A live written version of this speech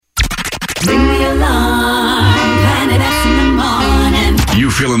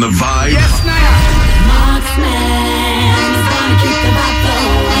feeling the vibe? Yes, now. Marksman is gonna keep the vibe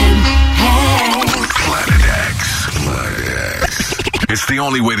going. Hey. Planet X. Planet X. It's the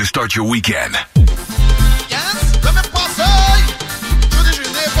only way to start your weekend. Yes, let me pass it. To the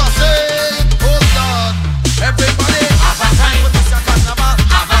journey pass it. Oh Lord, everybody have a time with this carnival.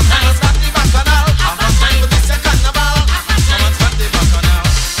 Have a time with the bacchanal. Have a time with this carnival. Come on, start the bacchanal.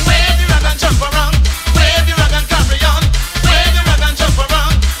 Wave the rag and jump around. Wave the rag and carry on. Wave the rag and jump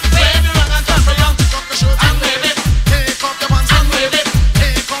around. Wave the rag and carry on. Take off your shirt and wave it. Take off your pants and wave it.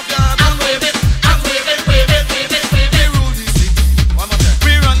 Take off your hat and wave it. And wave it, wave it, wave it, wave it. We rule the city. One more time.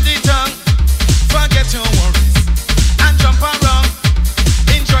 We run the town. Forget your worries and jump around.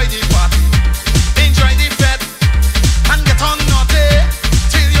 Enjoy the party, enjoy the fete, and get on naughty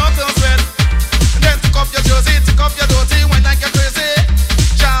till your clothes wet. And then take off your jersey, take off your dhoti when I get crazy.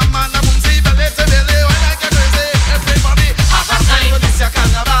 Jam and a boomsy, belly to belly when I get crazy. Everybody have a time with this your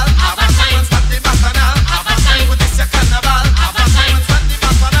carnival. Have a time and start the bacchanal. Have a time with this your carnival. Have a time and start the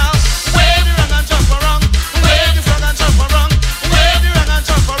bacchanal. Wave the rag and jump around. Wave the flag and jump around. Wave the rag and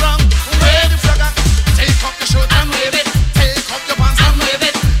jump around. Wave the flag and take off your shirt and wave it. Take off your pants and wave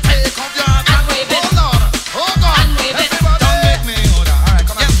it. Take off your hat and wave it. Oh Lord, oh God, And wave it. everybody. Don't make me older. All right,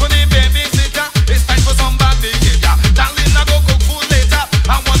 come on. Yes, for the babysitter, it's time for some bad behavior. Darling, I go cook food later.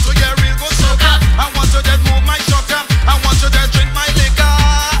 I want to get real good sugar. I want to just move my shotgun. I want to just drink my liquor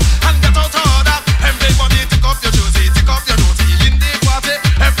and get out of order. Everybody take off your jersey, take off your dhoti in the party.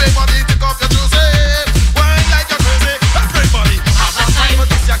 Everybody take off your jersey. Wine like you're crazy. Everybody have a time with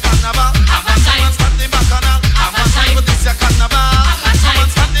this your carnival. Have a time and start the bacchanal. Have a time with this your carnival. Come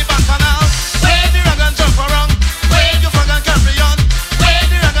and start the bacchanal. Wave the rag and jump around. Wave your flag and carry on. Wave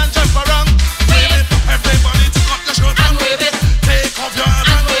the rag and jump around. Wave it. Everybody take off your shirt and wave it. Take off your hat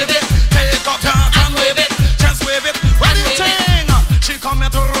and wave it. Take off your hat and wave it. Just wave it. What do you think? She come here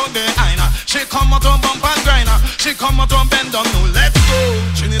to run the aina. She come out to bump and grind. She come out to bend down. Now let's go.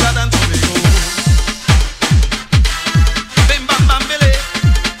 Trinidad and Tobago. Bim bam bam billy.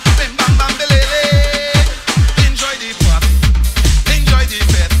 Bim bam bam billy. Enjoy the party. Enjoy the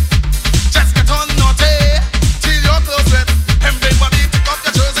fete. Just get on naughty till your clothes wet. Everybody take off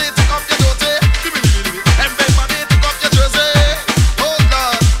your jersey, take off your dhoti. Everybody take off your jersey. Oh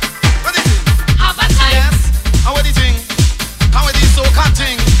Lord, what do you think? Have a time. Yes, and what do you think? How are these soca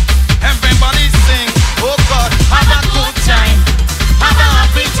thing? Everybody sing. Oh God, have a good time. Have a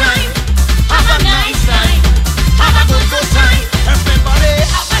happy time. Have a nice time. Have a good time. Everybody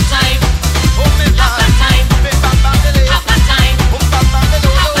Have a time. hold it Have a tight. time. Bim bam bam billy. Have a time. Boom bam bam billy.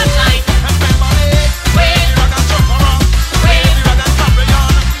 Have a time. Everybody wave the rag and jump around. Wave the rag and carry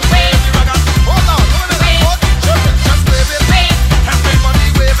on. Wave the rag and hold on, hold it up, jump it, just wave it. Wave. Everybody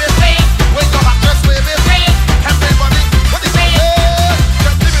wave it. Wave. Wave your hat, just wave it. Wave. Everybody, what is it? Wave.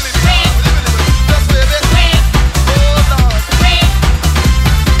 Just live it, Wave. just wave it. Wave. Oh Lord. Wave.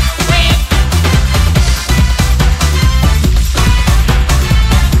 Wave.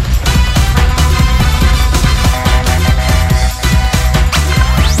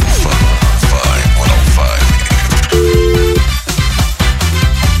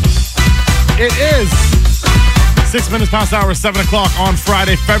 It is 6 minutes past the hour, 7 o'clock on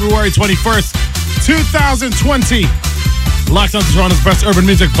Friday, February 21st, 2020. Locked on to Toronto's best urban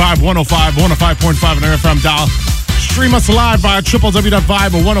music vibe, 105.5 on FM dial. Stream us live via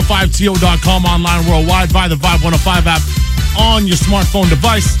www.vibe105to.com, online worldwide via the Vibe 105 app on your smartphone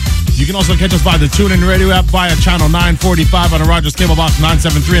device. You can also catch us via the TuneIn Radio app via channel 945 on a Rogers cable box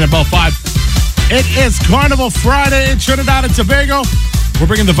 973 and above 5. It is Carnival Friday in Trinidad and Tobago. We're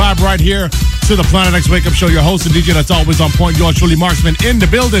bringing the vibe right here to the Planet X Wake Up Show. Your host and DJ that's always on point, yours truly, Marksman, in the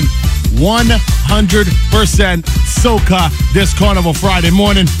building. 100% soca this Carnival Friday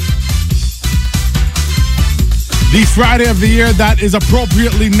morning. The Friday of the year that is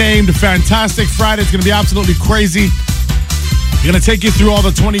appropriately named Fantastic Friday. It's going to be absolutely crazy. We're going to take you through all the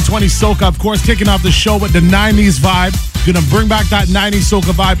 2020 soca. Of course, kicking off the show with the 90s vibe. Going to bring back that 90s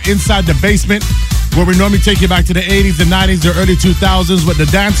soca vibe inside the basement, where we normally take you back to the 80s, the 90s, the early 2000s with the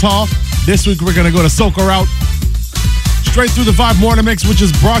dance hall. This week, we're going to go to soca route. Straight through the Vibe Morning Mix, which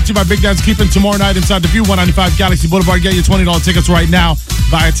is brought to you by Big Dance Keeping tomorrow night inside the View, 195 Galaxy Boulevard. Get your $20 tickets right now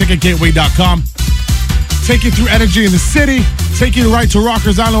via ticketgateway.com. Take you through energy in the city. Take you right to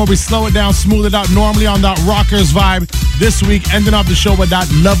Rockers Island, where we slow it down, smooth it out normally on that Rockers vibe. This week, ending off the show with that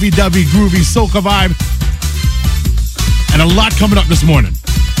lovey-dovey, groovy soca vibe. And a lot coming up this morning.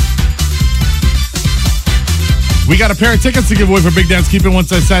 We got a pair of tickets to give away for Big Dance Keeping,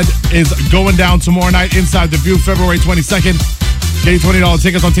 once I said, is going down tomorrow night inside the View, February 22nd. Get you $20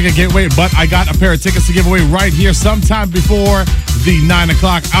 tickets on Ticket Gateway, but I got a pair of tickets to give away right here sometime before the 9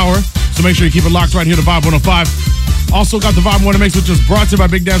 o'clock hour. So make sure you keep it locked right here to Vibe 105. Also got the Vibe 1 Mix, which is brought to you by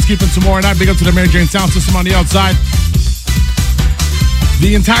Big Dan's Keeping tomorrow night. Big up to the Mary Jane Sound System on the outside.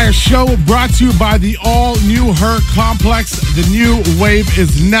 The entire show brought to you by the all-new Her Complex. The new wave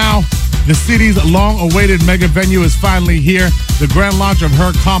is now. The city's long-awaited mega venue is finally here. The grand launch of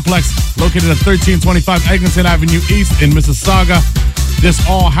Her Complex, located at 1325 Eglinton Avenue East in Mississauga. This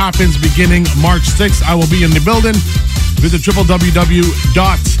all happens beginning March 6th. I will be in the building. Visit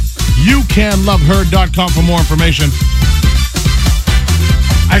www.youcanloveher.com for more information.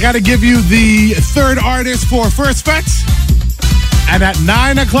 I got to give you the third artist for First Fets. And at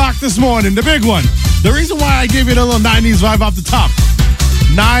 9 o'clock this morning, the big one. The reason why I gave you a little 90s vibe off the top.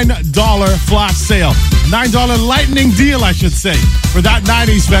 $9 flash sale. $9 lightning deal, I should say, for that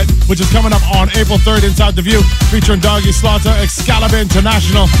 90s Fet, which is coming up on April 3rd inside The View, featuring Doggy Slaughter, Excalibur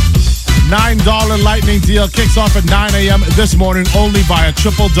International. $9 lightning deal kicks off at 9 a.m. this morning only via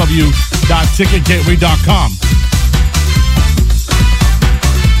www.ticketgateway.com.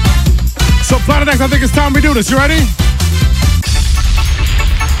 So, Planet X, I think it's time we do this. You ready?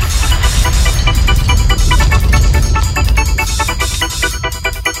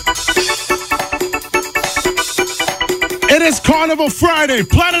 It is Carnival Friday.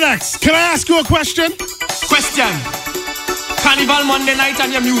 Planet X, can I ask you a question? Question. Carnival Monday night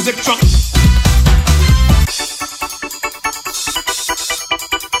and your music truck.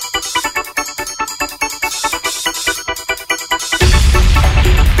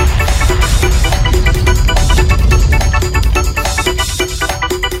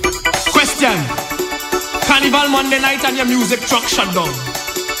 Question. Carnival Monday night and your music truck shut down.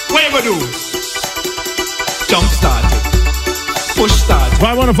 What you gonna do? Jump start. Push start.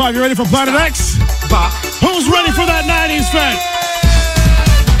 515, you ready for Planet X? Back. Who's ready for that 90s Fet?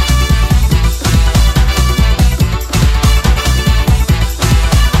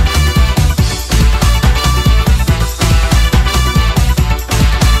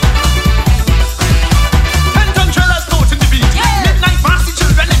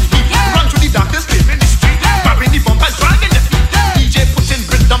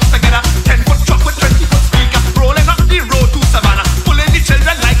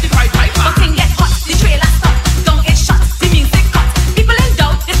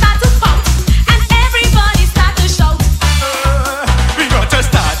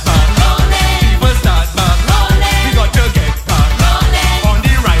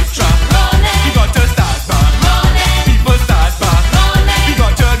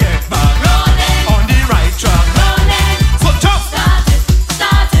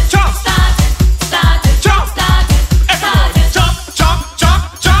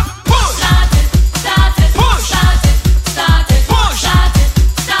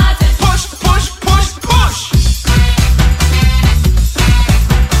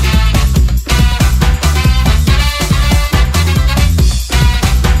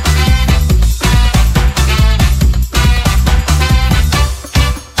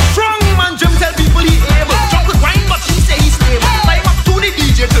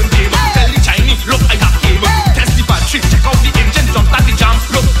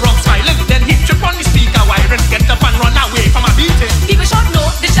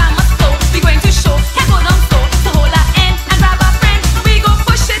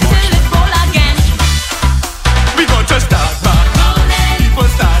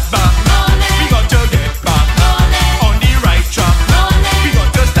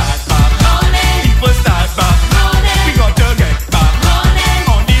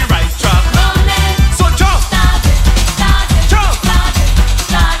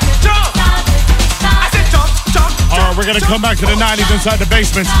 Come back to the 90s inside the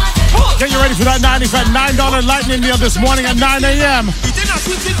basement. Get you ready for that 90s Fet $9 lightning deal this morning at 9 a.m.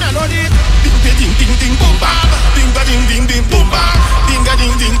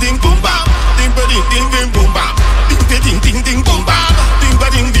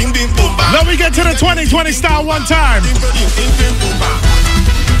 Let me get to the 2020 style one time. Boom, boom, boom, boom, boom.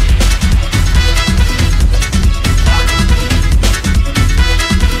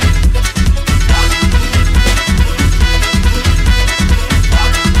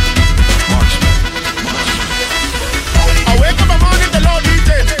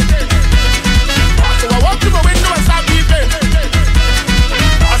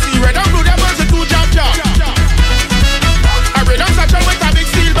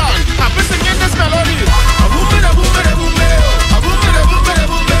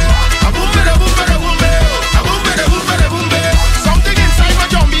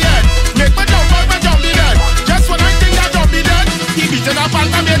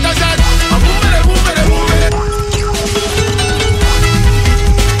 to Z. A boom, bada, boom, bada, boom, bada.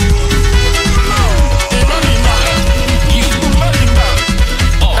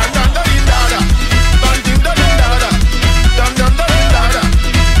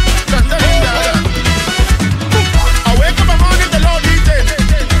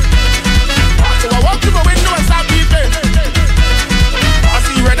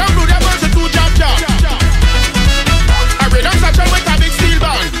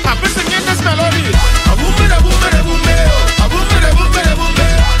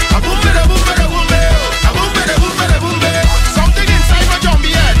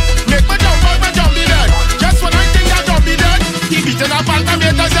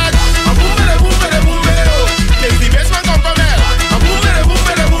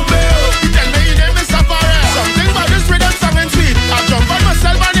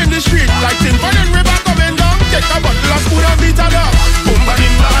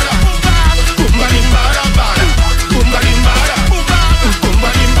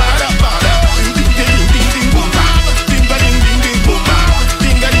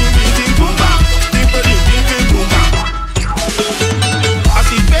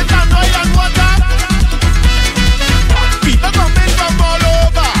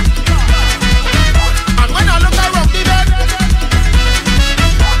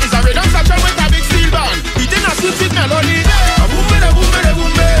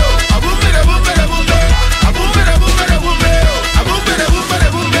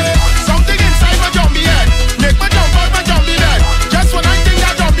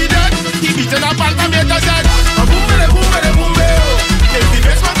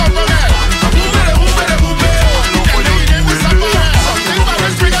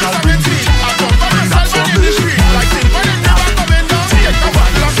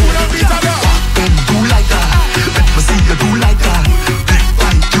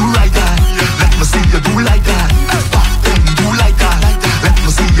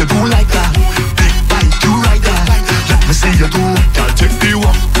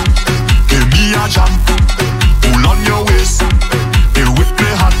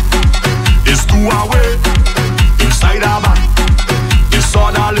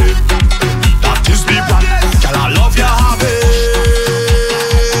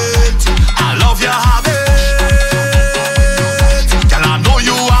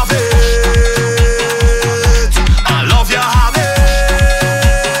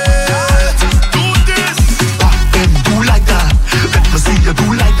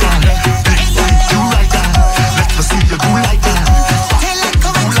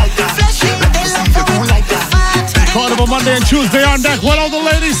 Monday and Tuesday on deck. What all the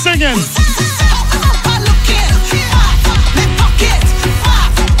ladies singing?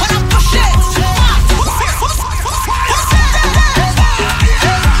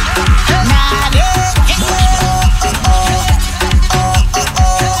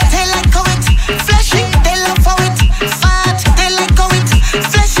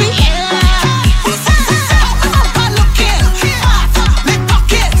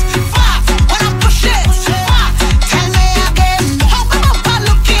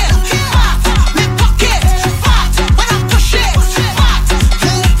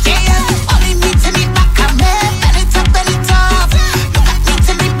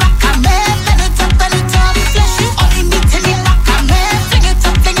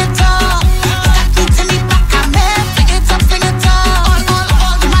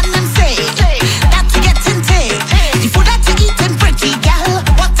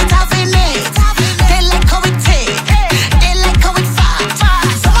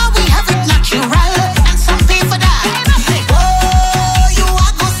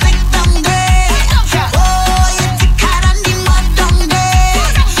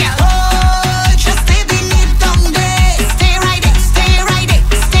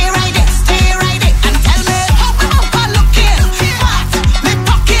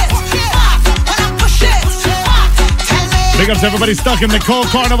 Everybody stuck in the cold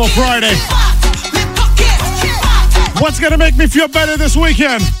Carnival Friday. What's gonna make me feel better this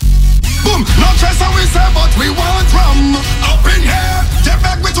weekend? Boom, no stress how we say, but we want rum. Up in here, get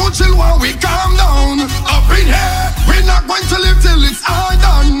back with two chill while we calm down. Up in here, we're not going to live till it's all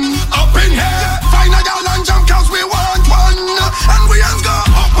done. Up in here, find a girl and jump cause we want one. And we hands go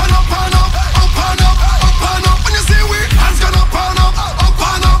up and up and up, up and up, up and up. When you see we hands gone up and up, up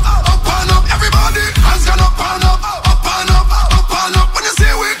and up, up and up. Everybody hands gone up and up.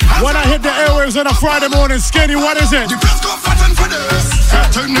 When I hit the airwaves on a Friday morning, Skinny, what is it? The press go fatten for this.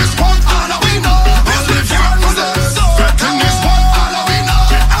 Fatten is what all we know. Let's live here and possess. Fatten is what all we know.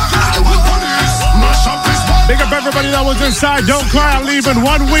 I want police. Mash up is what Big up everybody that was inside. Don't cry, I'm leaving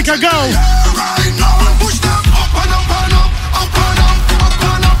 1 week ago. Right now, push them up and up and up, up and up, up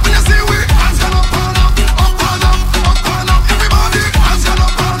and up. When you see we hands gone up and up, up and up, up and up. Everybody hands gone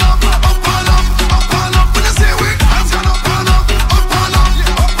up and up, up and up, up and up. When you see we hands gone up and up, up and up,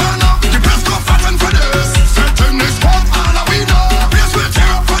 up and up. The press go fatten for this. Setting this spot, all that we know. Yes, we'll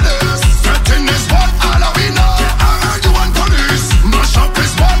tear up for this. Setting this spot, all that we know. I heard you want police. Mash up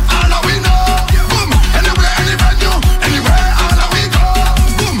this spot, all that we know. Boom, anywhere, any venue, anywhere, all that we go.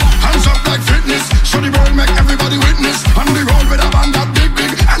 Boom, hands up like fitness. Show the world, make everybody witness. On the road with a band that big,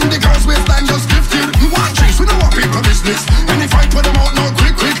 big. And the girls waistline just gifted. One chase, we don't want people business. Any fight with them out, no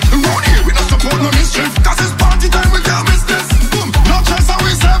quick, quick. Round here, we don't support no mischief. Cause it's party time, we can't miss this. Boom, no chance how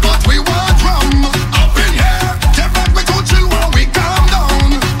we say, but we want drum. Up in here, get back, we too chill while we calm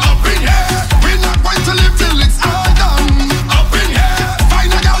down. Up in here, we not going to live till it's all done. Up in here,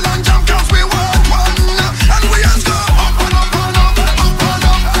 find a girl and jump, cause we want one. And we hands go up and up and up, up and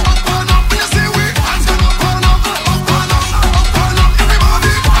up, up and up. When you see we hands go up and up, up and up, up and up.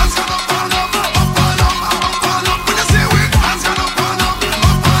 Everybody hands go up and up, up and up, up and up. When you see we hands go up and up,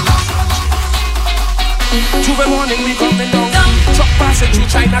 up and up. Tuesday morning we coming down. Truck passing through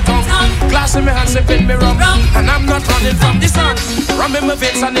Chinatown. Glass in my hand, sipping me rum. And I'm not running from the sun. Rum in my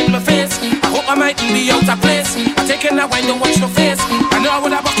veins and in my face. I hope I mightn't be out of place. I'm taking a wine, don't watch no face. I know I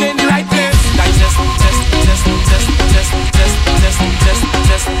would have walked in the right place. Digest, test, test, test, test, test, test, test,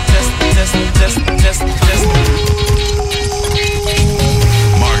 test, test, test, test, test.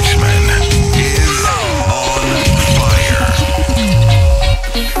 Marksman is on fire.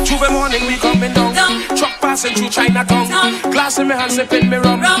 Tuesday morning we coming down. Truck passing through Chinatown. Glass in my hand, sipping me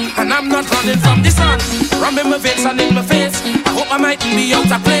rum. And I'm not running from the sun. Rum in my veins and in my face. I hope I mightn't be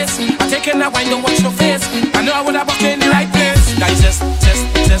out of place. I'm taking a wine, don't watch no face. I know I would have walked in the right place. Digest, test,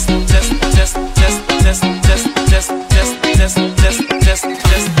 test, test, test, test, test, test, test, test, test, test, test, test,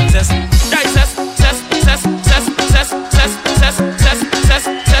 test. Digest, test, test, test, test, test, test, test, test,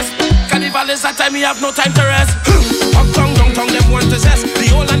 test. Carnival is that time, we have no time to rest. Up tongue, down tongue, them want to zest.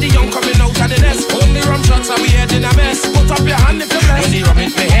 The old and the young coming out of the nest. Only rum shots and we head in a mess. Put up your hand if you're blessed. When the rum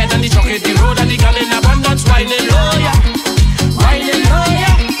hit my head and the truck hit the road and the gun in abundance, whining low, yeah. Whining low,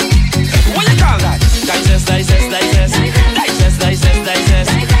 yeah. What you call that? Digest, digest, digest. Digest, digest,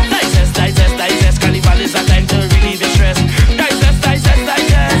 digest. Digest, digest, digest. Carnival is a time to relieve your stress. Digest, digest,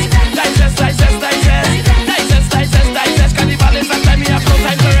 digest. Digest, digest, digest. Digest, digest, digest. Carnival is a time we have no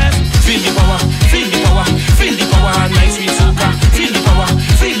time to rest. Feel the power, feel the power, feel the power, nice sweet soca. Feel the power,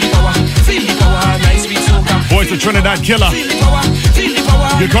 feel the power, feel the power, nice sweet soca. Voice of Trinidad Killer. Feel the power, feel the power.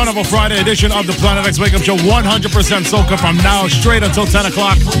 Your Carnival Friday edition of the Planet X Wake Up Show. 100% soca from now straight until 10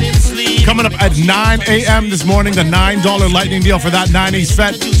 o'clock. Coming up at 9 a.m. this morning, the $9 lightning deal for that 90s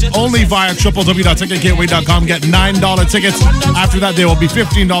Fete. Only via www.ticketgateway.com. Get $9 tickets. After that, there will be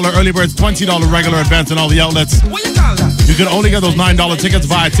 $15 early birds, $20 regular advance in all the outlets. What you call that? You can only get those $9 tickets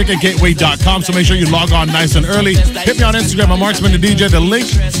via ticketgateway.com, so make sure you log on nice and early. Hit me on Instagram, I'm Marksman the DJ. The link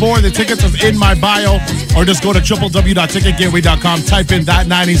for the tickets is in my bio, or just go to www.ticketgateway.com, type in that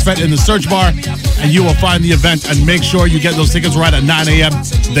 90s Fete in the search bar, and you will find the event. And make sure you get those tickets right at 9 a.m.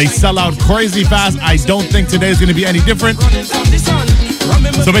 They sell out crazy fast. I don't think today is going to be any different,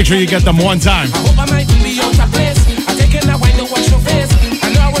 so make sure you get them one time.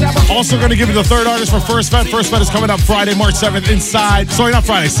 Also going to give you the third artist for First Fete. First Fete is coming up Friday, March 7th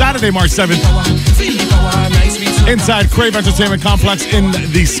Saturday, March 7th. Inside Crave Entertainment Complex in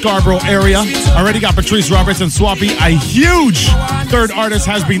the Scarborough area. Already got Patrice Roberts and Swappy. A huge third artist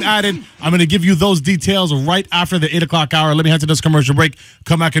has been added. I'm going to give you those details right after the 8 o'clock hour. Let me head to this commercial break.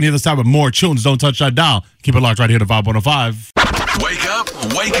 Come back on the other side with more tunes. Don't touch that dial. Keep it locked right here to Vibe 105. Wake up,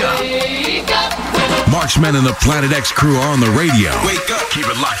 wake up. Marksman and the Planet X crew are on the radio. Wake up. Keep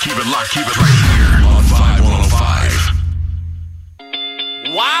it locked, keep it locked, keep it right here on Vibe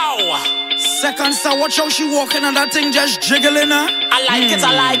 105. Wow! Second star, watch how she walking on that thing just jiggling her. I like it,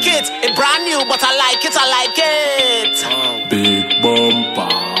 I like it. It's brand new, but I like it, I like it. Big bumper.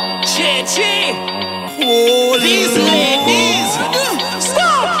 Chi-chi. Holy These ladies.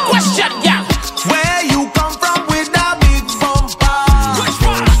 Stop. Question, yeah. Where you come from with that big bumper?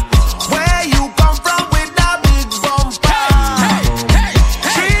 Where you come from with that big bumper?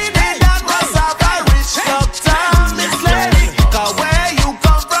 Trinidad must have a rich doctor. This lady, 'cause where you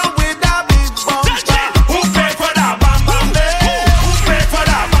come from with that big bumper? Who paid for that bam bam day? Who paid for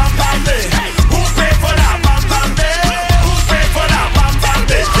that bam bam day? Who paid for that bam bam day? Who paid for that bam bam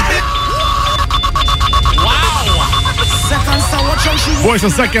day? Wow. Second star, watch how she Voice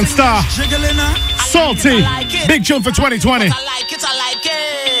of Second Star. jiggling her. Salty. Big tune for 2020. I like it, I like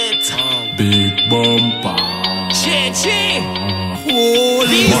it. Big bumper.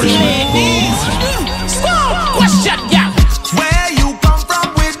 these ladies. Question, yeah. Where you come from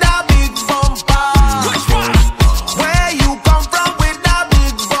with that big bumper? Where you come from with that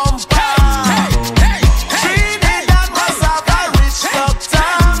big bumper? Trinidad must have a rich doctor.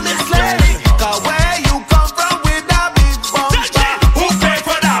 Cause where you come from with that big bumper? Who pay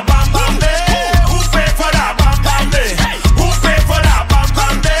for that bam bam day? Who pay for that bam bam day? Who pay for that bam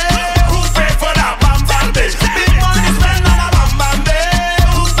bam day? Who pay for that bam bam day? Big money spent on a bam bam day.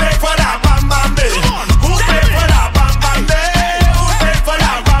 Who pay for that bam bam day? Who pay for that bam bam day? Who pay for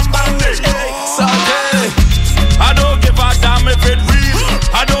that bam bam day? Sunday. I don't give a damn if it real.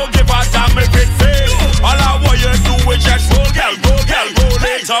 I don't give a damn if it fake. All I want you to do is just roll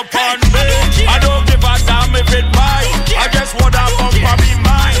it up on me. I don't give a damn if it mine. I just want that bumper be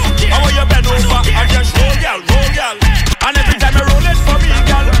mine. I want you bend over and just roll, girl. And every time you roll it for me,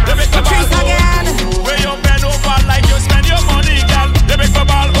 girl, they make the ball go. Where you bend over like you spend your money, girl, they make the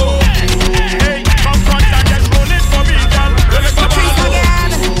ball go. Hey, come front and just roll it for me, girl, they make the ball go.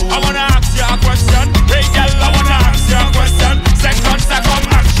 I wanna ask you a question. Hey, girl, I wanna ask you a question. Second,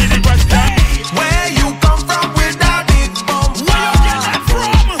 ask you the question. Where you come from with that big bumper? Where you get that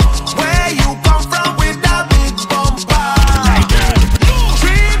from? Where you come from with that big bumper?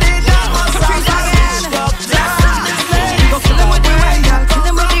 Trinidad must have a rich doctor. Go kill them with the wine, girl. Kill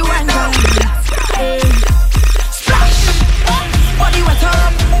them with the wine, girl. Splash. Body wet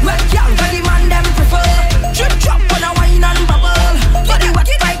up. Wet girl, where the man them prefer. Drip drop when I wine and bubble. Body wet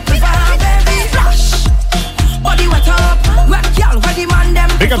like river, baby. Splash. Body wet up. Wet girl, where the man them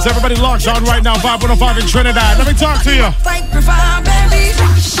Big ups to everybody locked on right now, 515 in Trinidad. Let me talk to you. like river, baby.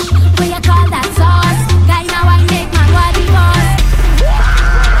 Splash. What you call that sauce? Guy now I make my body boss.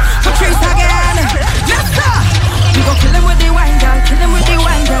 Patrice again. Yes, sir. You go kill him with the wine, girl. Kill him with the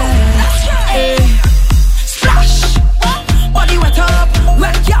wine, girl. Splash. Body wet up.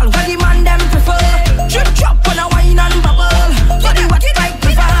 Wet girl, where the man them prefer. Drip drop when I wine and bubble. Body wet like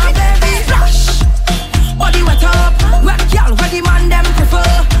river, baby. Splash. Body wet up. Wet girl, where the man them prefer.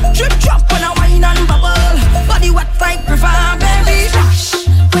 Drip drop when I wine and bubble. Body wet like river, baby. Splash.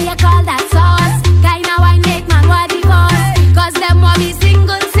 What you call that sauce? Guy now I make my body boss. Cause them want me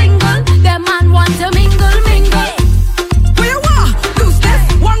single. Them man want to mingle. Where you are? Lose this.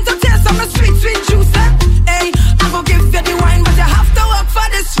 Want to taste some sweet juice, eh? Hey, I go give you the wine, but you have to work for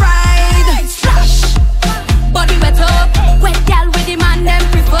this ride. Splash. Body wet up. Wet gal with the man them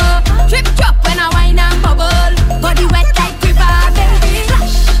prefer. Drip drop when I wine and bubble. Body wet like river, baby.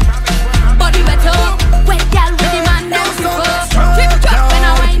 Splash. Body wet up. Wet gal with the man them prefer. Drip drop when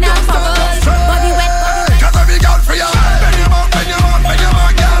I wine and bubble. Body wet. Cause every girl for you. Bend your back, girl. Bend your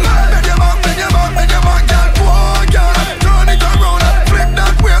back, girl. Whoa, girl. Turn it around. Flip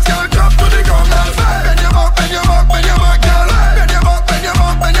that waist, girl. Drop to the ground, girl. Bend your back, girl. Bend your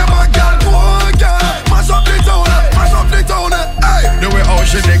back, girl. Whoa, girl. Mash up the town. Hey. The way how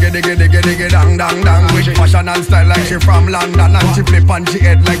she diggy, dang. With fashion and style like she from London. And she flip on she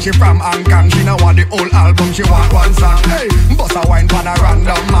head like she from Hong Kong. She know want the whole album, she want one song. Hey, bust a wine for a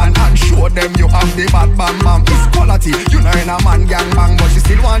random man and show them you have the bad bam bam. It's quality, you know in a man gang bang, but she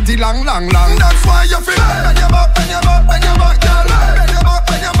still want it long. That's why you feel bend your back, girl. Bend your back, girl.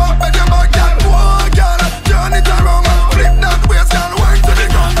 Whoa, girl, turn it around. Flip that waist, girl. Wine to the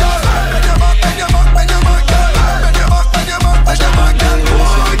ground, girl. Bend your back, girl. Bend your back, girl.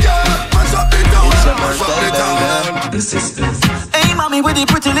 Whoa, girl, mash up the town. Hey, mommy, with the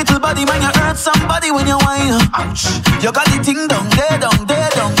pretty little body, man, you hurt somebody when you whine. Ouch. You got the thing down there,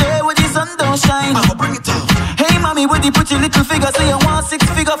 where the sun don't shine. I'ma bring it up. Hey, mommy, with the pretty little figure, say you want 6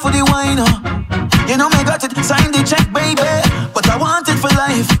 figure for the wine. You know me got it, sign the check, baby, but I want it for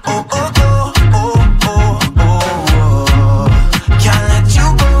life. Oh. Can't let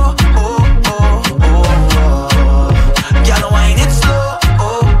you go. Girl, wine it slow.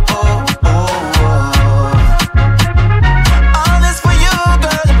 All this for you,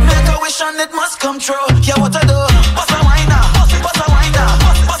 girl. Make a wish and it must come true. Yeah, what I do? Bust a wine now. Bust a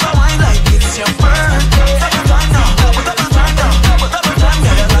wine like it's your birthday.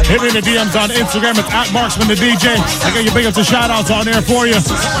 Hit me in the DMs on Instagram. It's at Marksman the DJ. I got your big ups and shout outs on there for you.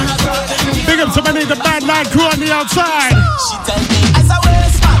 Big ups to many of the Bad Night crew on the outside. She tell me as a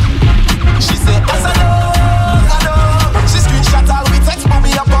waste man. She said as a know. She screenshot all we text, put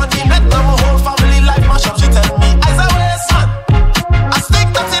me up on the net. Now my whole family life mash up. She tell me as a waste man. I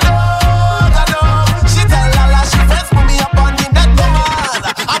stick that in dog. She tell Lala she friends, put me up on the net. Come on.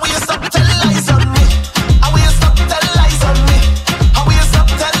 I will stop tell lies on me. I will stop tell lies on me. I will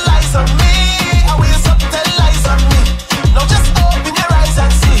stop tell lies on me. I will stop tell lies on me. Now just open your eyes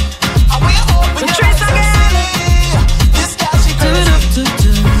and see. I will open your eyes and see. This girl she crazy.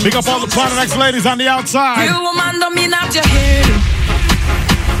 Big up all the Planet X ladies on the outside. Real woman don't mean have your hair.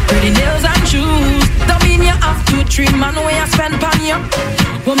 Pretty nails and shoes don't mean you have to treat man when you spend on you.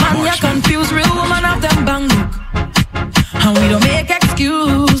 Woman, you confused. Real woman have them bang book. And we don't make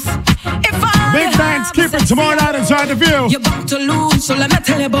excuse. If I Big bands keep it tomorrow night inside the view. You're about to lose, so let me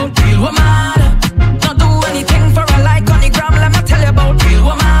tell you about real woman. Not do anything for a like on the gram. Let me tell you about real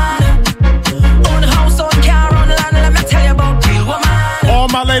woman. Own house, own car, own land. Let me tell you about real woman. All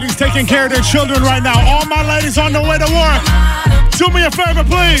my ladies taking care of their children right now. All my ladies on the way to work. Do me a favor,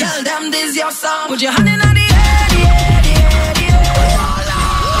 please. Tell them this your song. Put your hand in the air, the air, the air, the air.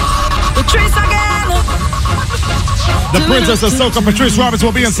 Patrice again. The Princess of Soca, Patrice Roberts,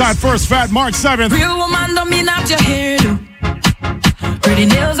 will be inside First Fat March 7th. Real woman don't mean have your hairdo. Pretty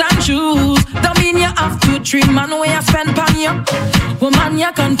nails and shoes don't mean you have to treat man when you spend on you. Woman,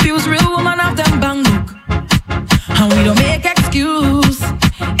 you confused. Real woman have them bang book. And we don't make excuse.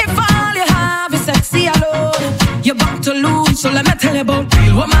 If all you have is sexy alone, you're about to lose. So let me tell you about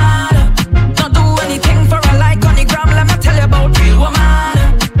real woman. Don't do anything for a like on the gram. Let me tell you about real woman.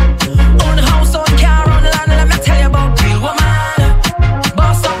 Own house, own car, own land. Let me tell you about real woman.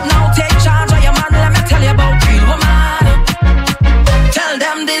 Boss up now, take charge of your man. Let me tell you about real woman. Tell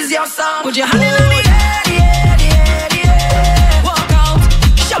them this your song. Put your hand in the air, the air, the air, the air. Walk out,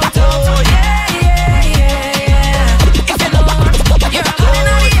 shout out, yeah, yeah, yeah, yeah. If you know, you're a hand in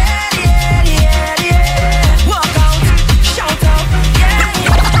the air, the air, the air, the air. Walk out, shout out, yeah, yeah,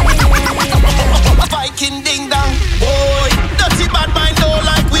 yeah. Viking ding dong, boy. Dirty bad mind don't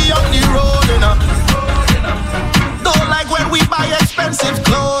like we on the road, you know. Don't like when we buy expensive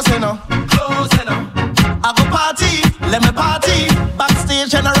clothes, you know. I go party, let me party. Backstage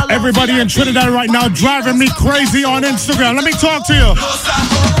general. Everybody in Trinidad right now driving me crazy on Instagram. Let me talk to you.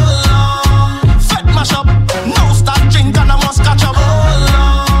 Fed mash up, no start drink and I must catch up.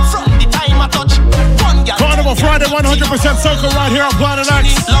 From the time I touch, one girl. Carnival Friday, 100% Soca right here on Planet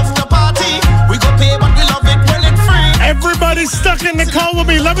X. Love the party, we go pay but we love it when it's free. Everybody's stuck in the car with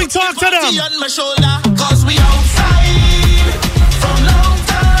me. Let me talk to them. On my shoulder, cause we outside from long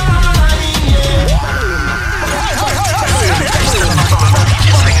time, yeah.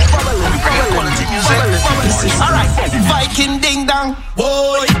 Alright, Viking ding dong,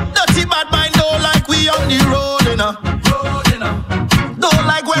 boy. Dirty bad mind don't like we on the road, you know. Don't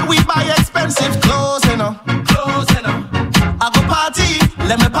like when we buy expensive clothes, you know. I go party,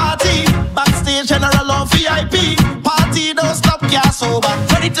 let me party. Backstage general or VIP. Party don't stop, can't sober.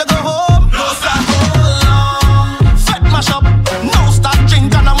 Ready to go home, no stop, hold on. Fed mash up, no stop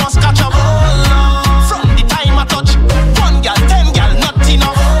drink and I must catch up. From the time I touch, one girl, 10 girl, not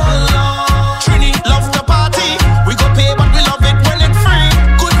enough. Trini love the party, we go pay but we love it when it's free.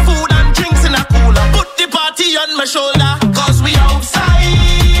 Good food and drinks in a cooler. Put the party on my shoulder, cause we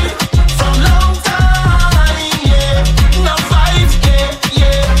outside from long time, yeah. No vibes,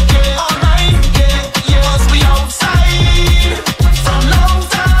 yeah. All night, yeah. Cause we outside from long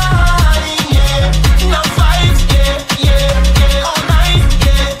time, yeah. No vibes, yeah. All night,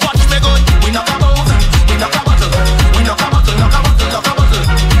 yeah. Watch me good, we knock a boat, we knock a bottle, we knock a bottle, knock a bottle, knock a bottle.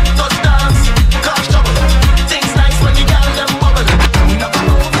 Touch dance, cause trouble. Things nice when the girl them bubble. We knock a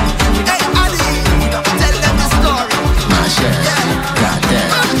boat. Hey Ali, tell them the story. My share,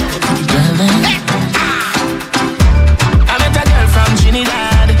 goddamn. I met a girl from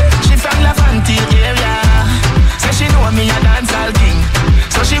Trinidad. She from Levante area. Say she know me a dancehall king,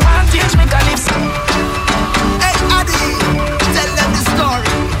 so she want teach me calypso. Hey Adi, tell them the story.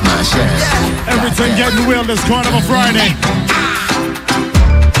 My share. Everything getting real this Carnival Friday.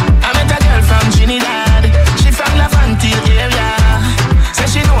 I met a girl from Trinidad. She from Levante area. Say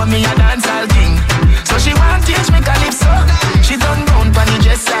she know me a dancehall king, so she want teach me calypso. She done down pon the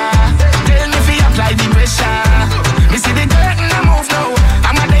dresser. Tell me fi apply the pressure. Me see the curtain a move now.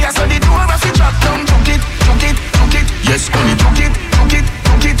 I'm a there so the door a fi drop down. Took it. Yes, honey, took it.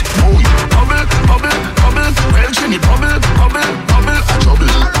 Oh, bubble. Well, Trini, bubble, a trouble.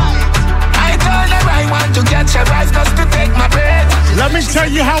 I told her I want to catch a rise just to take my breath. Let me tell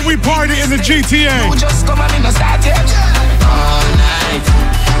you how we party in the GTA. You just come and me no start yet. All night,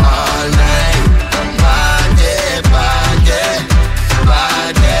 party.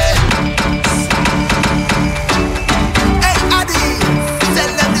 Hey Adi,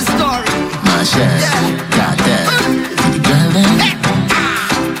 tell them the story. My share, goddamn. The girl then.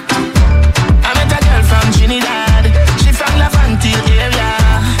 I met a girl from Trinidad. She from Levante area.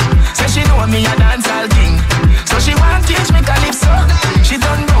 Say she know me a dancehall king, so she want teach me calypso. She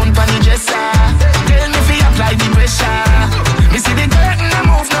done down pon the dresser. Tell me fi apply the pressure. Me see the curtain a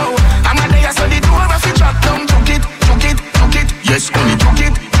move now. I'm a there so the door a fi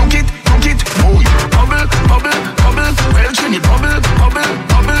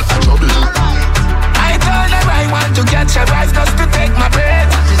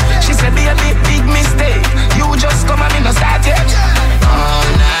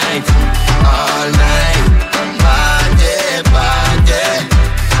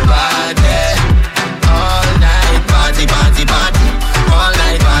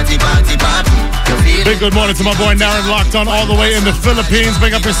good morning to my boy Naren, locked on all the way in the Philippines.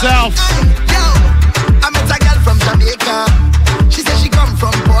 Big up yourself. Yo, I met a girl from Jamaica. She said she come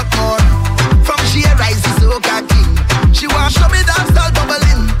from Portmore. From she rise the soca king. She want show me dancehall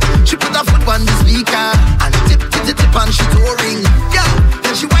bubbling. She put her foot on the speaker and tip and she touring. Yo,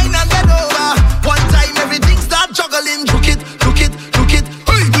 then she whine and bend over. One time everything start juggling. Juke it.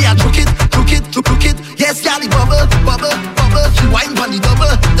 Hey, yeah, juke it. Yes, yeah, the bubble. She whine on the double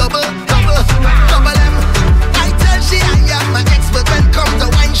M. I tell she I am my expert when come to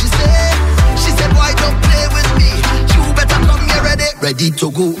wine. She said, boy, don't play with me. You better come here ready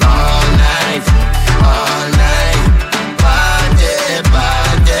to go. All night, party. All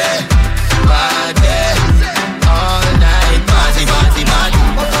night, party. All night, party.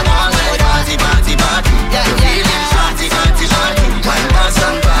 Yeah. Wine for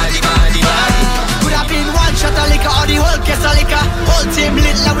somebody. Could have been one shot of liquor or the whole case of liquor. Whole team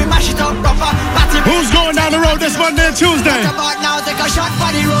lit, now we mash it up proper. Who's going down the road this Monday and Tuesday? Now take a shot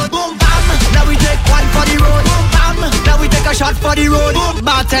for the road. Boom, bam. Now we take one for the road. Boom, bam. Now we take a shot for the road. Boom,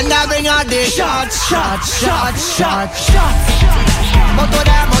 bartender bring out the shots. Moto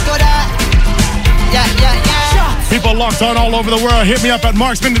there. Yeah. People locked on all over the world. Hit me up at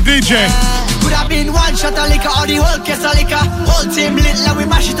Marksman the DJ. Could have been one shot of liquor or the whole case of liquor. Whole team lit, now we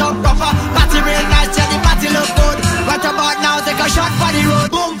mash it up proper. Party real nice, yeah, the party look good. Right about now, take a shot for the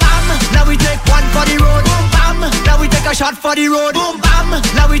road. Boom, bam. Now we take one for the road. Boom, bam. Now we take a shot for the road. Boom, bam.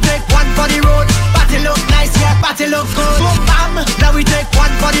 Now we take one for the road. Party look nice, yeah, party look good. Boom, bam. Now we take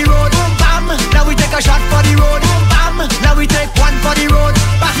one for the road. Boom, bam. Now we take a shot for the road. Boom, bam. Now we take one for the road.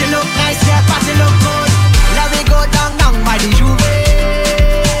 Party look nice, yeah, party look good. Now we go down by the Juve.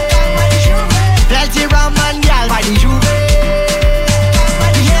 Plenty rum and gal by the Juve.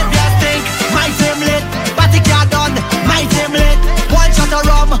 Behavior stink, my team lit. Party car done, my team lit. One shot of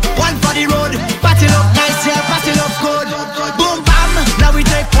rum, one for the road. Party look nice, yeah, party look good. Boom, bam, now we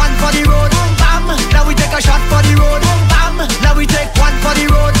take one for the road. Boom, bam, now we take a shot for the road. Boom, bam, now we take one for the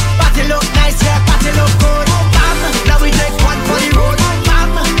road. Party look nice, yeah, party look good. Boom, bam, now we take one for the road. Boom,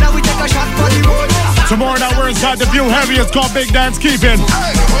 bam, now we take a shot for the road. Tomorrow night we're inside the View Heavy. It's called Big Dance Keeping.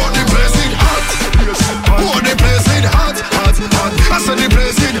 Hold the place it hot. Hold the place it hot. I said the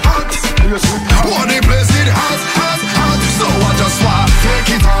place it hot. Hold the place it hot. So I just want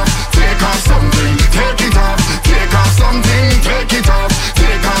take it off. Take off something. Take it off. Take off something. Take it off.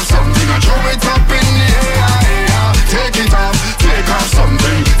 Take off something. And throw it up in the air. Take it off. Take off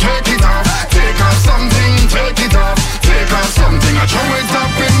something. Take it off. Take off something. Take it off. Take off something. And throw it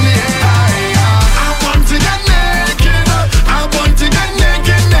up in the air. To get naked, I want to get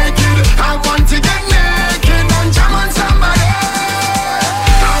naked. I want to get naked and jam on somebody.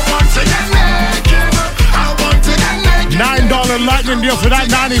 I want to get naked. I want to get naked. $9 lightning deal for that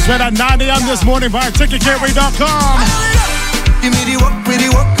 90s for that 9 a.m. this morning via ticketgateway.com. Give me the walk, with the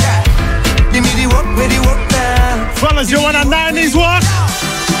walk, yeah. Give me the walk, with the walk, yeah. Fellas, you want a 90s walk?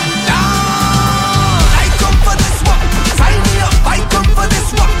 I come for this walk. Sign me up, I come for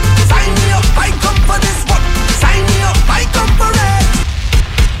this walk. Sign me up, I come for this walk. Sign me up, I come for it.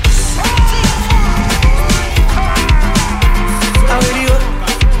 I'm with you.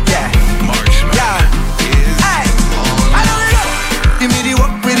 Yeah. Marksman. Yeah. Hey. I know it. Give me the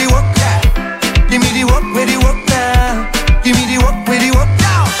walk, with the walk, yeah. Give me the walk, with the walk, yeah. Give me the walk, with the walk,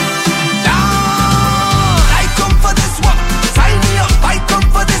 down. I come for this walk. Sign me up, I come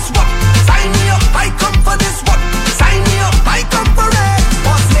for this walk. Sign me up, I come for this walk. Sign me up, I come for it.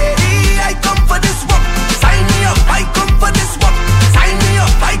 Boss lady, I come for this walk. Sign me up, I come for this walk. Sign me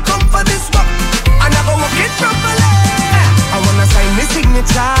up, I come for this walk. I never walk it properly. I wanna sign my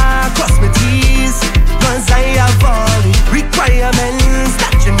signature, cross my T's, cause I have all the requirements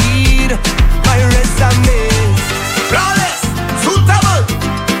that you need. My resume is flawless, suitable,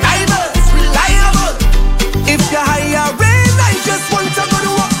 diverse, reliable. If you're hiring, I just want to go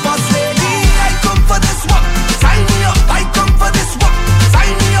to work. Boss lady, I come for this work. Sign me up, I come for this work.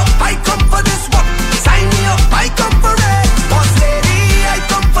 Sign me up, I come for this work. Sign me up, I come for it. Boss lady, I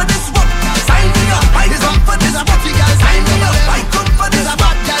come for this work. Sign me up, I come for this work. Sign me up, I come for this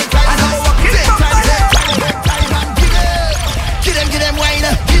work. I know what it is. Get them wine.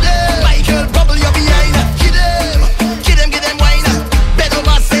 Get them. My girl, bubble your behind. Get them wine. Bend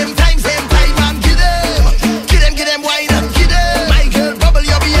over same time, man. Get them wine. Get them. My girl, bubble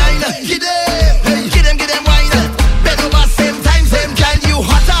your behind. Get them wine. Bend over same time, girl. You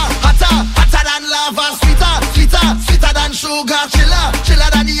hotter than lava, sweeter than sugar, chiller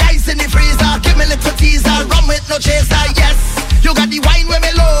than the ice in the freezer. Give me a little teaser, rum with no chaser. Yes, you got the wine where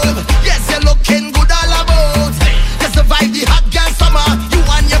me love. Yes, you're looking good all about. You survive the hot girl summer. You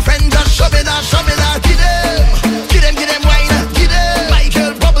and your friend just shove it out. Get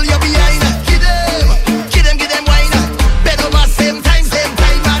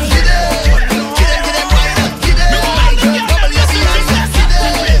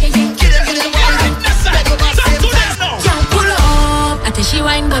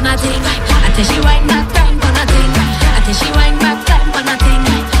wine for nothing. I tell she wine back, time for nothing. I tell she wine back, time for nothing.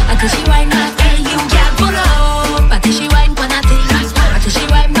 I tell she wine back, hey you can't pull up. I tell she wine for nothing. I tell she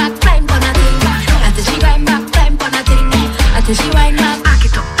wine back, time for nothing. I tell she wine back, time for nothing. I tell she wine back, back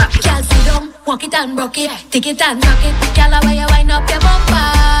it up, back it up. Girl sit down, walk it and rock it, take it and rock it. Girl why you wine up your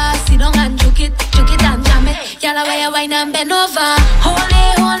bumper? Sit down and juke it and jam it. Girl why you wine and bend over? Whole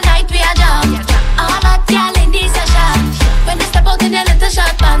night we a jam. All that girl in this session. When they step out in their little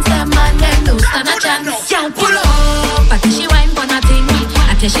short pants, them man them no stand a chance. Girl pull up, I tell she wine for nothing.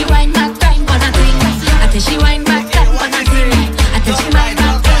 I tell she wine back, time for nothing. I tell she wine back, time for nothing. I tell she wine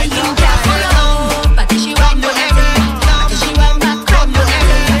back, hey you girl pull up. I tell she wine for nothing. I tell she wine back, time for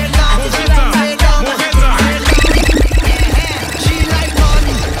nothing. I tell she wine back, time for nothing. She like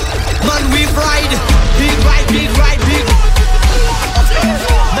man we fried. Big ride, big ride, big.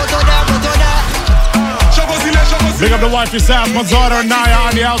 Big up the wife yourself, my daughter Naya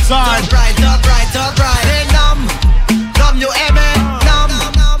on the outside. Top right. Hey, numb, you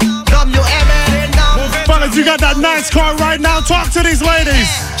numb, you Fellas, you got that nice car right now. Talk to these ladies.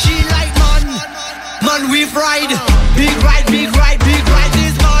 She like man we fried. Big ride, big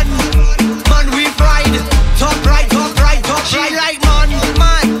this man we fried. Top right. She like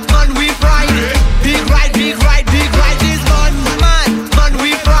man we fried. Big ride, this man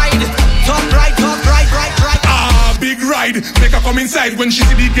we fried. Top right. Big ride, make her come inside when she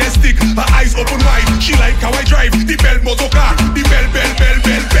see the gas stick. Her eyes open wide. She like how I drive the bell motor car. The bell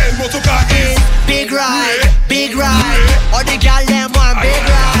motor car is big ride. All the girl them want big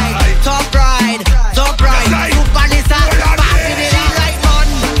ride. Top ride. Super Nissan, passing it out like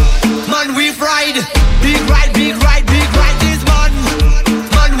man we fried. Big ride, this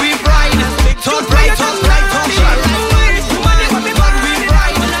man we fried. Top right.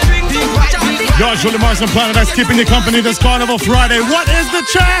 Yo, Julie Mars and Planet X keeping you company this Carnival Friday. What is the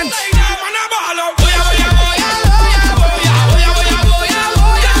chance?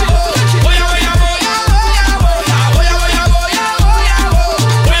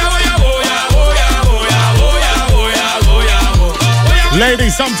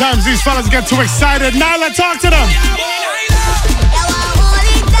 Ladies, sometimes these fellas get too excited. Now let's talk to them.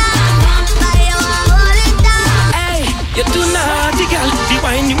 Hey, you're too naughty, girl. The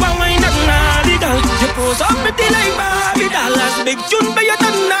wine you want wine that naughty, girl. You pose up pretty like Barbie doll. As big tune, but you're the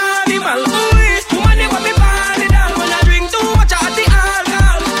animal. Ooh, woman, you want me party doll. When I drink too much of the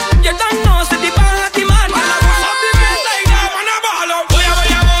alcohol, you don't know, so the party man. And I pose up the place like that, man, I ball up.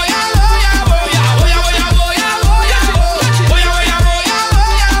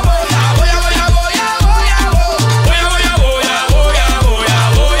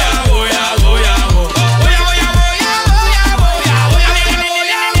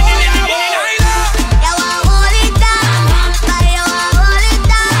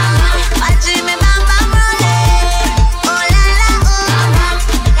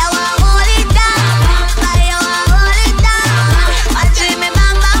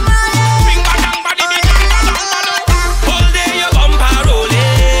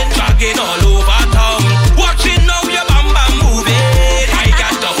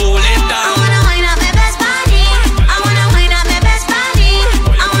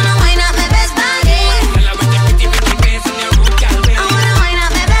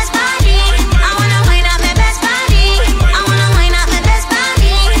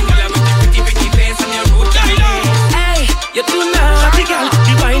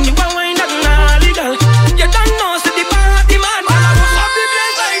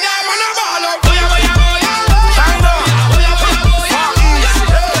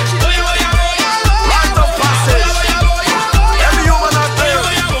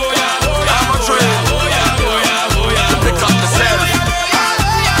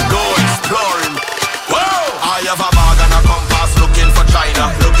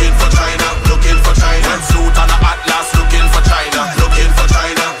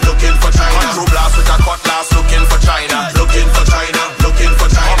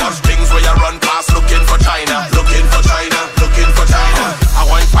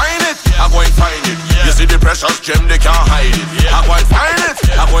 precious gem, they can't hide it. I go and find it,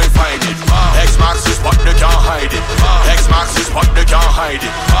 I go and find it. X-Max is what they can't hide it. X-Max is what they can't hide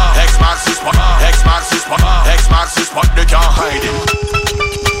it. X-Max is what, X-Max is what, X-Max is what they can't hide it.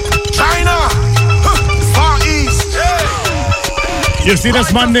 China, Far East. You see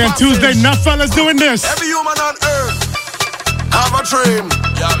this Monday and Tuesday, enough fellas doing this. Every human on earth have a dream.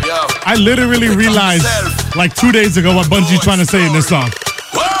 I literally realized like 2 days ago what Bungie's trying to say in this song.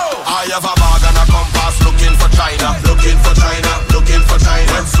 I have a bag and a compass looking for China, looking for China, looking for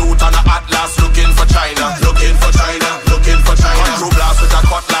China. Red suit and a atlas looking for China, looking for China, looking for China. True blast with a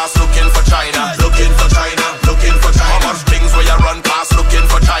cut.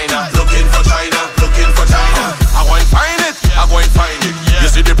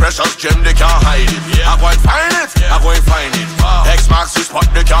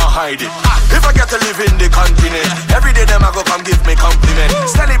 can't hide it. If I get to live in the continent, every day them I go come give me compliment.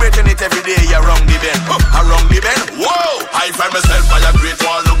 Celebrating it every day, you're wrong the bend. Around the bend, whoa! I find myself by a great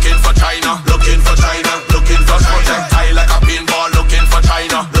wall, looking for China, looking for China, looking for China. Tie like a pinball, looking for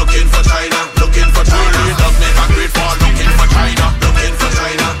China, looking for China, looking for China. It does make a great wall, looking for China, looking for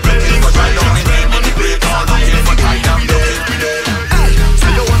China, looking for China. We name in the great wall, looking for China, looking for China.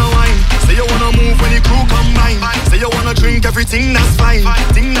 Say you wanna wine, say you wanna move when the crew combine. Say you wanna drink everything that's fine,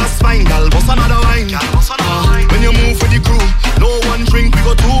 thing that's fine. Girl, bust another wine. When you move with the crew, no one drink, we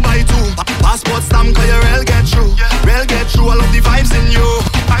go 2 by 2. Passport stamp, cause your rail get through. Rail get through, I love the vibes in you.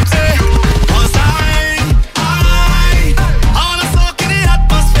 Hey, cause I wanna soak in the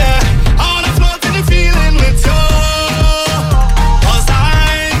atmosphere. I wanna float in the feeling with you. Cause I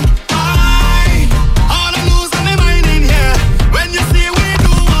wanna lose my mind in here. When you see we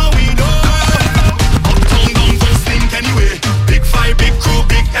do what we do. Uptown, downtown, stink anyway. Big fight, big crew,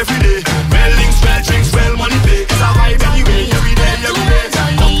 big everyday. Well links, well drinks, well money pay. It's a vibe anyway, every day, every day.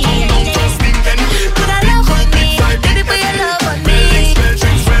 Uptown, downtown, stink anyway. Big crew, big fight, big everyday. Well links, well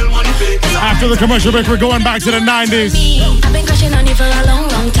drinks, well money pay. After the commercial break, we're going back to the 90s. I've been crushing on you for a long,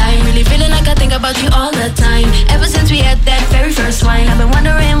 long time. Really feeling like I think about you all the time. Ever since we had that very first wine, I've been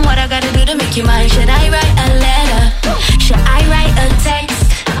wondering what I gotta do to make you mine. Should I write a letter? Should I write a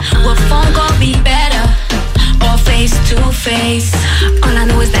text? Will phone call be better? Or face to face? All I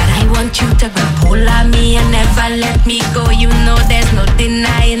know is that I want you to grab hold of me and never let me go. You know there's no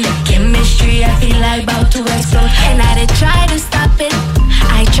denying the chemistry. I feel like about to explode, and I did try to stop it.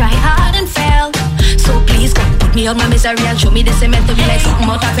 I tried hard and failed. So please come put me out my misery and show me the cement to be like something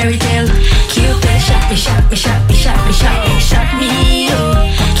out of fairy tale. Cupid shot me, shot me, shot me, shot me, shot me, shot me. Oh.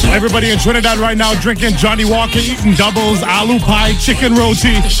 Everybody in Trinidad right now drinking Johnny Walker, eating doubles, aloo pie, chicken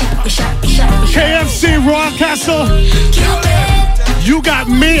roti, KFC, Raw Castle. You got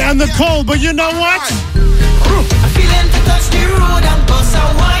me and the cold, but you know what? I feeling to touch the road and bust a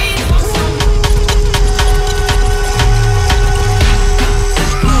wine.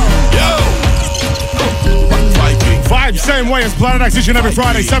 Vibe same way as Planet X each and every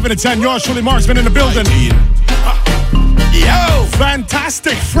Friday, 7 to 10. Yours truly, Marksman in the building. Yo,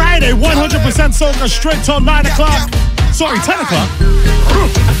 fantastic Friday, 100% soca straight till 9 o'clock. Sorry, 10 o'clock.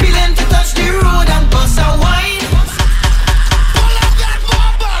 I feeling to touch the road and bust a wine.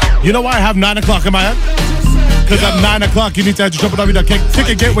 You know why I have 9 o'clock in my head? Because at 9 o'clock, you need to head to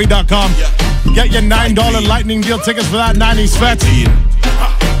www.ticketgateway.com. Get your $9 lightning deal tickets for that 90s fest.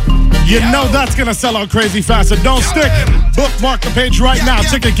 You know that's going to sell out crazy fast, so don't stick. Bookmark the page right now,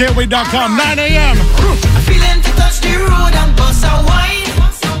 ticketgateway.com, 9 a.m. I feeling to touch the road and bust a wine.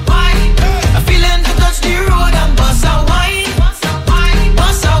 I feeling to touch the road and bust a wine. Bust a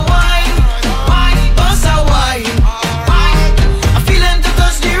wine, bust a wine. I feeling to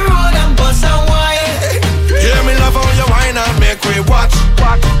touch the road and bust a wine. Hear me love how you wine and make we watch.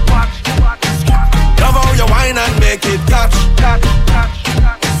 Love how you wine and make it catch.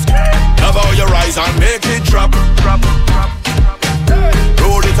 Love how you rise and make it drop.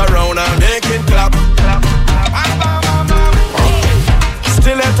 Roll it around and make it clap.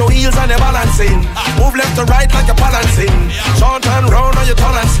 Stiletto heels and you're balancing. Move left to right like you're balancing. Short and round or you're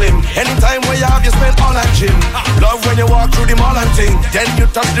tall and slim. Anytime where you have, you spend all at gym. Love when you walk through the mall and ting. Then you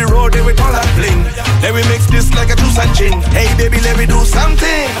touch the road, they with all that bling. Then we mix this like a juice and gin. Hey baby, let me do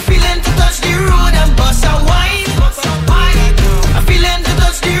something. I feeling to touch the road and bust a wine. I feeling to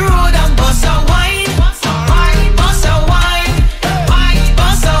touch the road and bust a wine. Bust a wine, bust a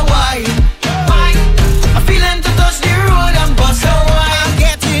wine. I feeling to touch the road and bust a wine.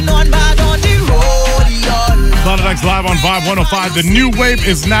 Getting on bad on the road, y'all. Planet X live on Vibe 105. The new wave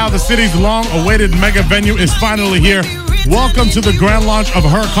is now. The city's long-awaited mega venue is finally here. Welcome to the grand launch of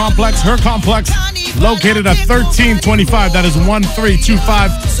Her Complex. Her Complex, located at 1325. That is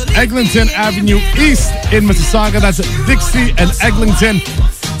 1325 Eglinton Avenue East in Mississauga. That's Dixie and Eglinton.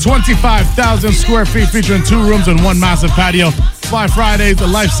 25,000 square feet, featuring 2 rooms and 1 massive patio. Fly Fridays, the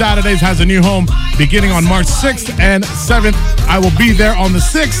Life Saturdays has a new home beginning on March 6th and 7th. I will be there on the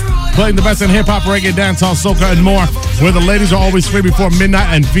 6th, playing the best in hip-hop, reggae, dancehall, soca, and more, where the ladies are always free before midnight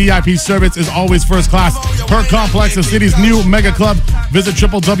and VIP service is always first class. Her Complex, the city's new mega club. Visit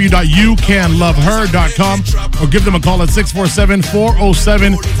www.youcanloveher.com or give them a call at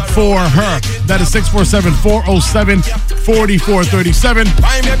 647-407-4HER. That is 647-407-4437.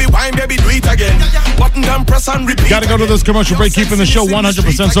 Wine baby, do it again. Button down, press and repeat. Gotta go to this commercial break. keeping the show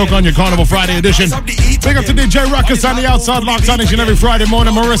 100% soak on your Carnival Friday edition. Big up to DJ Ruckus on the outside, locked on each and every Friday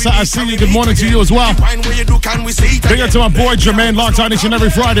morning. Marissa, I see you. Good morning to you as well. Big up to my boy Jermaine, locked on each and every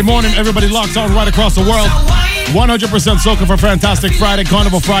Friday morning. Everybody locked on right across the world. 100% soaking for Fantastic Friday,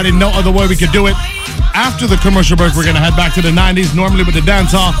 Carnival Friday. No other way we could do it. After the commercial break, we're going to head back to the 90s, normally with the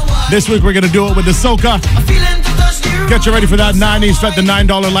dance hall. This week, we're going to do it with the soca. Get you ready for that 90s Fed. The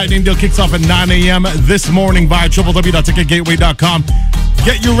 $9 lightning deal kicks off at 9 a.m. this morning via www.ticketgateway.com.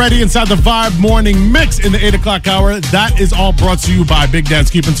 Get you ready inside the Vibe Morning Mix in the 8 o'clock hour. That is all brought to you by Big Dance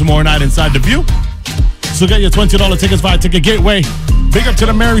Keeping tomorrow night inside The View. So get your $20 tickets via Ticket Gateway. Big up to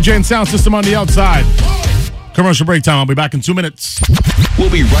the Mary Jane Sound System on the outside. Commercial break time. I'll be back in 2 minutes. We'll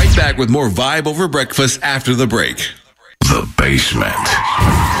be right back with more Vibe Over Breakfast after the break. The Basement.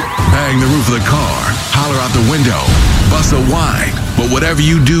 Bang the roof of the car, holler out the window, bust a wine, but whatever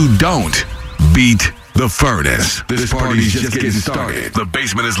you do, don't beat the furnace. This party's just getting started. The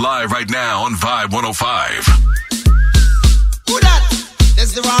Basement is live right now on Vibe 105. Who that?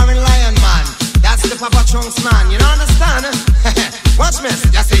 That's the roaring lion, man. That's the Papa Trunks, man. You don't understand? Watch me.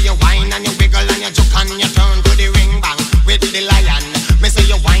 You say you whine and you wiggle and you juke and you turn to the ring bang with the lion. Me say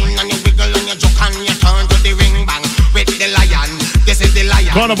you whine and you wiggle and you juke and you turn to the ring bang with the lion. This is the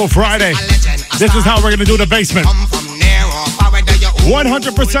lion. Carnival Friday. This is how we're going to do the Basement. 100%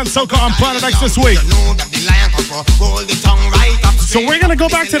 soca on Planet X this week. So we're going to go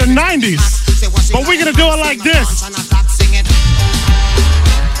back to the 90s, but we're going to do it like this.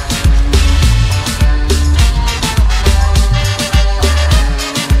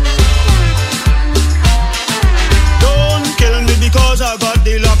 Don't kill me because I got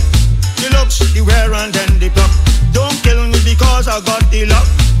the luck. The looks, the wear and then the pluck. Don't kill me because I got the luck.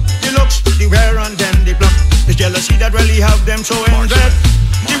 The looks, the wear and then the pluck. It's jealousy that really have them so in dread.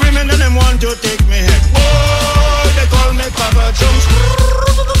 The women and them want to take me head. Oh, they call me Papa Jones.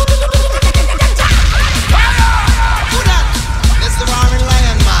 Who that? It's the roaring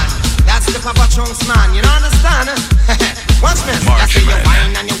lion, man. That's the Papa Trunks, man. You don't understand? Watch me. You say you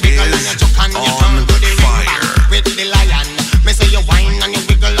whine and you wiggle and you juke and you turn to the ring bang with the lion. Me say you whine and you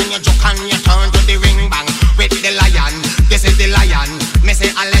wiggle and you juke and you turn to the ring bang with the lion. This is the lion. Me say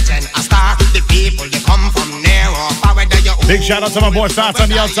a legend, a star. The people they come from near or far. Big shout out to my boy Fats on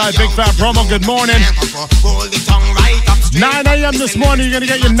the outside. Big Fat Promo. Good morning. 9 a.m. this morning. You're gonna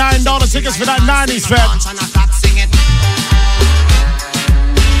get your $9 tickets for that 90s Fed.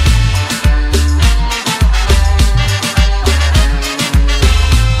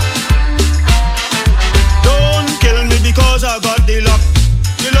 Because I got the luck,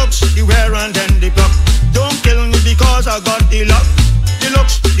 the looks, the wear and then the pluck. Don't kill me because I got the luck, the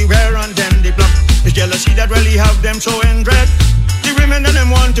looks, the wear and then the pluck. It's jealousy that really have them so in dread. The women and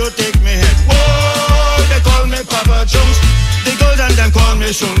them want to take me head. Whoa, they call me Papa Jones. The girls and them call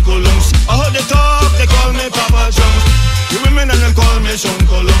me Sean Columns. I heard they talk, they call me Papa Jones. The women and them call me Sean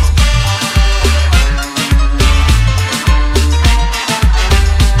Columns.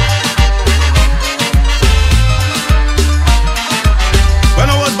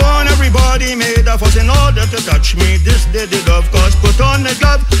 Everybody made a fuss in order to touch me. This they did, of course. Put on a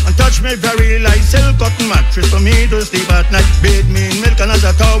glove and touch me very light. Silk cotton mattress for me to sleep at night. Bathe me in milk and as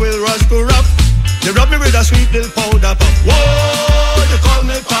a towel rush to rub. They rub me with a sweet little powder puff. Whoa, they call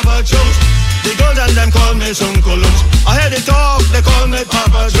me Papa Jones. The girls and them call me Son Columns. I hear they talk, they call me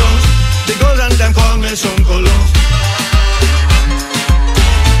Papa Jones. The girls and them call me Son Columns.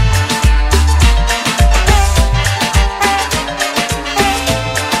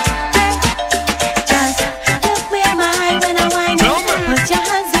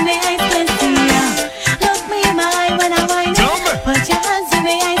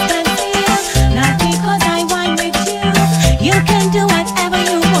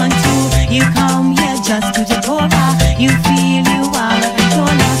 You feel you are a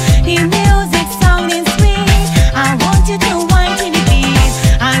controller. The music sounding sweet. I want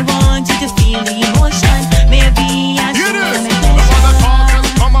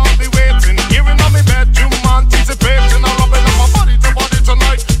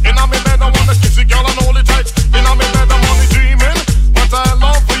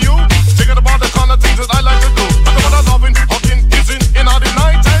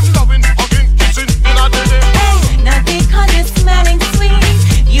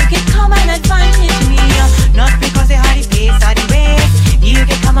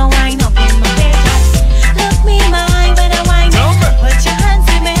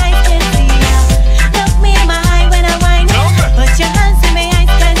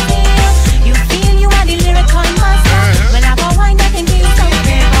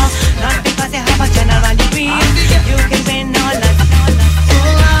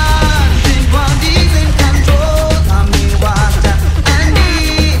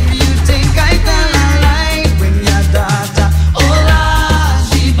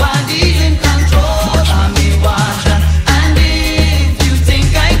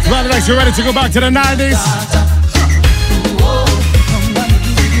Planet X, you ready to go back to the 90s?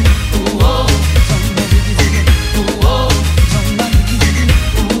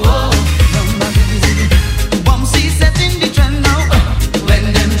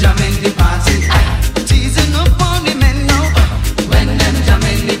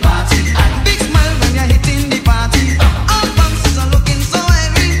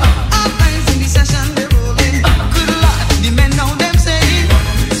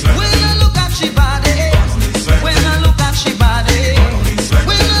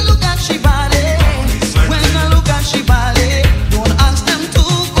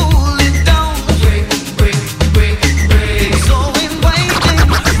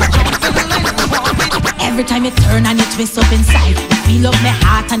 Twist up inside, you feel up my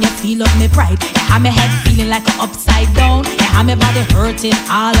heart and you feel up my pride. You have my head feeling like an upside down. You have my body hurting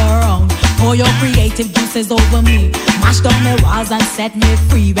all around. Pour your creative juices over me, mash down my walls and set me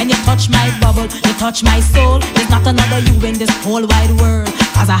free. When you touch my bubble, you touch my soul. There's not another you in this whole wide world.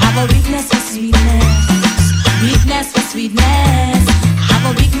 Cause I have a weakness for sweetness, weakness for sweetness. I have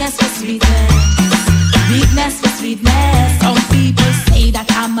a weakness for sweetness, weakness for sweetness. Some people say that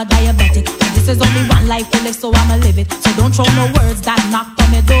I'm a diabetic. This is only one life to live, so I'ma live it. So don't throw no words that knock on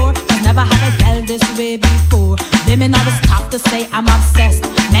my door. Cause never have I felt this way before. Women always stop to say I'm obsessed.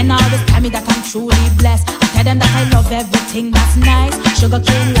 Men always tell me that I'm truly blessed. I tell them that I love everything that's nice. Sugar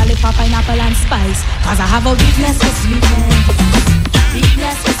cane, lollipop, pineapple and spice. Cause I have a weakness for sweetness,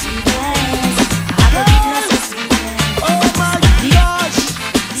 weakness for sweetness. I have a weakness for sweetness. Oh my gosh,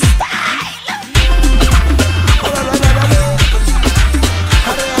 style.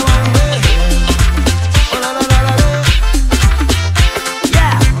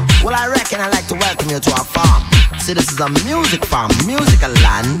 I like to welcome you to our farm. See, this is a music farm, musical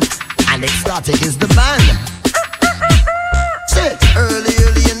land, and exotic is the band. Sit early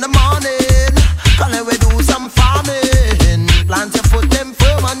in the morning, gonna we do some farming. Plant your foot them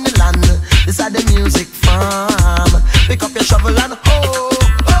firm on the land. This is the music farm. Pick up your shovel and hoe,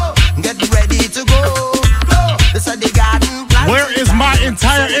 get ready to go. This is the garden plant. Where is my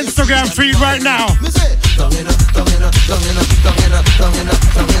entire Instagram feed right now?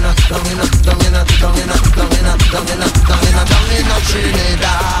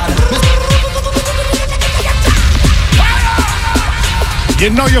 You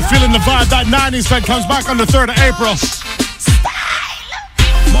know you're feeling the vibe. That 90s Fed comes back on the 3rd of April.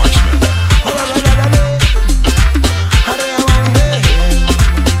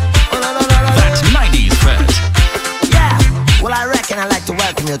 That's 90s Fed. Yeah, well I reckon I like to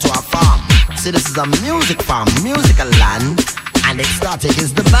welcome you to our farm. See, this is a music farm, musical land, and exotic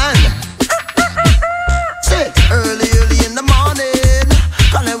is the band. Sit early in the morning,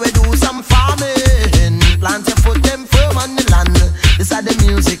 gonna we do some farming. Plant your foot them firm on the land. This is the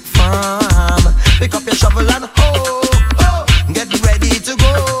music farm. Pick up your shovel and hoe, get ready to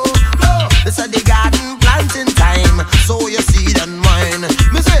go. This is the garden planting time. Sow your seed and wine.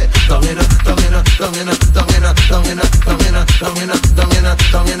 Me say, down in a, down in a, down in a, down in a, down in a, down in a, down in a, down in a,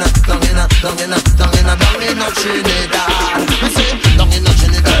 down in a, down in a, down in a, down in a, down in a Trinidad. Me say, down in a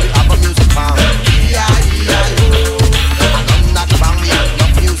Trinidad, have a music farm. E-I-E-I-O. And on that farm, we have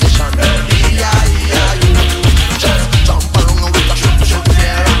enough musicians. E-I-E-I-O. Just jump around with a shoot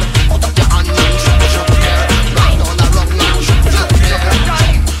there. Out of your hand and shoot there. Right on around now, shoot there.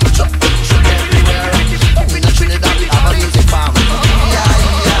 Jump everywhere. Down in a Trinidad, we have a music farm.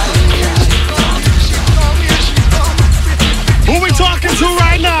 Who we talking to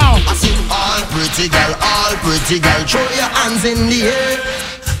right now? I see all pretty girl, throw your hands in the air.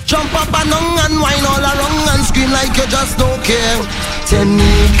 Jump up and down and whine all around and scream like you just don't care.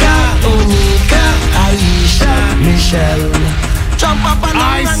 Tenika, Onika, Aisha, Michelle. Jump up and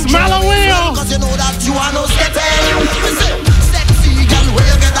down and smell a wheel. Cause you know that you are no skating. Sexy girl, where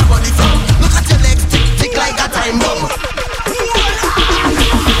you get that body from? Look at your legs tick like a time bomb.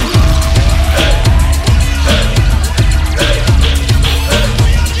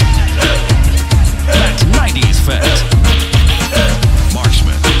 That's 90s Fed.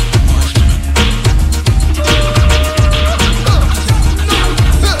 Marksman.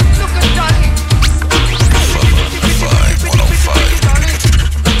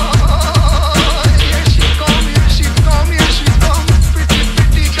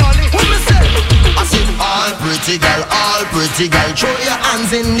 Pretty girl, throw your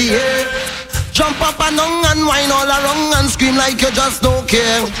hands in the air. Jump up and down and whine all around and scream like you just don't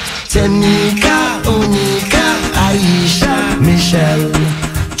care. Tenika, Onika, Aisha, Michelle.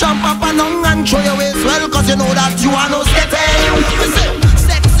 Jump up and down and throw your waist well, cause you know that you are no skating.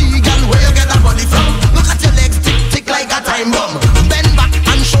 Sexy girl, where you get that body from? Look at your legs tick like a time bomb. Bend back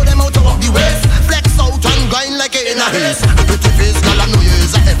and show them east. The pretty face, girl, I know you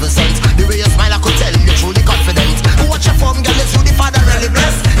is a heaven sent. The way you smile, I could tell you truly confident. Watch your form, girl, it's who the father really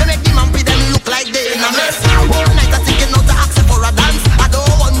bless. They make the man be them look like they in a mess. All night I'm thinking out to ask you for a dance. I don't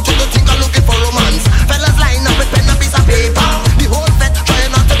want you to think I'm looking for romance. Fellas line up with pen and piece of paper. The whole fet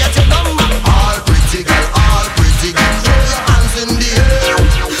trying not to get your number. All pretty girl, throw your hands in the air.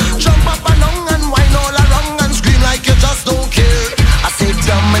 Jump up and down and whine all around and scream like you just don't care. I say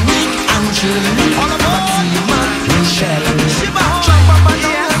Dominique and Jill, all about you, man. Michelle, jump up and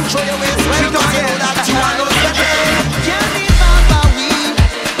down and throw your waist well down. You know that you are not the girl. Can't be found by we.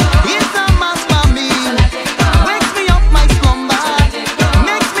 It's a mask for me. Wakes me up my slumber.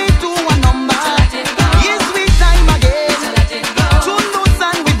 Makes me do a number. Yes, we time again. Two notes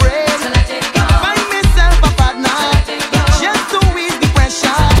and we break. Find myself a partner. Just to ease the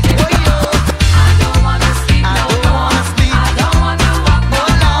pressure. Oh, yo. I don't wanna sleep. I don't wanna sleep. I don't wanna walk.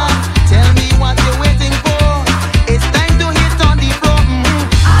 Hold on. Tell me what you're waiting for. It's time to hit on the floor.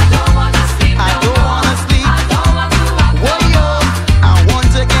 I don't wanna sleep. I don't wanna sleep. I don't wanna walk. Oh, yo. I want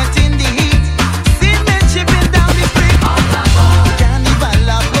to get in the heat. See men chipping down the street. All aboard. Carnival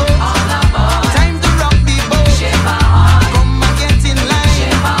aboard. All aboard. Time to rock the boat. Come and get in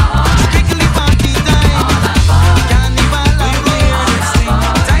line. Strictly party time. All aboard. Carnival aboard.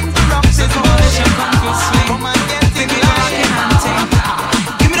 Time to rock this boat. Come and get in line.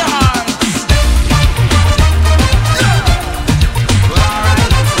 Give me the heart.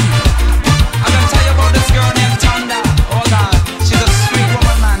 I'm gonna tell you about this girl named Tonda. Oh God, she's a sweet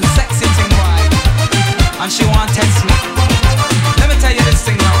woman, man, sexy thing, boy. And she want test me. Let me tell you this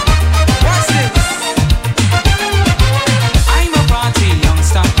thing now. What's this? I'm a party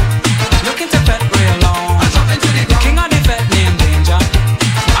youngster, looking to fet real long. King of the fet named Danger.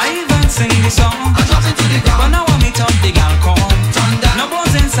 I even sing the song. But now I meet up the gal come. No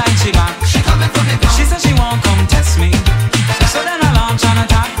bones inside she back. She said she won't come test me. So then I launch an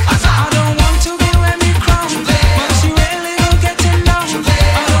attack. I don't want to be where me crown, but she really don't get it down.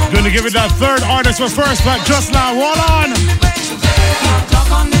 Gonna give it that third artist for first, but just now, roll on.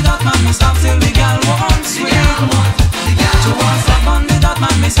 Clock on the dot, man, me stop till the gal won't swing. 2 o'clock on the dot,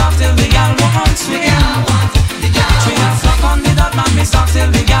 man, me stop till the gal won't swing. 3 o'clock on the dot, man, me stop till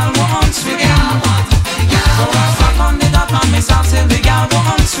the gal won't swing. 4 o'clock on the dot, man, me stop till the gal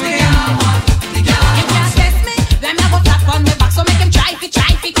won't swing. You can't test me, then I go tap on me back. So make him try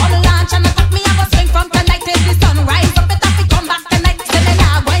fi, come launch and attack me. I go swing from tonight till the sun rise up. It fi come back tonight, then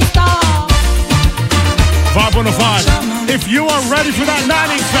I go stop. 515. If you are ready for that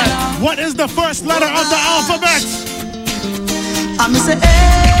 90s fet, what is the first letter of the alphabet? I'm say,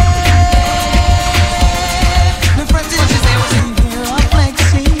 my friend did she say was in here on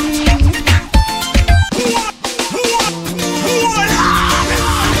flexing.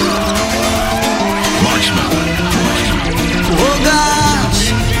 Oh gosh,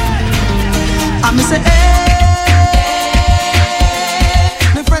 I'm say,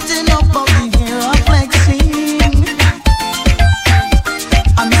 my friend did not about the here on flexing.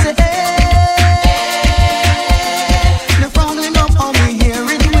 I'm say, the frowning up on me here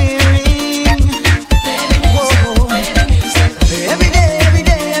it wearing. Whoa. Every day,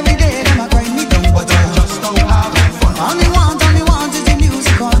 them a grind me down, but I just don't have fun. All me want is the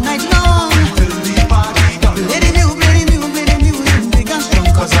music all night long. Till the party done. Play the music, big and strong,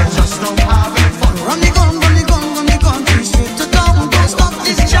 'cause I just don't have fun. Run the gun.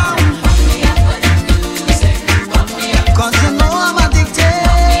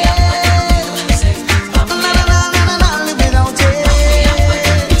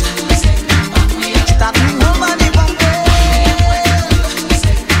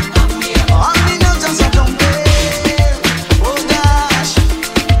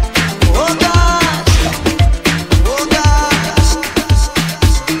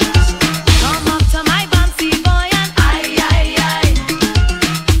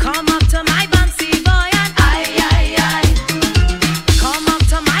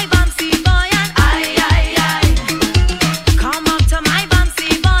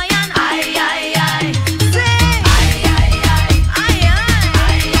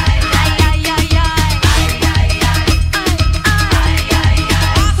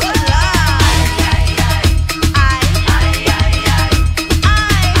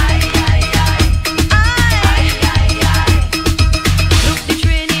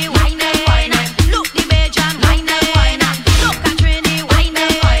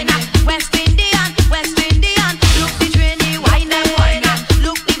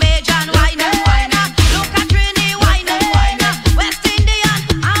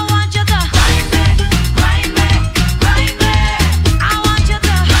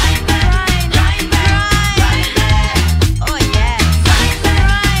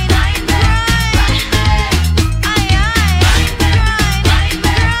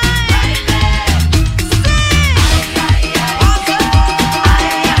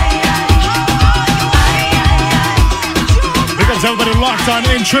 How's everybody locked on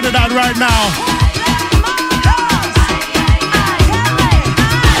in Trinidad right now?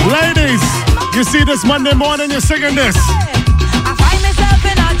 Ladies, you see this Monday morning, you're singing this. I find myself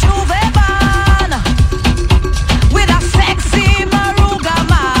in a Juve van with a sexy Maruga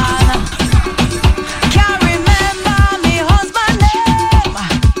man. Can't remember me husband name.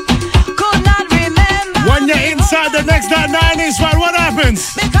 Could not remember. When you're inside the next that 90s, right, what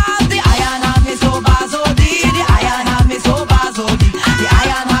happens? Because the iron have me so bazodi, the iron have me so bazodi, the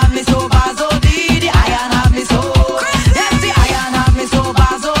iron have me so bazodi, the iron have me so. Yes, the iron have me so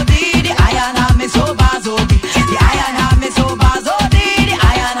bazodi, the iron have me so bazodi, the iron have me so bazodi, the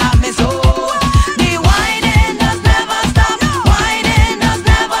iron have me so. The whining does never stop, whining does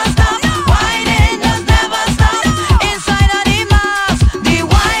never stop, whining does never stop. Inside of the mask, the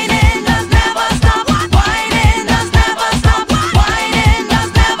whining does never stop, whining does never stop, whining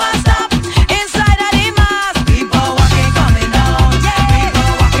does never stop. Inside of the mask, people walking coming down,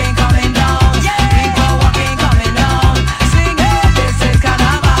 people walking coming down, people walking coming down, singing this is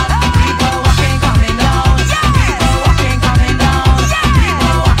carnival. People walking coming down, people walking coming down,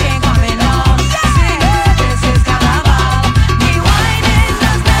 people walking coming down, singing this is carnival. The whining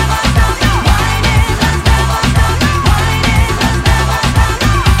does never stop, whining does never stop, whining does never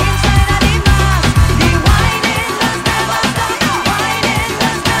stop. Inside of the mask, the whining does never stop, whining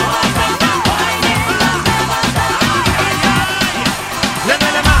does never stop, whining does never stop.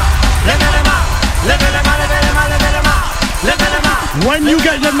 When you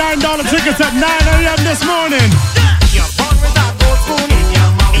get your $9 tickets at 9 a.m. this morning. You're born with a gold spoon in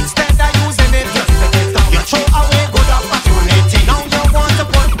your mouth. Instead of using it, just let it down. You throw away good opportunity. Now you want to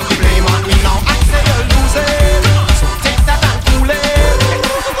put the blame on me. Now I say you're losing. So take that and cool it.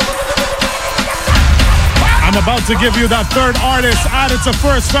 I'm about to give you that third artist added to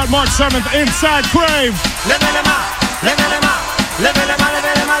First Fat March 7th inside Crave.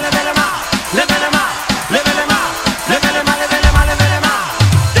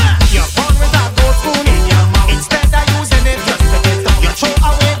 You're born with a gold spoon in your mouth. Instead of using it, just let it down. You throw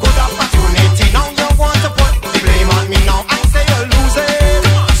away good opportunity. Now you want to put the blame on me. Now I say you're losing.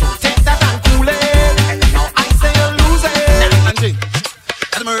 So take that and cool it. Now I say you're losing.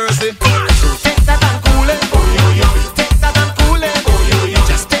 Have mercy. So take that and cool it. Take that and cool it.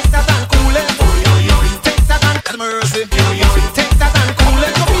 Just take that and cool it. Take that and have mercy. Take that and cool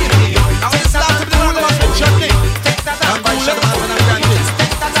it. Now it's time to be the one of my chutney. Take that and cool it. Just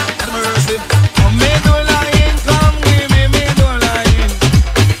take that and have mercy. Medulla income, give me medulla in.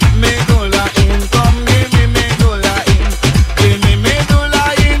 Medulla income, give me medulla in. Give me medulla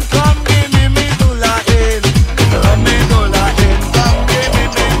income, give me medulla in. Medulla income, give me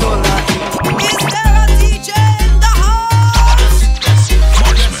medulla in. Is there a DJ in the house?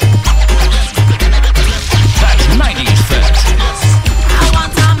 That's 90s Fest. I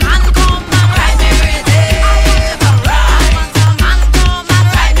want a man come and ride me rhythm. I want a man come and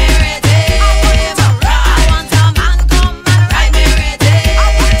ride me rhythm. I want a man come and ride me rhythm. I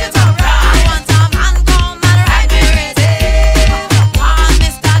want a man come and ride me rhythm. One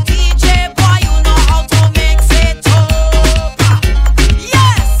Mr. DJ, boy, you know how to mix it up.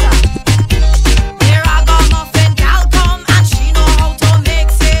 Yes. Here I got muffin gal come and she know how to mix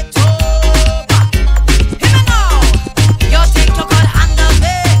it up. Hear me now. You think you could handle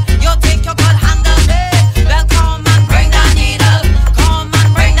me? You think you could handle me? Well, come and bring the needle. Come and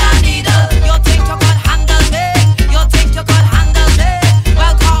bring the needle. You think you could handle me? You think you could handle me?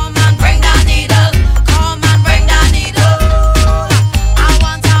 Well, come and bring the needle. Come and bring the needle. I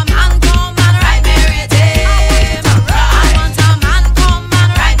want a man come and ride me rhythm. I want a man come and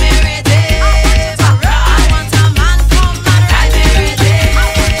ride me rhythm. I want a man come and ride me rhythm.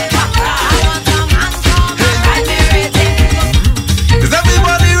 I want a man come and ride me rhythm. Is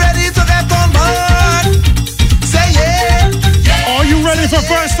everybody ready to get on board? Say yeah. Are you ready for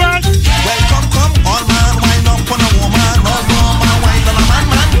First Fat? Welcome, come on, man. Wind up on a woman. All woman, wind on a man,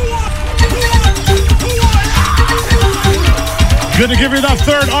 man. Gonna give you that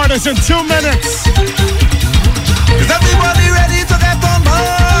third artist in 2 minutes. Is everybody ready to get on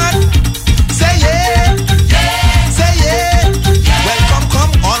board? Say yeah. Say yeah. Welcome,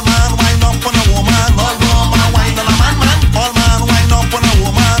 come on, man. Wind up on a woman. All woman, wind on a man, man. All man, wind up on a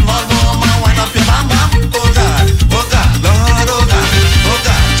woman. All woman, wind up your bam, bam. Oh God, Lord, oh God, oh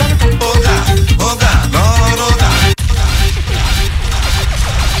God, oh God, oh God, Lord, oh God.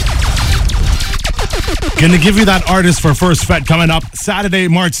 Gonna give you that artist for First Fat coming up Saturday,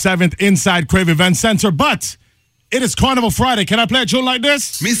 March 7th inside Crave Event Center. But it is Carnival Friday. Can I play a tune like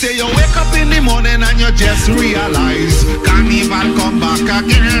this? Me say you wake up in the morning and you just realize Carnival come back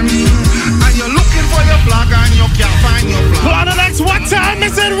again. And you're looking for your flag and you can't find your flag. Plan it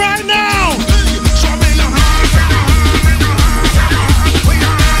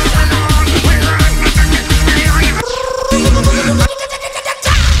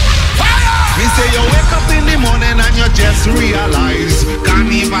just realize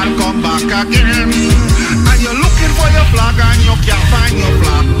Carnival come back again. And you're looking for your flag and you can't find your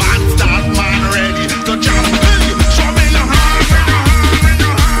flag. Man, start man ready to jump. Hey, show me your hand, where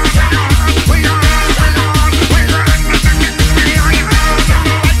your hand, where your hand,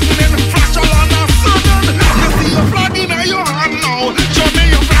 lightning flash all on a sudden. You see your flag in your hand now. Show me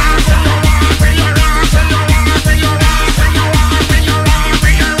your flag, where your hand, where your hand, where your hand, where your hand, where your hand, where your hand,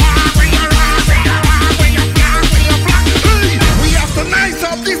 where your hand, where your hand, where your flag, where your flag. Hey, we have to nice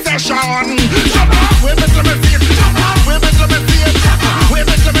up this session. Jump up, wait, let me see it. Jump up, wait, let me see it. Wait,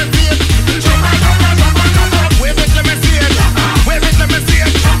 let me see it. Jump up, jump up, jump up, jump up. Wait, let me see it. Wait, let me see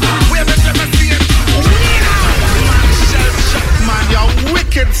it. Wait, let me see it. Man, shell shock, man, you're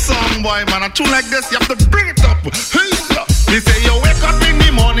wicked song, boy, man. A tune like this, you have to bring it up. Hey, they say you wake up in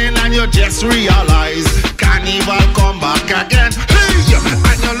the morning and you just realize Carnival come back again. Hey,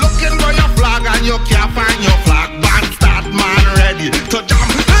 and you're looking for your flag and you can't find your flag. Band start, man, ready to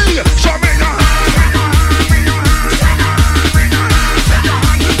jump. Hey, show me your hand.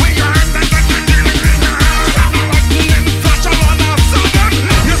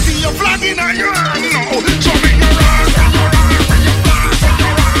 You see your flag in your hand now. Show me your hand.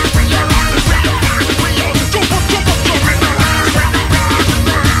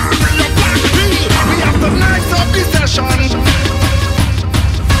 We have to nice up this session.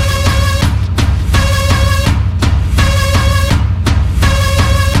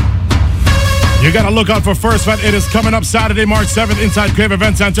 You gotta look out for First Fete. It is coming up Saturday, March 7th inside Crave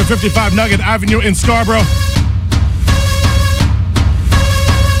Event Center, 55 Nugget Avenue in Scarborough.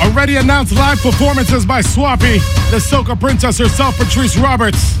 Already announced live performances by Swappy, the Soca Princess herself, Patrice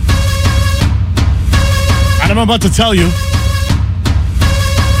Roberts. And I'm about to tell you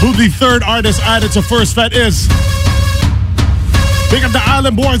who the third artist added to First Fete is. Pick up the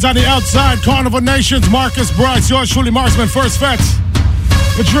Island Boys on the outside, Carnival Nations, Marcus Bryce, yours truly, Marksman, First Fete.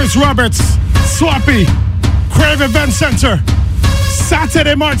 Patrice Roberts, Swappy, Crave Event Center,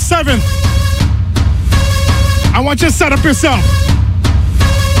 Saturday, March 7th. I want you to set up yourself,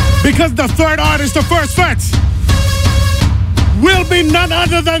 because the third artist of First Fete will be none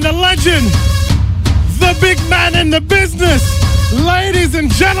other than the legend, the big man in the business. Ladies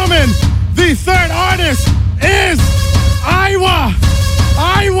and gentlemen, the third artist is Iwer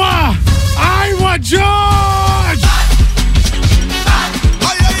George.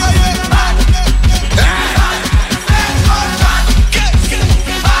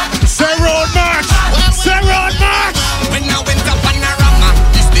 Say road march! Say road march! When I went to Panorama,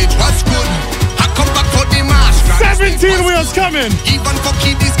 the stage was good. I come back for the march. 17 wheels coming. Even for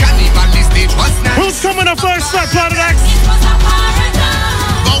kiddies carnival, the stage was nice. Who's coming up first, Fat Planet X?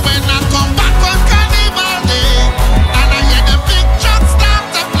 But when I come back on Carnival Day, and I hear the big truck start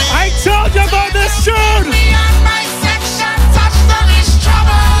to play, I told you about this tune. me and my section touch the least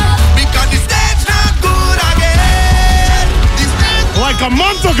trouble. Because the stage not good again. The stage Like a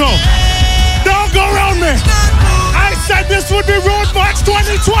month ago. Don't go around me. I said this would be Road March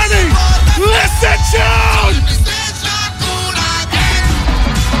 2020. Listen, tune. the stage not good again.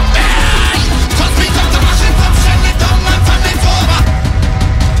 Hey! Just because the machine come send it down and turn it over.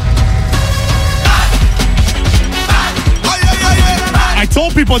 I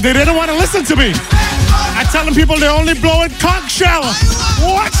told people they didn't want to listen to me. I telling people they only blow it conch shell.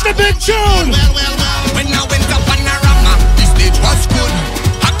 Watch the big tune. Well, when I went to Panorama, the stage was good.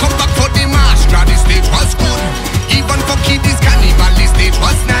 I come back for the march, the stage was good. Even for kiddies carnival, the stage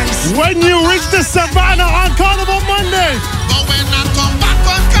was nice. When you reach the Savannah on Carnival Monday, But when I come back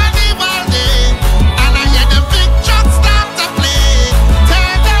on Carnival Day, and I hear the big truck start to play,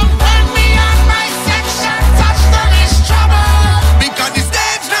 tell them when me and my section touch the least trouble. Because the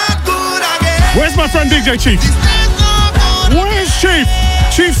stage not good again. where's my friend DJ Chief? The stage not good. Where's Chief?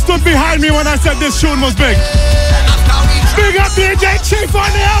 Chief stood behind me when I said this tune was big. After we Big up DJ Chief on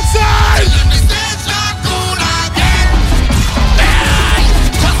the outside. the stage not good again. Hey!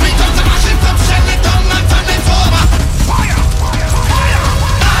 Just because the machine come send it down and turn it over. Fire!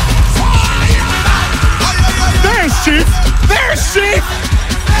 There's Chief. There's Chief.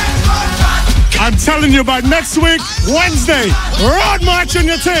 I'm telling you about next week, Wednesday, Road March in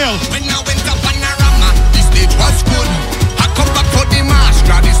your tail. When I went to Panorama, the stage was good. I come back for the march,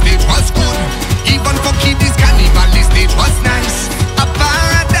 the stage was good. Even for kiddies carnival, the stage was nice. A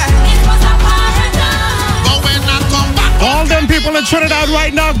paradise. It was a paradise. But when I come back, All them people in Trinidad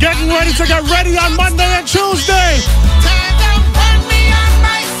right now getting ready to get ready on Monday and Tuesday. tell them when me and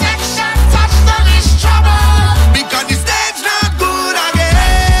my section touch the least trouble. Because the stage not good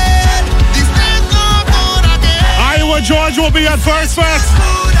again. The stage not good again. Iwer George will be at First Fete.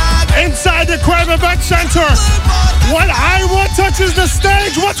 Good again. inside the Crime Event Center. When Iowa touches the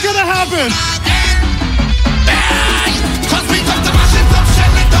stage, what's gonna happen? Cause we come to mash it up,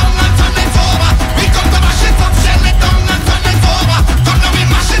 shell it down and turn it over. We come to mash it up, shell it down and turn it over. Come now we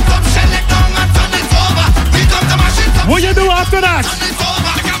mash it up, shell it down and turn it over. We come to mash it up. What you do after that? Turn it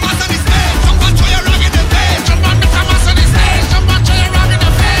over. Make a mass on the stage. Jump and throw your rag in the face. Jump and make a mass on the stage. Jump and throw your rag in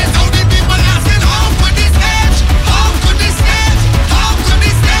the face. Now the people asking how could this stage? How could this stage? How could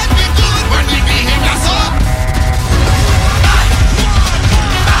this stage be good when we be him your soul?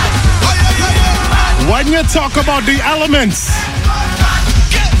 When you talk about the elements,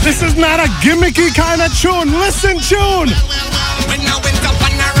 this is not a gimmicky kind of tune. Listen, tune. When I went up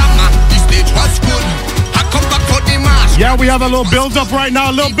Panorama, the stage was good. I come back for the march. Yeah, we have a little build up right now,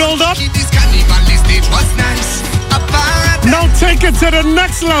 a little build up. This carnival, the stage was nice. Now take it to the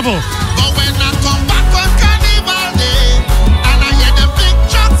next level. But when I come back on Carnival Day, and I hear the big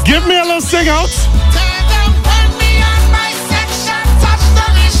trucks, Give me a little sing out. tell them when me and my section touch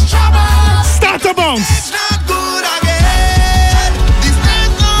them is trouble. Start the bounce. It's not good again. This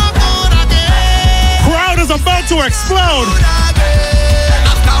is not good again. Crowd is about to explode. Good again.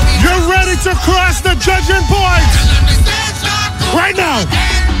 After we You're ready to cross the judging point tell them the stage not good right now.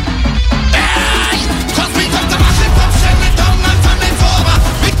 again. Cause we come to mash it up, shell it down and turn it over.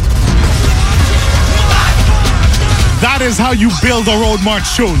 That is how you build a road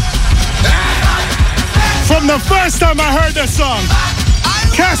march tune. From the first time I heard this song,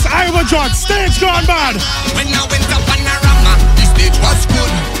 Cass Iowa George, stage gone bad. When I went up Panorama, the stage was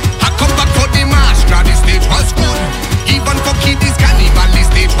good. I come back for the march, now the stage was good. Even for Kiddies Carnival, the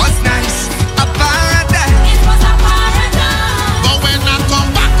stage was nice. A paradise. It was a paradise. But when I come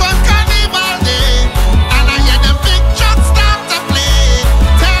back on Carnival Day, and I hear the big trucks start to play,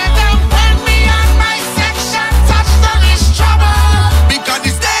 tell them when me and my section touch them is trouble. Because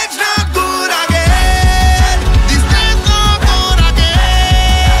the stage not good again. The stage not good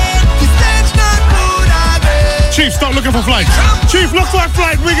again. The stage not good again. Chief, start looking for flights. Chief, look for a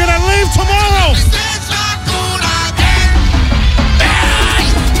flight. We're gonna leave tomorrow. The stage not good again.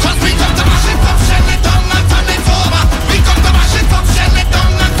 Cause we come to mash it up, shell it down and turn it over. We come to mash it up, shell it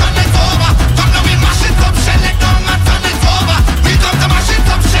down and turn it over. Come now we mash it up, shell it down and turn it over. We come to mash it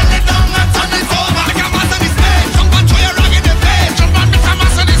up, shell it down and turn it over. Make a mass on the stage, jump and throw your rag in the face. Jump and make a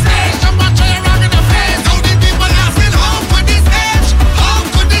mass on the stage, jump and throw your rag in the face. Now the people asking how could this stage? How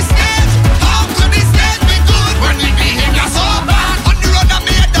could this stage? How could this stage be good when we be him your so bad? On the road I'm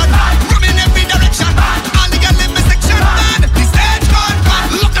here done, running every direction. All the girls in my section bad. The stage gone bad.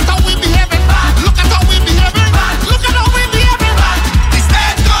 Look at how we behaving. Look at how we behaving. Look at how we behaving. The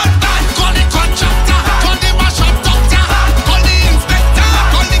stage gone bad. Call the contractor, call the mash-up doctor, call the inspector,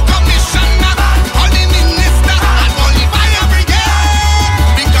 call the commissioner, call the minister, and call the fire brigade.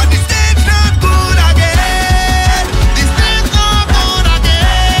 Because the stage not good again. The stage not good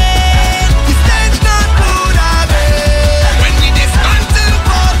again. The stage not good again. When we dismantle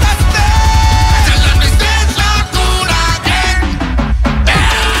protest stage, tell them the stage not good again.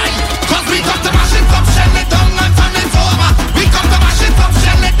 Cause we come to mash it up, shell it down and turn it over. We come to mash it up,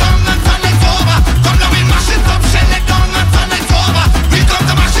 shell it down and turn it over. Come now we mash it up, shell it down and turn it over. We come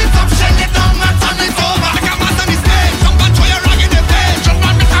to mash it up, shell it down and turn it over. Make a mass on the stage, jump and throw your rag in the face. Jump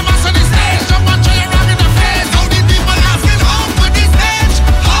and make a mass on the stage, jump and throw your rag in the face. Now the people asking how could this stage?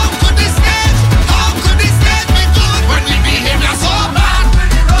 How could this stage? How could this stage be good when we behave so bad?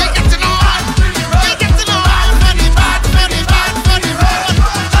 We get to know all. We get to know all. Very bad, very bad, very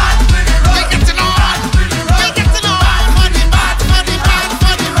bad. We get to know all. We get to know all. Very bad, very bad,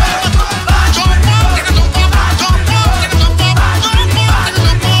 very bad. Jump up, take a jump up. Jump up, take a jump up. Jump up, take a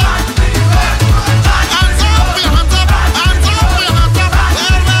jump up. Hands up, put your hands up. Hands up, put your hands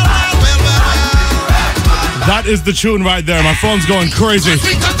up. Well. That is the tune right there. My phone's going crazy.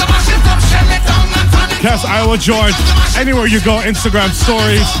 We come to mash it up, shell it down and turn it Cass Iowa George. Anywhere you go, Instagram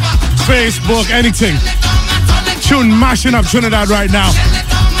stories, Facebook, anything. Tune mashing up Trinidad right now.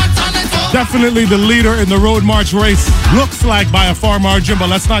 Definitely the leader in the road march race. Looks like by a far margin, but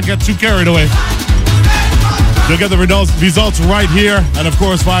let's not get too carried away. You'll get the results right here, and of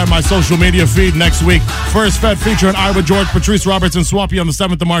course via my social media feed next week. First Fed featuring Iowa George, Patrice Robertson, Swampy on the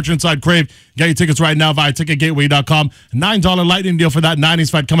 7th of March inside Crave. Get your tickets right now via ticketgateway.com. $9 lightning deal for that 90s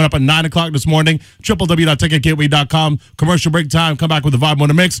Fed coming up at 9 o'clock this morning. www.ticketgateway.com. Commercial break time. Come back with the Vibe on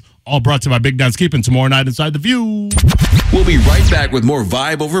the Mix. All brought to you by Big Dance Keeping tomorrow night inside The View. We'll be right back with more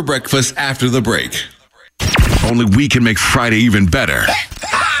Vibe over breakfast after the break. Only we can make Friday even better.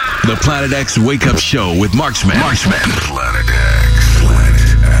 The Planet X Wake Up Show with Marksman. Planet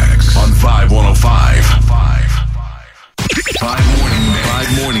X. On Vibe 105.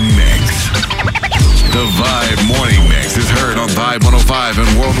 Vibe Morning Man. The Vibe Morning Mix is heard on Vibe 105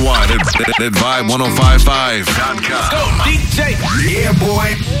 and worldwide at Vibe1055.com. Go, DJ. Yeah,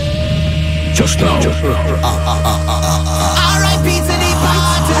 boy. Just now. R.I.P. to the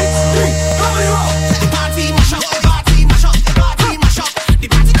party. The party mash up, the party mash up, the party mash up. The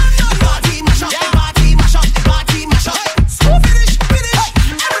party done, the party mash up, the party mash up, the party mash up. Finish.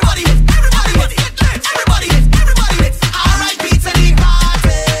 Everybody hit, everybody hit, everybody hit, everybody hit. R.I.P. to the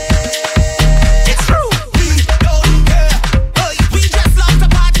party. It's true, we don't care. We just love the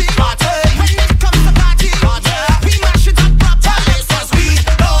party. When it comes to party, we mash it up properly. 'Cause we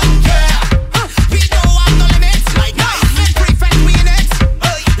don't care. We don't have no limits. Like nice and prefect, we in it.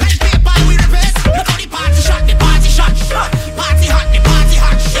 Like paper, we rip it. Look how the party shot, the party shot. Party hot, the party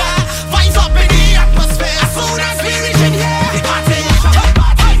hot. Yeah, vibes up in the atmosphere. As soon as we reach in here, the party mash up, the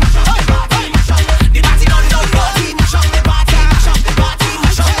party mash up, the party mash up. The party done, the party mash up, the party mash up, the party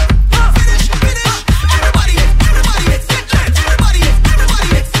mash up. Finish. Everybody hit, everybody hit, everybody hit, everybody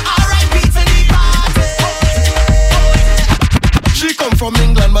hit. R.I.P. to the party. She come from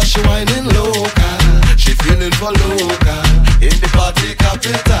England but she whining local. She feeling for local in the party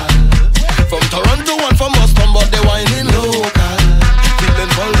capital. From Toronto and from Boston but they whining local.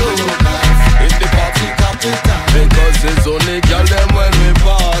 Feeling for local in the party capital. Because it's only girl them when we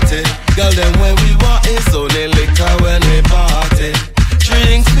party. Girl them when we want it's only liquor when we party.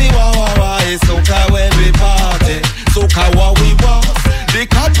 Drinks me wah it's soca when we party. Soca what we want. The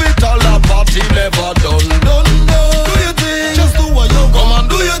capital of party never done. Do your thing, just do what you come and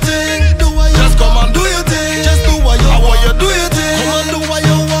do your thing. Just come and do your thing. Just do what you want. You do your thing. Come and do what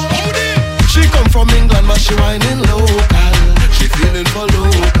you want. She come from England but she whining local. She feeling for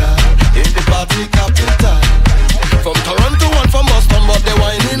local in the party capital. From Toronto and from Boston but they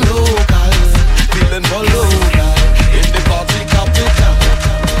whining local. Feeling for local in the party capital.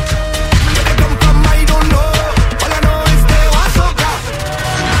 Where they come from I don't know. All I know is they want soca.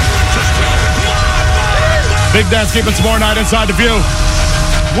 Big Dance keeping tomorrow night inside the View.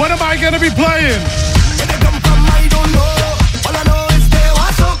 What am I going to be playing? Where they come from I don't know. All I know is they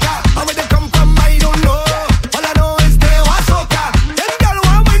want soca. And where they come from I don't know. All I know is they want soca. Them gyal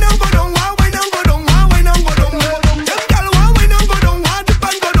want wine and go down, want wine and go down, want wine and go down. Them gyal want wine and go down, want dip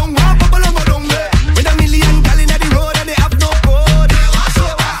and go down, want bubble and go down. When a million gyal inna the road and they have no code, they want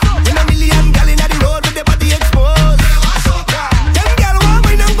soca. When a million gyal inna the road with their body exposed, they want soca. Them gyal want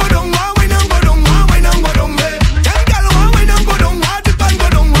wine and go down, want wine and go down, want wine and go down. Them gyal want wine and go down, want dip and go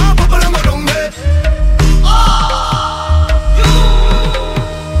down, want bubble and go down.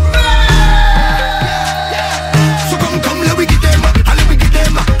 So come, let me get them, let me get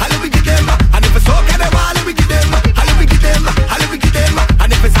them, let me get them. And if it's soca, they want, let me get them, let me get them, let me get them.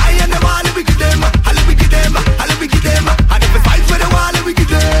 And if it's high and they want, let me get them, let me get them, let me get them. And if it's vibes where they want, let me get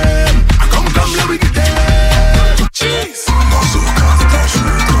them. Come, let me get them. Jeez.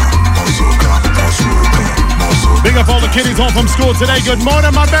 Big up all the kiddies home from school today. Good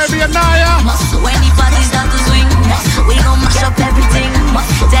morning, my baby Anaya. When the party start to swing, we gon' mash up everything.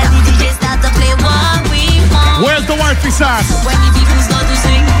 Tell the DJ start to play what we want. Where's the wifey sass? When the people start to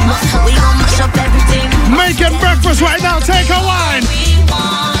sing, we gon' mash up everything. Making breakfast right now. Take a wine. We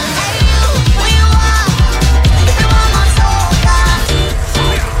want my soca.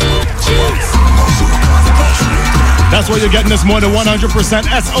 That's what you're getting this morning. 100%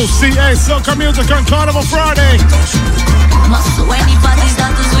 SOCA Soca Music on Carnival Friday. When the party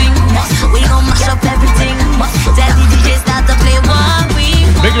start to swing, we gon' mash up everything. Tell the DJ start to play what we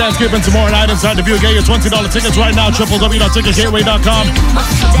want. Big Dance keeping tomorrow night inside the View. Get your $20 tickets right now. www.ticketgateway.com.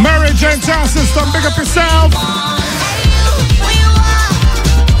 Mary Jane Sound System. Big up yourself.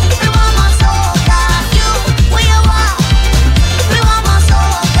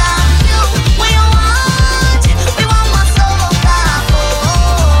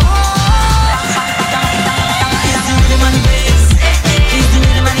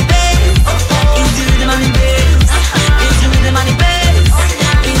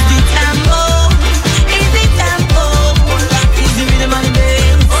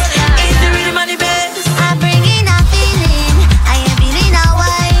 I'm bringing up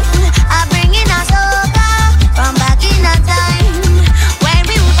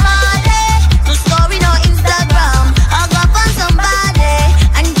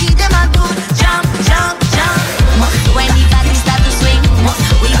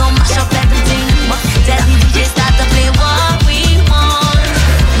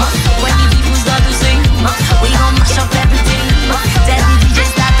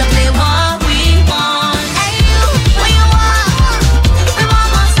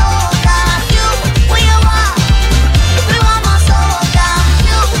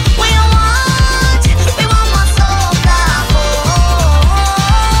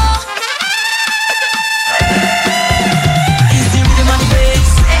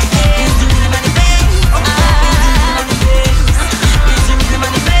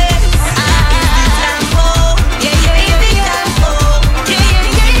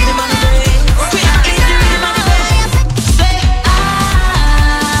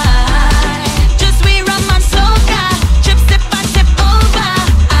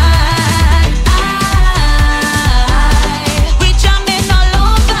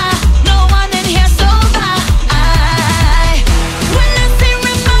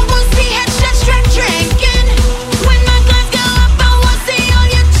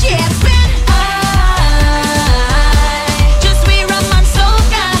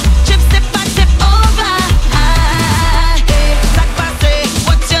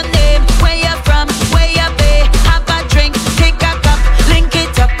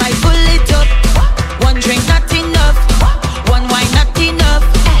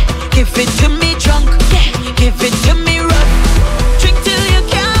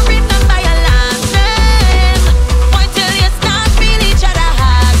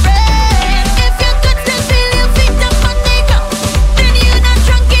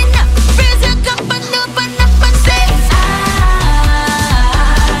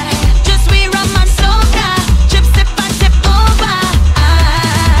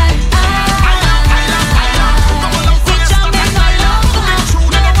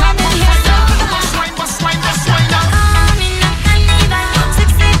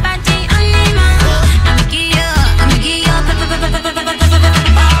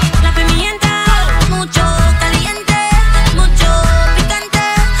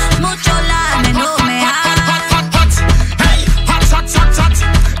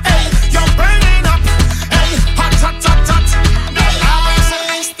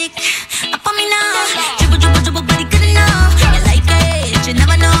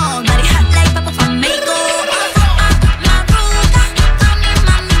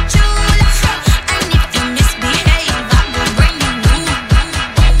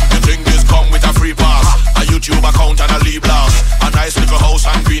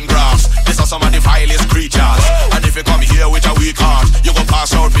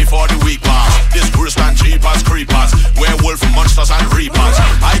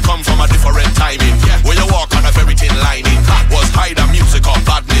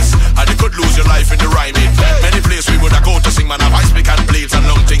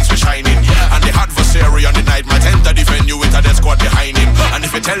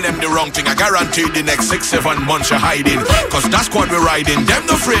if you tell them the wrong thing, I guarantee the next 6-7 months you're hiding. Cause that's what we're riding. Them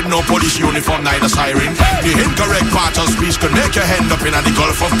no afraid, no police uniform, neither siren. The incorrect part of speech could make your hand up in the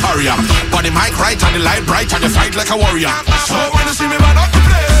Gulf of Paria. But the mic right and the light bright and you fight like a warrior. So when you see me man up the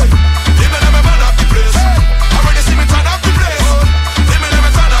place, they may never man up the place. And when you see me turn up the place, they may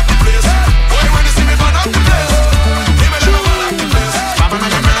never turn up the place. Boy, when you see me man up the place, they may never man up the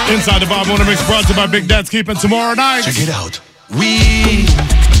place. Inside the Bob Morning Mix brought to you by Big Dad's Keeping tomorrow night. Check it out. We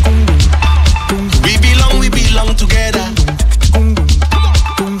belong together.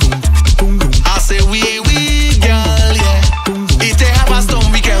 I say we girl, yeah. If they have a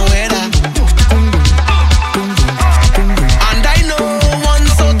storm, we can weather. And I know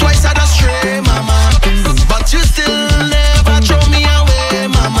once or twice I'd astray, mama, but you still never throw me away,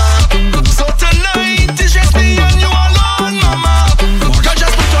 mama. So tonight it's just me and you alone, mama. Girl,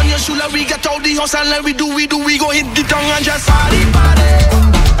 just put on your shoe and we get out the house and like we do, we go hit the tongue and just party.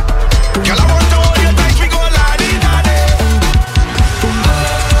 Girl, I want to hold you tight, we go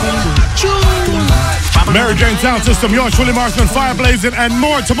Mary Jane Sound System, yours truly, Marksman, Fire Blazing, and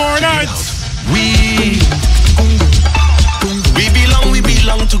more tomorrow night. We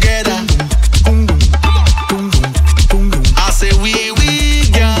belong together. I say we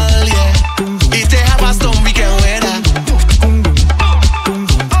girl, yeah. If they have a storm, we can weather.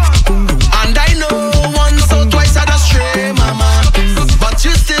 And I know once or twice I'd astray, mama, but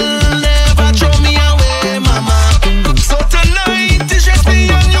you still never throw me away, mama. So tonight it's just me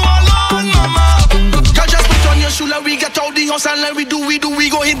and you alone, mama. Girl, just put on your shoe and we get out the house and like we do, we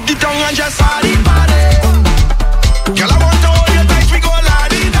go hit the tongue and just party. Girl, I want to hold you tight, we go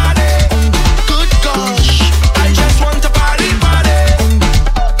la-di-da-di. Good gosh, I just want to party.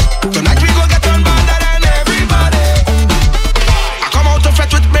 Tonight we go get on better than everybody. I come out to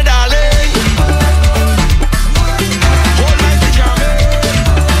fret with me, darling. Whole night we jamming.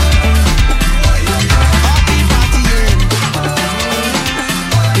 Partying.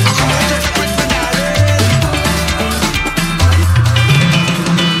 I come out to fret with me, darling.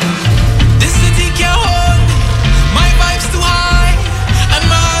 This city can't hold me. My vibe's too high, and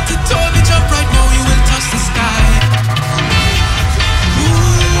my heart it told me jump right now. You will touch the sky.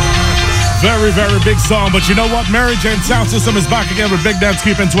 Very, very big song, but you know what? Mary Jane Sound System is back again with Big Dad's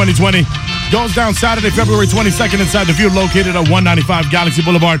Keeping 2020. Goes down Saturday, February 22nd inside the View, located at 195 Galaxy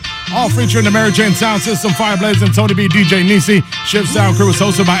Boulevard. All featuring the Mary Jane Sound System, Fireblaze, and Tony B, DJ Nisi. Shift Sound Crew is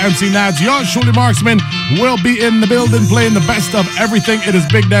hosted by MC Nads. Yours truly, Marksman, will be in the building playing the best of everything. It is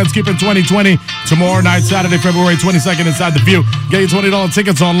Big Dad's Keeping 2020. Tomorrow night, Saturday, February 22nd inside the View. Get your $20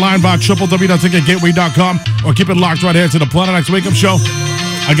 tickets online by www.ticketgateway.com or keep it locked right here to the Planet X Wake Up Show.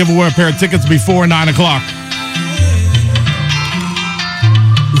 I give away a pair of tickets before 9 o'clock.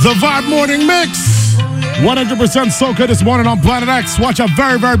 The Vibe Morning Mix. 100% soca this morning on Planet X. Watch a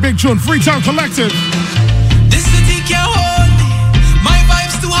very, very big tune. Freetown Collective. This city can't hold me. My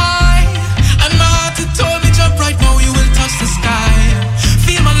vibe's too high, and my heart it told me jump right now. You will touch the sky.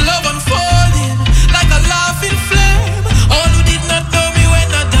 Feel my love unfolding like a laughing flame. All who did not know me when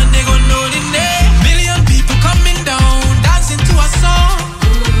not done, they gon' know the name. Million people coming down, dancing to a song.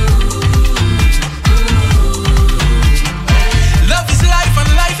 Love is life and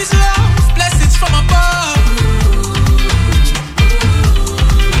life is love. Blessings from above.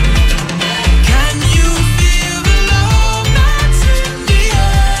 Can you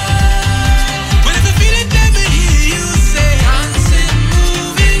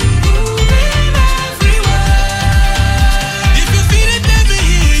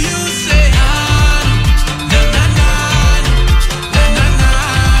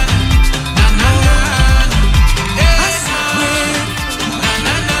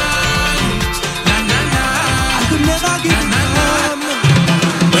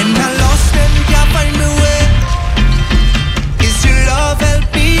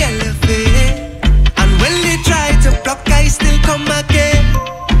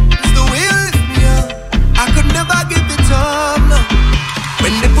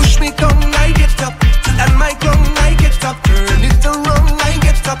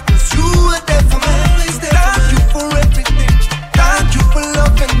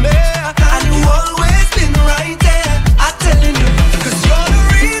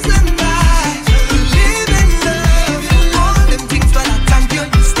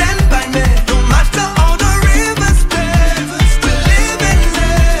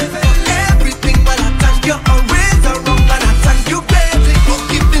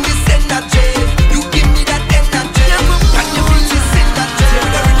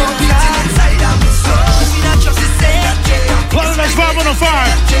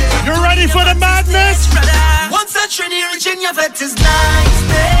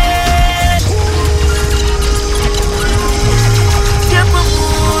niceness.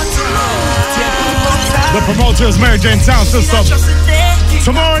 The promoter is Mary Jane Sound System.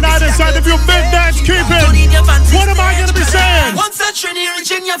 Tomorrow night inside of your big dance, keep it. What am I gonna be saying? Once a Trini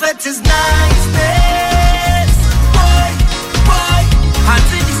reach in your vet is niceness. Boy, boy,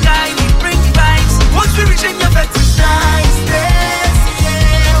 hands in the sky, we bring the vibes. Once we reach in your vet is niceness.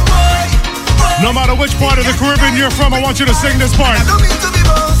 Yeah, boy, boy. No matter which part of the Caribbean you're from, I want you to sing this part. I don't mean to be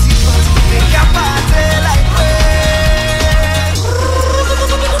bossy, but make your party like way.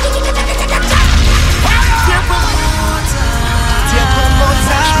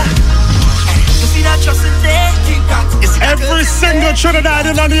 Every single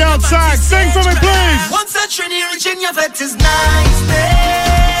Trinidadian on the outside, sing for me, please. Once a Trini reach in your vet is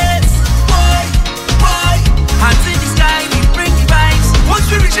niceness. Boy, boy, hands in the sky, we bring the vibes. Once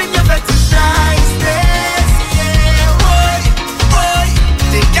we reach in your vet is niceness. Yeah, boy, boy,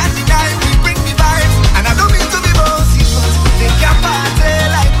 they can't deny we bring the vibes. And I don't mean to be bossy, but they can't party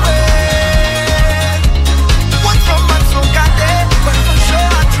like way. One from man so got there, but for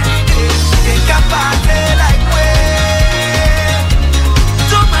sure I treat it. They can't party like way.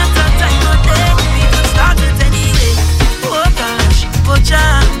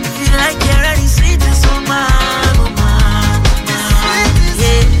 Feel like you're ready, sweet as oh man, oh man,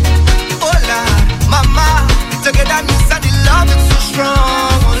 yeah. Oh Lord, mama, together me say the love is so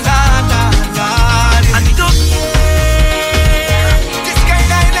strong, oh Lord, Lord, Lord. And it don't this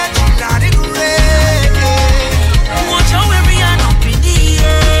kind of energy, Lord, it great. Watch how every hand up in the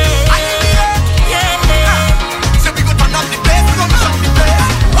air, yeah. So we go turn up the place, we go turn up the place.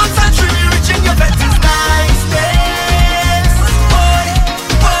 Once a Trini reaching your bed is nice.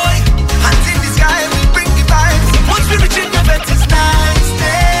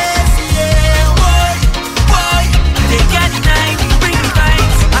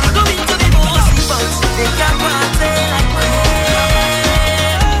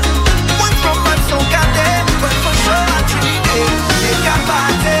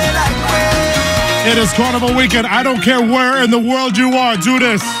 It is Carnival Weekend. I don't care where in the world you are. Do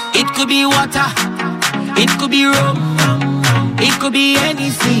this. It could be water. It could be rum. It could be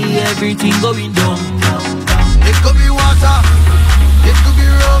anything. Everything going down. It could be water. It could be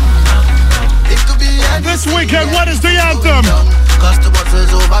rum. It could be anything. This weekend, what is the anthem? Cause the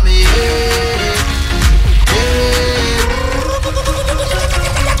water's over me.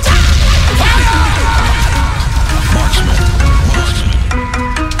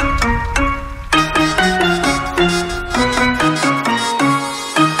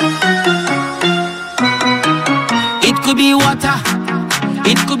 It could be water,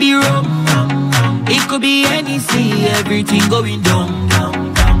 it could be rum, it could be anything, everything going down.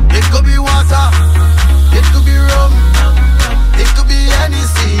 It could be water, it could be rum, it could be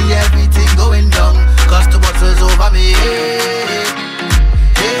anything, everything going down. Cause the water's over me.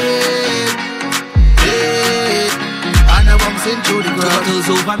 And I won't sink to the ground. The water's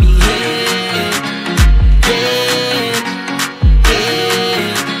over me.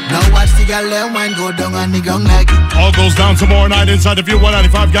 Now watch the girl and wine go down on the ground like. All goes down tomorrow night inside the View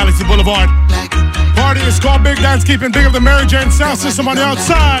 195 Galaxy Boulevard. Party is called Big Dance, keeping big of the Mary Jane Sound System on the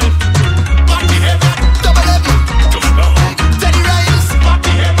outside.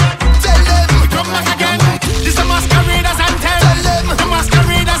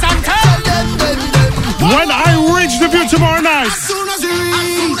 When I reach the View tomorrow night, as soon as you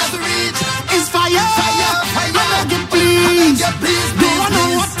reach, it's fire, fire, fire. I beg you please, don't want no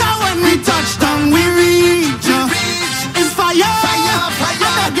water when we touch down. We reach, it's fire, fire, fire.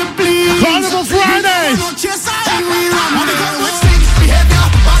 I beg you please. Carnival Friday. No chase, I we run. Wanna go with sing behavior,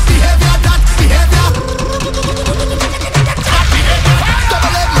 bad behavior, that behavior. Bad behavior,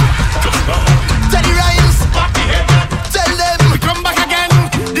 double level. Teddy Rhymes, bad behavior. Tell them we come back again.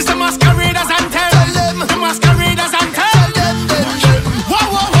 This a masqueraders and tell them the masqueraders and tell them. Whoa,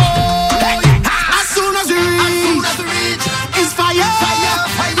 whoa, whoa. As soon as you reach, it's fire, fire,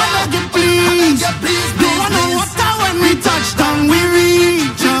 fire. I beg you please, don't want no water when we touch down. We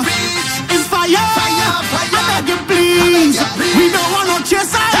reach, it's fire, fire, fire. I beg you please, we don't want no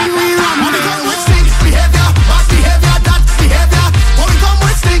chase, we run. When we come with stink behavior, bad behavior, that behavior. When we come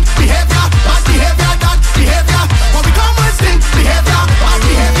with stink behavior, bad behavior, that behavior. When we come with stink behavior, bad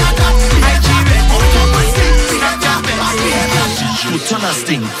behavior, that behavior. When we come with stink behavior, bad behavior. Put on a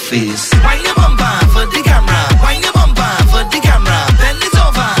stink face. Wine your bumper for the camera. Wine your bumper for the camera. Bend it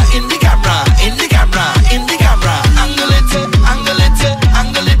over in the camera, in the camera, in the camera. Angle it, angle it,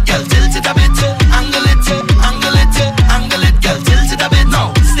 angle it, girl, tilt it a bit. Angle it, angle it, angle it, girl, tilt it a bit.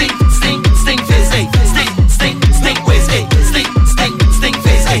 Now, stink, stink, stink face, hey, stink, stink, stink waist, hey, stink, stink,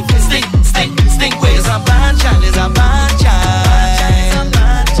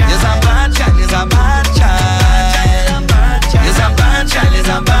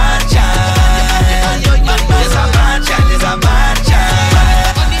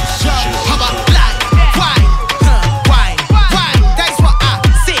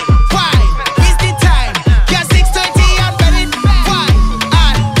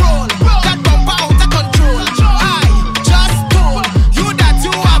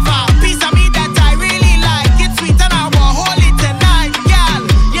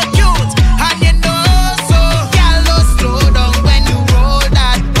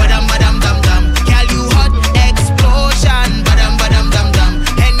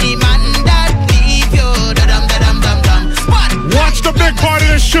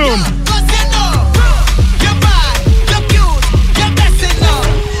 tune.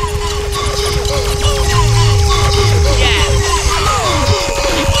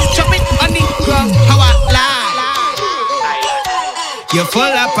 You're full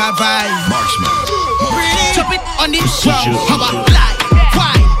of a vibe. Marksman. Chop it on the ground. How about lie?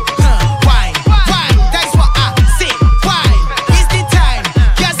 Wine, wine, wine. That's what I say. Wine. It's the time.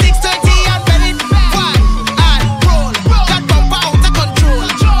 You're 6:30 and ready. Wine and roll. That bumper out of control.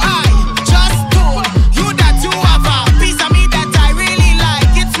 I just told you that you have a piece of me that I really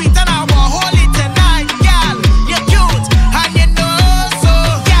like. It's sweet and I will hold it tonight, girl. You're cute and you know so.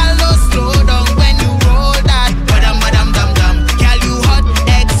 Girl, no slow down when you roll that. Badam badam dum dum. Girl, you hot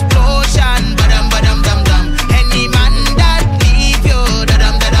explosion. Badam badam dum dum. Any man that leave you.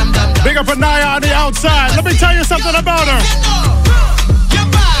 Dadam dadam dum dum. Big up for Naya on the outside. Let me tell you something about her. You're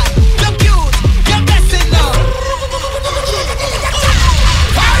bad, you're cute, you're blessed now.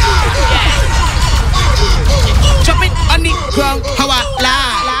 Chop it on the ground, how I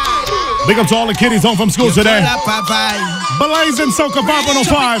lie. Big up to all the kiddies home from school today. Blazing Soca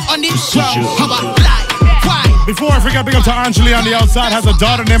 505. On the ground, how I lie. Why? Before I forget, big up to Anjali on the outside. Has a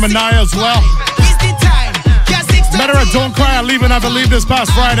daughter named Anaya as well. It's the time. You're 6:30. Met her at Don't Cry, I'm leaving, I believe, this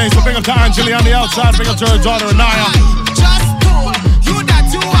past Friday. So big up to Anjali on the outside. Big up to her daughter Anaya. Just told you that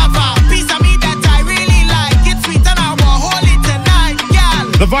you have a piece of me that I really like. It's sweet and I will hold it tonight,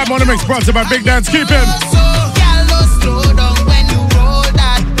 girl. The Vibe Morning Mix brought to you by Big Dance Keepin'. So, girl, no slow down when you roll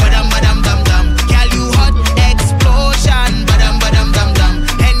that. Badam badam dum dum. Girl, you hot explosion. Badam badam dum dum.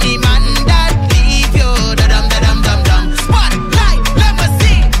 Any man that leave you. Dadam dadam dum dum. Spotlight, let me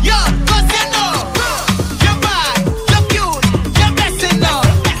see you. 'Cause you know you're bad, you're cute, you're blessed now.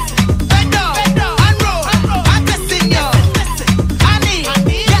 Bend down and roll. I'm testing you. I need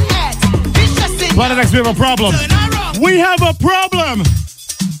your head. Be stressing. Planet X, we have a problem. We have a problem.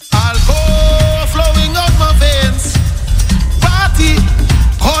 Alcohol flowing out my veins. Party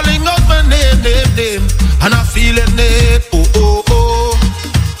calling out my name. And I'm feeling it. Oh.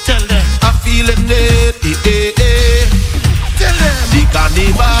 Tell them I'm feeling it. Tell them the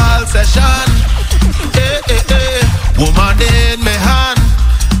carnival session. Woman in my hand.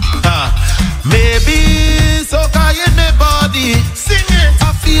 Maybe soca in my body. Sing it.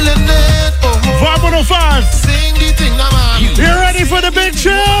 I'm feeling it. Oh. 505. Sing the thing, now, man. You ready for the big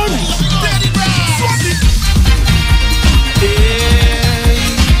tune?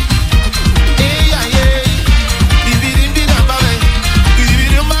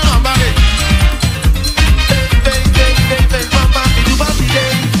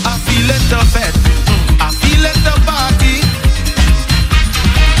 I feel it the bed, I feel it the party.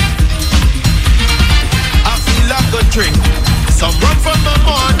 I feel like a drink, some rum from the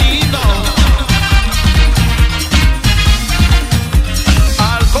morning now.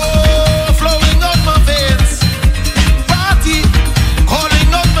 Alcohol flowing out my veins. Party calling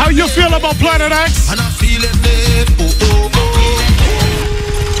out my How you feel about Planet X? and I'm feeling it. Oh.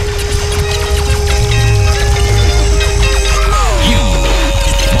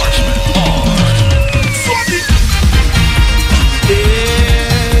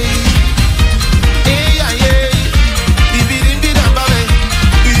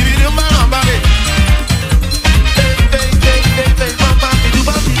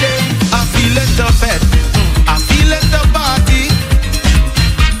 I feel it the bed, I feel it the party.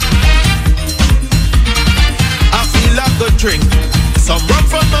 I feel like a drink, some rum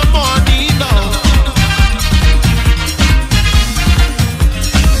from the morning now.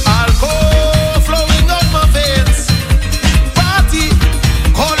 Alcohol flowing out my veins. Party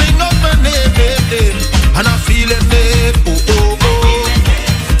calling out my name. And I'm feeling it. Oh.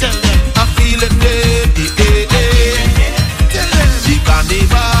 Tell them I'm feeling it. Tell them the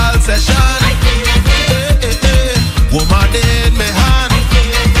carnival session. Woman in my hand.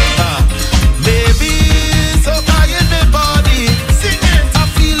 Maybe soca in my body. Sing it. I'm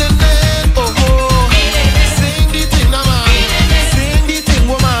feeling it. Oh. Sing the thing, now, man. Sing the thing,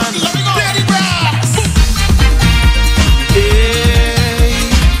 woman. Let it brass.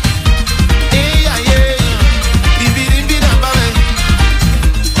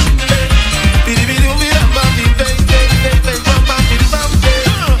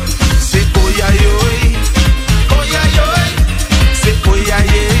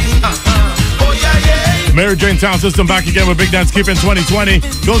 Mary Jane Sound System back again with Big Dance Keepin' 2020.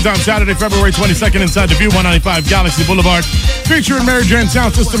 Goes down Saturday, February 22nd inside the View 195 Galaxy Boulevard. Featuring Mary Jane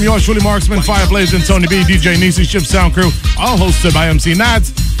Sound System, yours truly Marksman, Fireblazing, and Tony B, DJ Nisi, Shift Sound Crew, all hosted by MC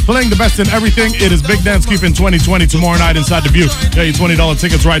Nads. Playing the best in everything. It is Big Dance Keepin' 2020 tomorrow night inside the View. Get your $20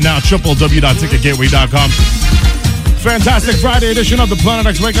 tickets right now, www.ticketgateway.com. Fantastic Friday edition of the Planet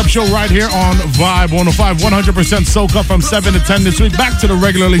X Wake Up Show right here on Vibe 105. 100% soca from 7 to 10 this week. Back to the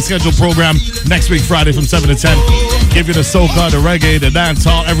regularly scheduled program next week, Friday from 7 to 10. Give you the soca, the reggae, the dance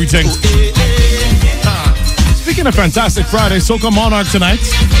hall, everything. Speaking of Fantastic Friday, Soca Monarch tonight.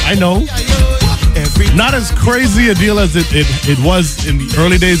 I know. Not as crazy a deal as it was in the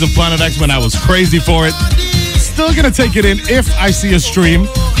early days of Planet X when I was crazy for it. Still gonna take it in if I see a stream.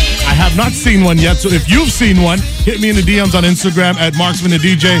 I have not seen one yet, so if you've seen one, hit me in the DMs on Instagram at Marksman the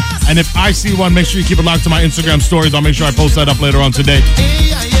DJ. And if I see one, make sure you keep it locked to my Instagram stories. I'll make sure I post that up later on today.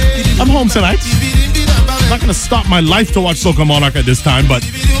 I'm home tonight. I'm not gonna stop my life to watch Soca Monarch at this time, but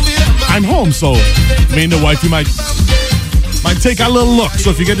I'm home, so me and the wife, you might take a little look. So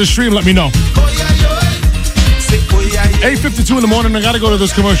if you get the stream, let me know. 8:52 in the morning. I gotta go to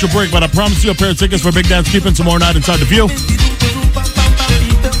this commercial break, but I promise you a pair of tickets for Big Dance Keeping tomorrow night inside the View.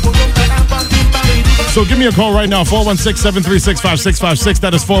 So give me a call right now, 416-736-5656.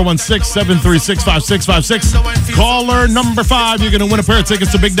 That is 416-736-5656. Caller number 5. You're going to win a pair of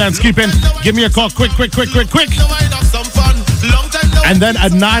tickets to Big Dance Keeping. Give me a call quick. And then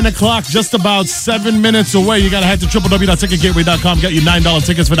at 9 o'clock, just about 7 minutes away, you got to head to www.ticketgateway.com. Get you $9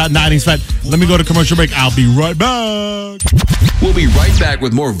 tickets for that 90s Fest. Let me go to commercial break. I'll be right back. We'll be right back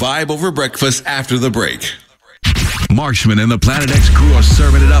with more Vibe Over Breakfast after the break. Marshman and the Planet X crew are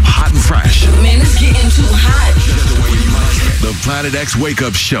serving it up hot and fresh. Man, it's getting too hot. The Planet X Wake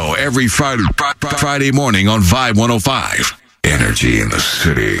Up Show every Friday morning on Vibe 105. Energy in the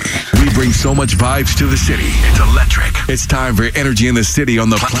city. We bring so much vibes to the city. It's electric. It's time for Energy in the City on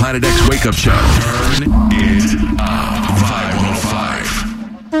the Planet X Wake Up Show. Turn it up. Vibe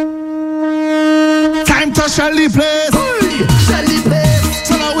 105. Time to Shelly Place. Shelly Place.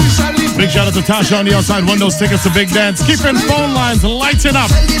 Big shout out to Tasha on the outside windows. Tickets to Big Dance. Keeping phone lines lighting up.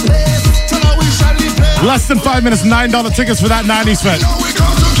 Less than 5 minutes, $9 tickets for that 90s Fest.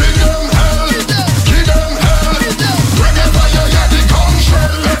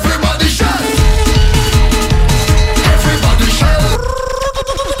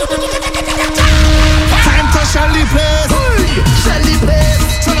 Time to Shelly Place. Shelly Place.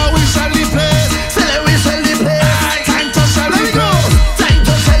 Tell her we Shelly Place. Tell her we Shelly Place. Time to Shelly Place. Time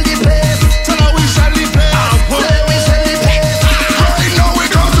to Shelly Place. Tell her we Shelly Place. Tell her we Shelly Place. Right now we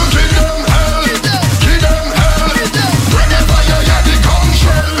come to Kingdom Hell. Kingdom Hell. Whenever you hear the gun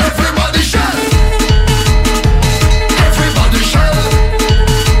shell.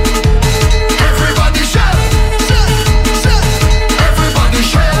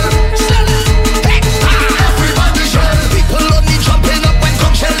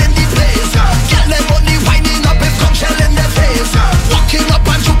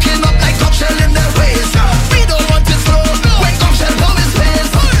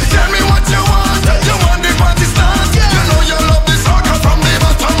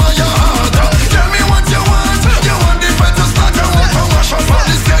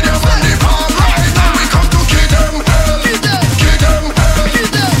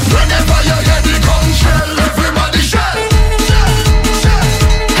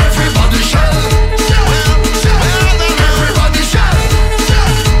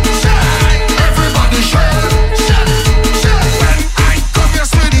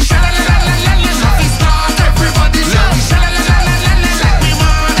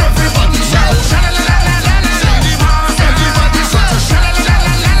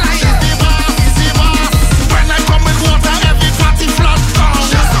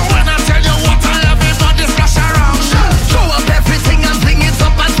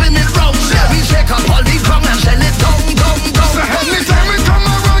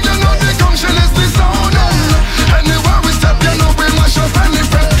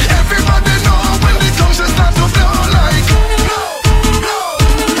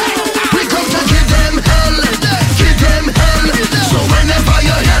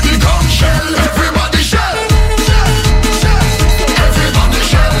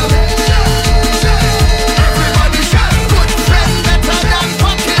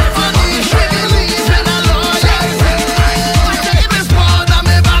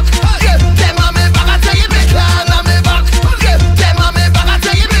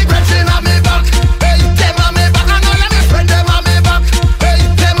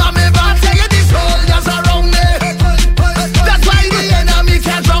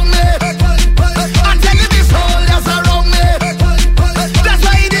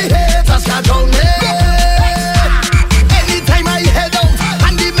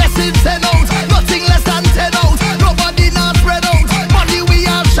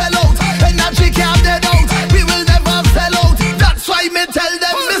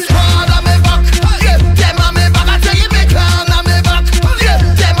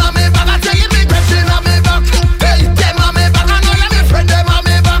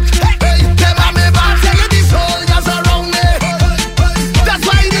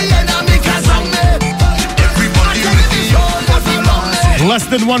 Less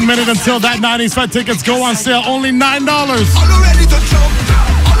than 1 minute until that 90s Fed tickets go on sale. Only $9. All ready to jump,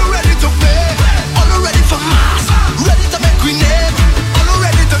 all ready to play, all ready for mass, ready to make we name, all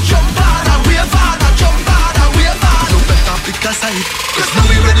ready to jump harder, we're harder, jump harder, we're harder. You better pick a side, cause now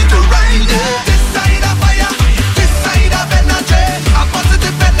we ready to ride it. This side of fire, this side of energy, a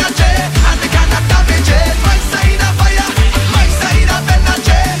positive energy, and they cannot damage it. My side of fire, my side of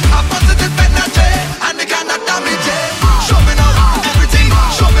energy, a positive energy, and they cannot damage it. Show me now everything,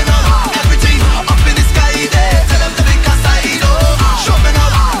 show me now everything, up in the sky there, tell them to pick a side, oh. Show me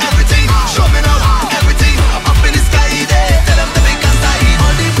now everything, show me now everything, up in the sky there, tell them to pick a side.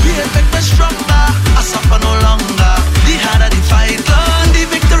 All the pain make me stronger, I suffer no longer, the harder the fight, Lord, the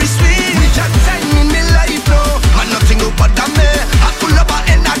victory sweet. We just time in me life, no, man nothing go bother me, I full of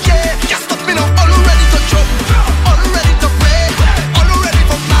energy, just stop me now, all ready to jump, all ready to play, all ready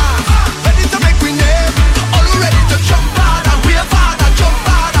for mass, ready to make we name, all ready to jump harder, we're harder, jump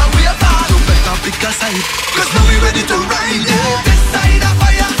harder, we're harder. You better pick a side, cause now we ready to ride it. This side of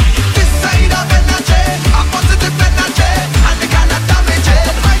fire, this side of energy, a positive energy, and they cannot damage it.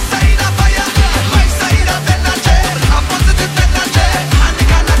 My side of fire, my side of energy, a positive energy, and they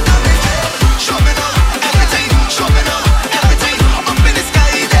cannot damage it. Show me now everything, show me now everything, up in the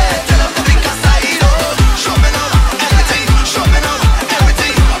sky there, tell them to pick a side, oh. Show me now everything, show me now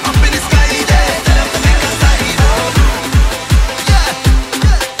everything, up in the sky there, tell them to pick a side,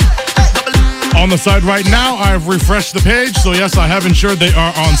 oh. On the side right now, I've refreshed the page, so yes, I have ensured they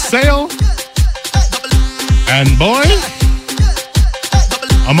are on sale. And boy,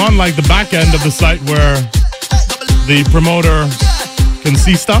 I'm on like the back end of the site where the promoter can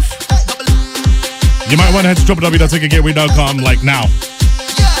see stuff. You might want to head to www.ticketgateway.com like now.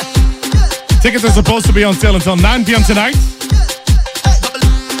 Tickets are supposed to be on sale until 9 p.m. tonight.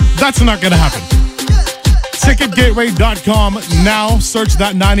 That's not going to happen. Ticketgateway.com now. Search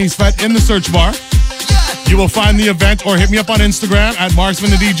that 90s Fed in the search bar. You will find the event, or hit me up on Instagram at Marksman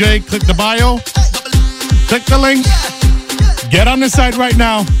the DJ. Click the bio. Click the link. Get on the site right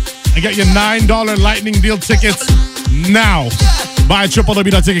now and get your $9 lightning deal tickets now. Buy at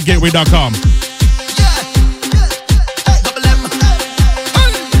www.ticketgateway.com.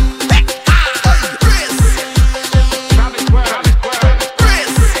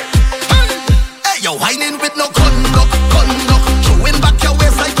 Hey, yo, whining with no conduct, throwing back your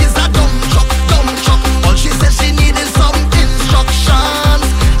waist like it's a dumb truck. All she said she needed some instructions,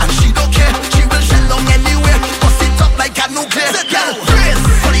 and she don't care, she will shell long anywhere, bust it up like a nuclear. Girl, brace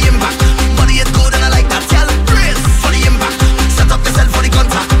for the impact, body is good and I like that. Girl, brace for the impact, set up yourself for the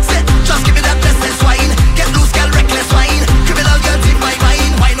contact. Say, just give me that business wine, get loose, girl, reckless wine, criminal girl, deep my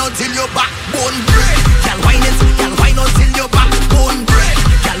mind, wine until your backbone break. Girl, wine it, girl, wine until your backbone break.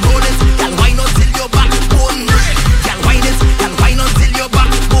 Girl, roll it, girl, wine until your backbone break. Girl, wine it, girl, wine until your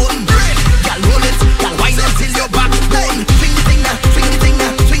backbone break. Girl, roll it, girl, wine until your backbone. Swing the thing now, swing the thing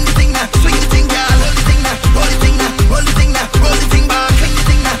now, swing the thing now, swing the thing, girl. Roll the thing now, roll the thing now, roll the thing now, roll the thing back. Swing the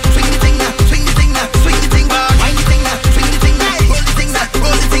thing now, swing the thing now, swing the thing now, swing the thing back. Wine the thing now, swing the thing now, roll the thing now,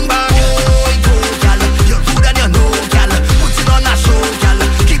 roll the thing back. Oh, go, girl, you're good and you know, girl. Put it on a show, girl.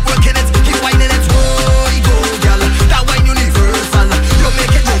 Keep working it, keep whining it. Oh, go, girl. That wine universal, you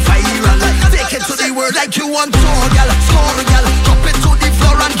make it go viral. Take it to the world like you want to, girl. Score, girl. Drop it to the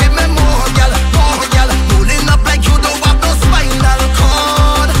floor and give me more, girl. More, girl. Rolling up like you don't have no spinal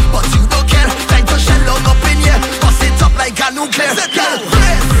cord, but you don't care. Time to shell long up in here, bust it up like a nuclear. Girl,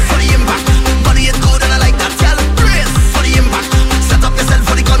 brace for the impact, body is good and I like that. Girl, brace for the impact, set up yourself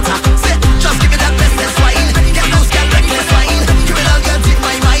for the contact. Say, just give me that business wine, get loose, girl, reckless wine, criminal girl, deep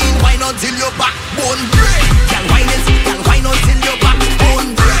my mind, wine until your backbone break. Girl, wine it, girl, wine until your backbone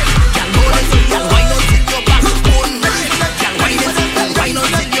break. Girl, roll it, girl, wine until your backbone break.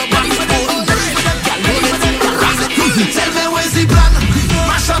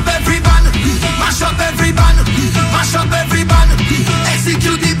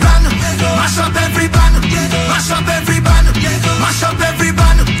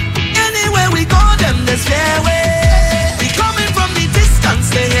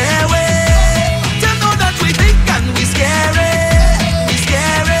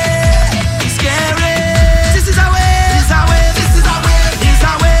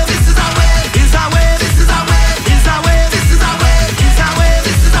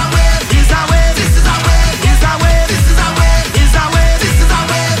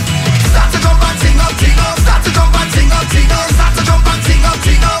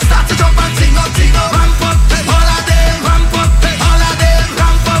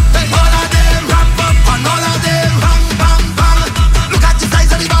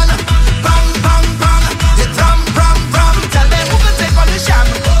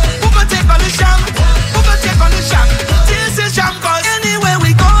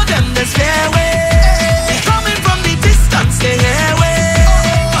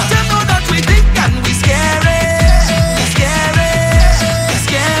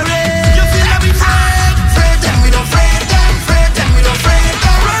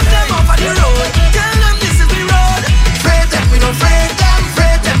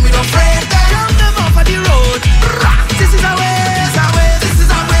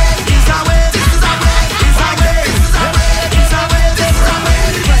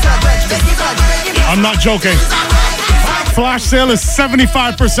 joking. Flash sale is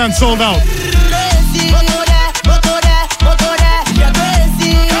 75% sold out.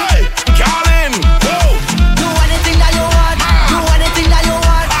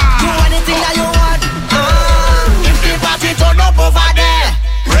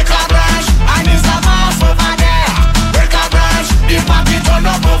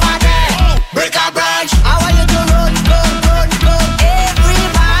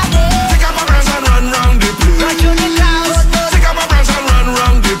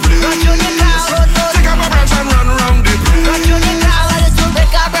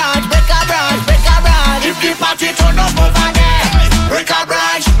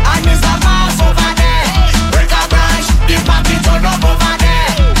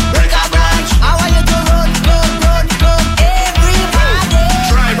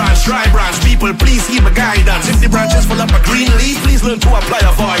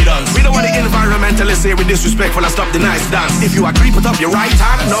 Say we disrespectful and stop the nice dance. If you agree, put up your right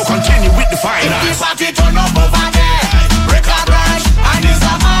hand. Now continue with the finance. If the party turn up over there, break a branch, and it's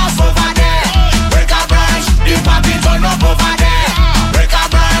a mass over there. Break a branch, the party turn up over there. Break a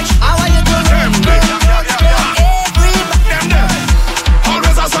branch, I want you to them there. Them there.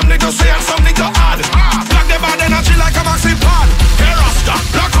 Always have something to say and something to add. Block the bad energy like a maxi pad. Hey Rasta,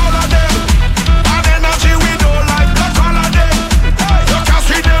 block all of them. Bad energy we don't like. Block all of them. You can't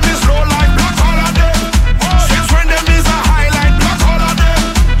see them is low like. Block all of them.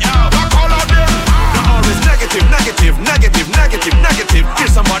 Negative. Give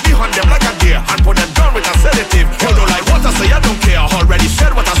somebody on them like a deer and put them down with a sedative. You don't like what I say, I don't care. Already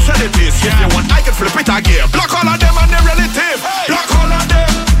said what I said it is. If you want, I can flip it again. Block all of them and their relative. Block all of them.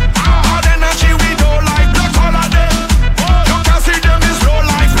 Hard energy we don't like. Block all of them. You can see them is low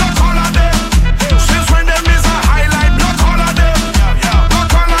life. Block all of them. Since when them is a highlight. Block all of them.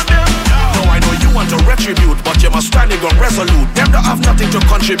 Block all of them. No, I know you want to retribute, but you must stand on resolute. Them don't have nothing to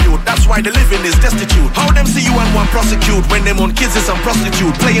contribute. That's why the living is destitute. How them see you and want prosecute when them own kids is some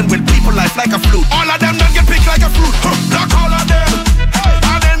prostitute playing with people life like a flute. All of them don't get picked like a fruit. Block all of them.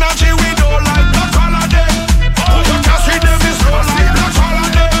 Bad energy we don't like. Block all of them. You can't see them is low life. Block all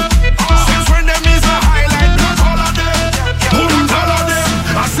of them. Since when them is a highlight. Block all of them. Block all of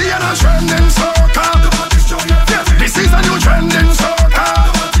them. I see a trending soca. This is a new trending soca.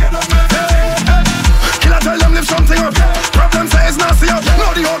 Can I tell them lift something up? Problem say it's nasty up.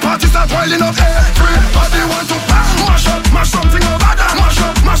 Now the whole party start wilding up. Everybody want to mash up, mash something up. Mash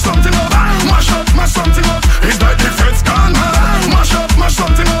up, mash something up. Mash up, mash something up. Is that the feds gone mad? Mash up, mash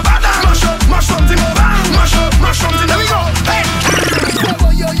something up. Mash up, mash something up. Mash up, mash something. There we go. Hey.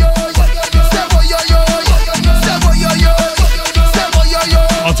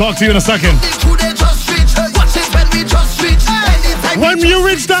 I'll talk to you in a second. When you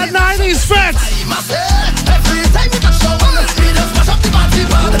reach that 90s fat.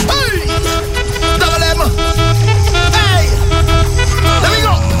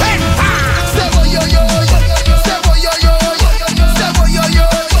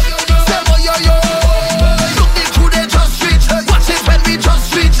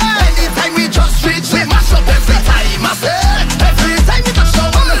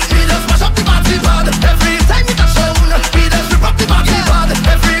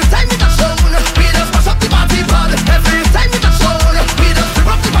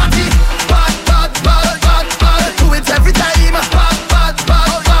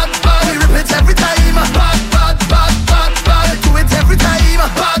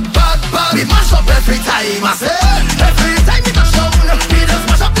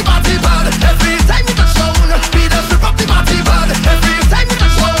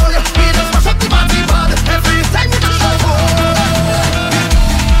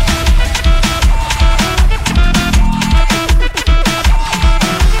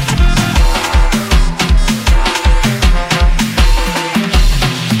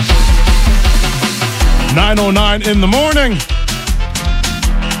 In the morning.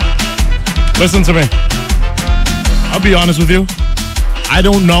 Listen to me. I'll be honest with you. I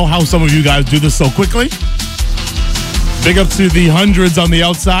don't know how some of you guys do this so quickly. Big up to the hundreds on the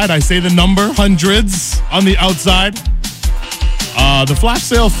outside. I say the number, hundreds on the outside. The flash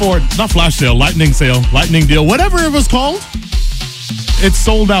sale for, not flash sale, lightning sale, lightning deal, whatever it was called, it's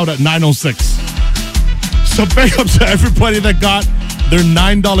sold out at 9:06. So big up to everybody that got their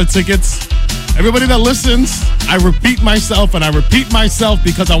 $9 tickets. Everybody that listens, I repeat myself and I repeat myself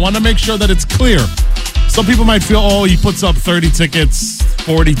because I want to make sure that it's clear. Some people might feel, oh, he puts up 30 tickets,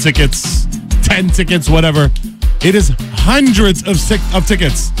 40 tickets, 10 tickets, whatever. It is hundreds of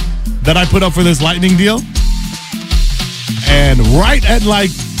tickets that I put up for this lightning deal. And right at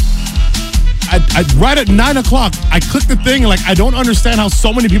right at 9 o'clock, I clicked the thing, and like, I don't understand how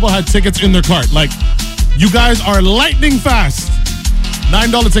so many people had tickets in their cart. Like, you guys are lightning fast.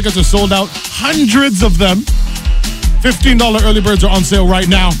 $9 tickets are sold out, hundreds of them. $15 early birds are on sale right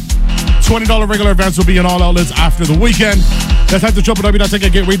now. $20 regular advance will be in all outlets after the weekend. Let's head to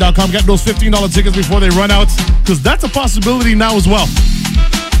www.ticketgateway.com. Get those $15 tickets before they run out, because that's a possibility now as well.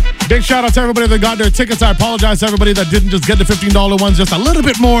 Big shout out to everybody that got their tickets. I apologize to everybody that didn't just get the $15 ones, just a little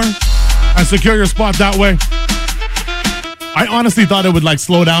bit more, and secure your spot that way. I honestly thought it would like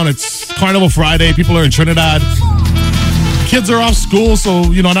slow down. It's Carnival Friday. People are in Trinidad. Kids are off school,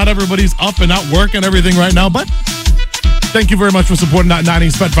 so, you know, not everybody's up and at work and everything right now, but thank you very much for supporting that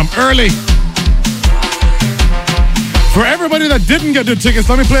 90s Fed from early. For everybody that didn't get their tickets,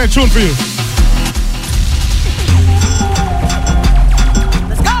 let me play a tune for you.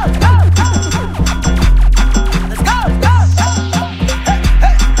 Let's go!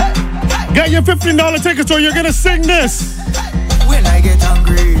 Get your $15 tickets or you're gonna sing this. When I get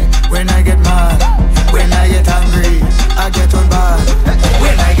hungry, when I get mad, when I get angry, I get on bad.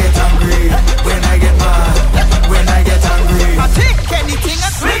 When I get hungry, when I get mad, when I get angry, I take anything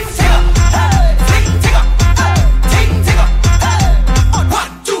and swing tigger. Swing tigger. Ting tigger.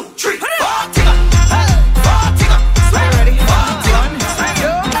 1, 2, 3, 4 tigger. 4 tigger. Swing ready. 4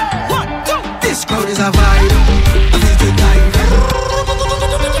 tigger. 1, 2. This crowd is a vibe. I feel to dive.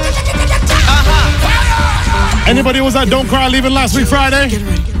 Anybody who was at Don't Cry leaving last week Friday?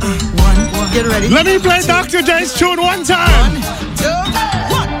 Get ready. Let me play Dr. J's tune one time. 1, 2,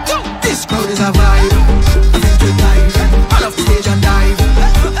 1, 2. This crowd is a vibe. I feel to dive. All off the stage and dive.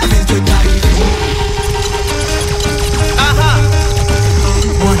 I feel to dive.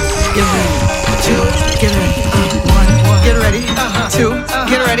 1, get ready. 2, get ready. 1, get ready. 2,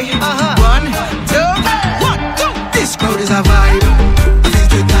 get ready. 1, 2, 1, 2. This crowd is a vibe. I feel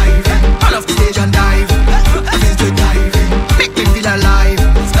to dive. All off the stage and dive. I feel to dive. Make me feel alive. I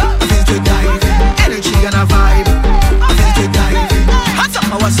feel to dive. Energy and a vibe. I feel to dive. Hands up,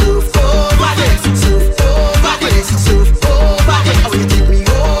 our surf over this. Surf over this. Surf over this. Oh, you take me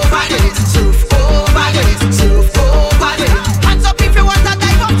over this. Surf over this. Surf over this. Hands up if you want to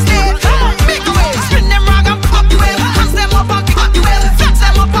dive upstairs. Make a way. Spin them rag and pop the well. Hands them up and pick up the well. Flex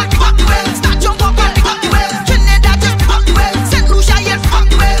them up and pick up the well. Start jump up and pick up the well. Trinidad just pop the well. St. Lucia yet pop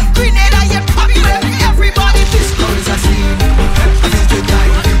the well. Grenada yet pop the well. Everybody, this crowd is a scene. I feel to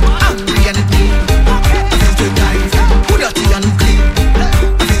dive. Angry and it mean. I feel to dive. Who dirty and who clean.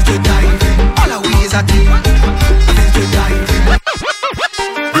 I feel to dive. All our ways are clean. I feel to dive.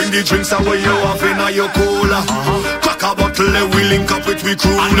 Bring the drinks away you have in your cola. Crack a bottle and we link up with we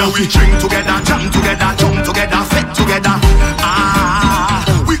crew. Now we drink together, jam together, jump together, fit together.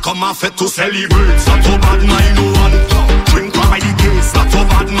 We come a fit to celebrate. Not so bad, mind no one. Drink by the case, not so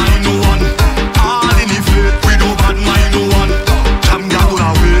bad, mind no one. All in the faith, we don't bad, mind no one. Jam down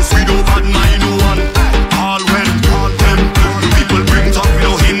our waist, we don't bad, mind no one. All well, all them. People bring talk, we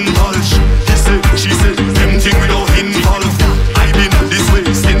don't indulge. He say, she say, them thing we don't involve. I been this way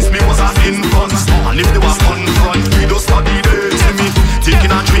since me was a infant. And if they was on front, we don't study there. Tell me,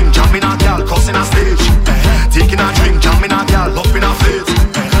 taking a drink, jamming a gal, crossing a stage. Taking a drink, jamming a gal, up in a face.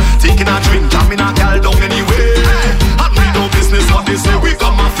 Taking a drink, jamming a gal down anyway. And we no business what they say. We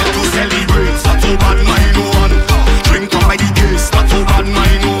come a fit to celebrate. Not too bad, mind no one. Drink up by the case. Not too bad,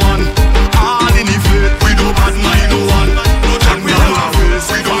 mind no one. All in the faith, we don't bad, mind no one. No jam we all our ways.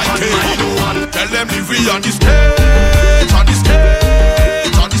 We don't bad, mind no one. Tell them live we on the stage, on the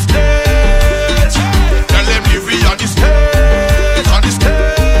stage, on the stage. Tell them live we on the stage, on the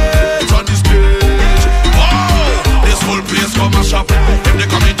stage, on the stage. Wow, this whole place come a shop. If they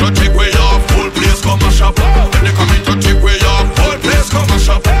come in to take way off, whole place come a shop. If they come in to take way off, whole place come a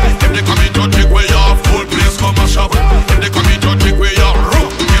shop. If they come in to take way off, whole place come a shop. If they come in to take way off,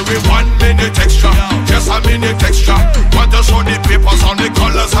 give me 1 minute extra, just a minute extra. Want to show the papers on the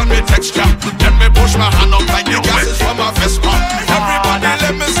colors and the texture. Let me push my hand up like the gases from a Vespa. Everybody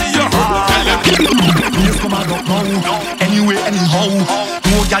let me see your hand. Tell them. Please come and don't know. Anyway, anyhow.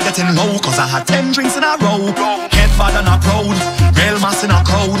 No girl getting low, cause I had 10 drinks in a row. Head bad and a proud. Real mass in a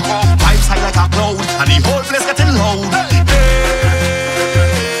crowd. Vibes high like a cloud. And the whole place getting loud.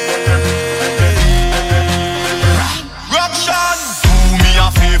 Ruction! Do me a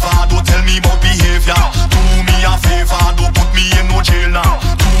favor, don't tell me about behavior. Do me a favor, don't put me in no jail now.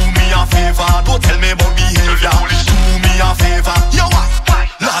 Do me a favor, don't tell me about behavior. Do me a favor, yo what?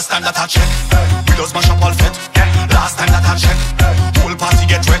 Last time that I check, we just mash up all fit. Last time that I check, whole party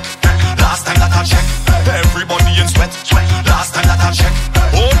get wrecked. Last time that I check, everybody in sweat. Last time that I check,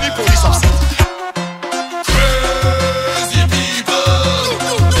 only police upset. Crazy people.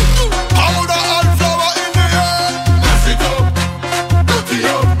 Powder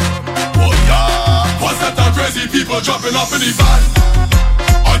jumping up in the van.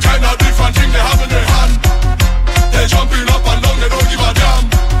 All kind of different things they have in their hand. They jumping up and down, they don't give a damn.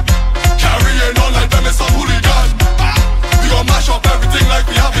 Carrying on like them is some hooligan. We gon' mash up everything like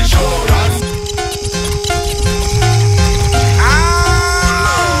we have insurance.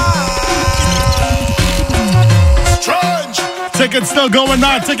 Strange. Tickets still going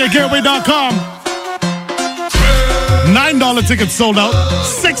on. Ticketgateway.com. $9 tickets sold out.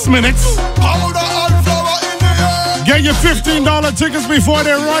 6 minutes. Powder and flour in the air. Get your $15 tickets before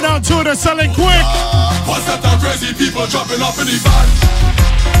they run out too. They're selling quick. What's that the crazy people jumping up in the van?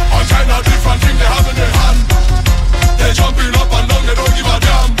 All kind of different things they have in their hand. They jumping up and down, they don't give a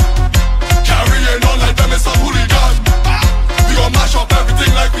damn. Carrying on like them is some hooligan. We gon' mash up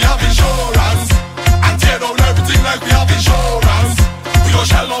everything like we have insurance. And tear down everything like we have insurance. We gon'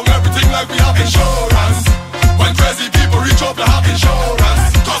 shell down everything like we have insurance. When crazy people reach up, they have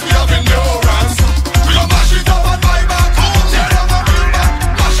insurance. Cause we have endurance. We gon' mash it up and buy back. Tear down and build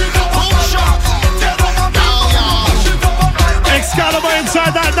back. Mash it up and buy back. Tear down and build back. Mash it up and buy back. Excalibur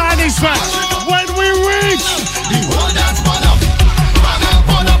inside that 90s match. When we reach the world that's burn up. Burn up,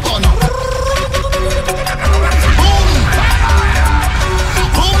 burn up, burn up. Boom.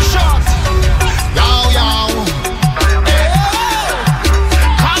 Boom shot. Yow, yow. Hey.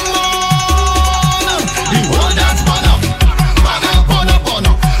 Come on. The world that's burn up. Burn up, burn up, burn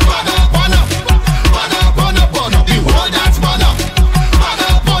up. Burn up, burn up. Burn up, burn up, burn up. The world that's burn up. Burn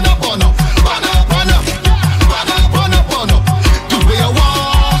up, burn up, burn up. Burn up, burn up. Burn up, burn up, burn up. Do what you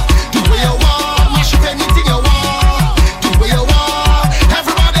want. Do what you want. Mash up anything you want. Do what you want.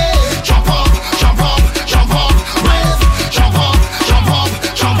 Everybody jump up, jump up, jump up, wave. Jump up, jump up,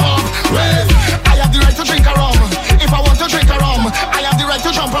 jump up, wave. I have the right to drink a rum. If I want to drink a rum, I have the right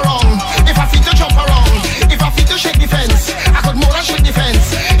to jump around. If I feel to jump around, if I feel to shake the fence, I could more than shake the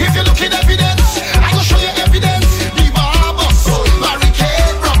fence. If you look at evidence, I will show you evidence. The bar bus,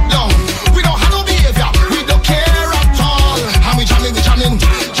 barricade broke down. We don't have no behavior, we don't care at all. And we jamming, we jamming,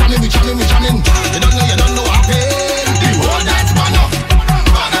 jamming, we jamming, we jamming. You don't know what happened. The world that's burn up,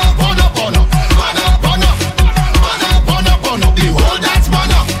 burn up, burn up, burn up, burn up, burn up, burn up, burn up, burn up. The world that's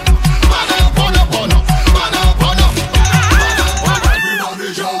burn up, burn up, burn up, burn up, burn up, burn up, burn up, burn up.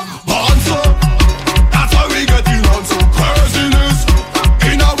 Everybody jump, bounce up. That's how we get in on some craziness.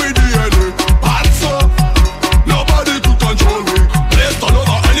 In our DNA, bounce up. Nobody could control me. Let's turn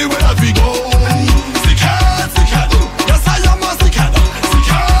over anywhere that we go. Sick head, yes I am a sick head.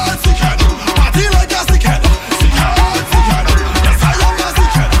 Sick head, party like a sick head. Sick head, yes I am a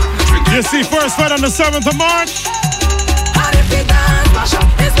sick head. You see first fight on the 7th of March. And if we dance, mash up,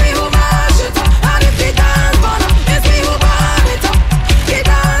 it's me who mash it up. And if we dance, burn up, it's me who burn it up. We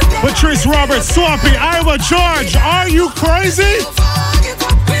dance, Patrice Roberts, Swampy, Iowa George. Are you crazy? fuck it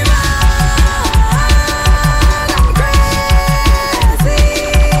up. We mad, I'm crazy.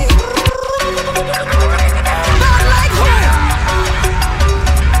 Not like fire.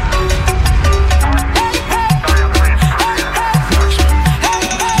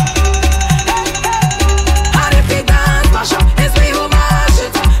 And if we dance, mash up, it's me who mash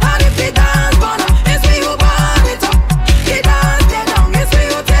it up. And if we dance, burn up, it's me who burn it up. We dance, tear down, it's me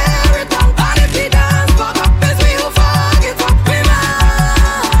who tear it down. And if we dance, fuck up, it's me who fuck it up. We mad,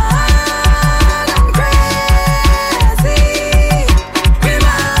 I'm crazy. We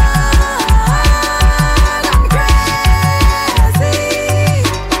mad, I'm crazy.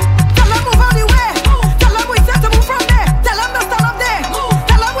 Tell them move out the way. Tell them we set to move from there. Tell them to stand up there.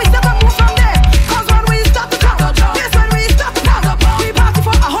 Tell them we set to move from there. 'Cause when we start to come, yes, when we start to come, we party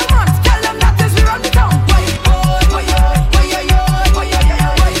for a whole month. Tell them that is we run the town.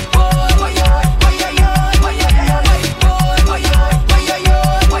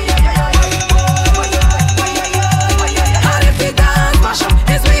 And if we dance, mash up,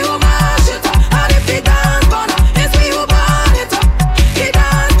 it's me who mash it up. And if we dance, burn up, it's me who burn it up. We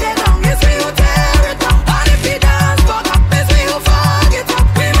dance, tear down, it's me who tear it down. And if we dance, fuck up, it's me who fuck it up.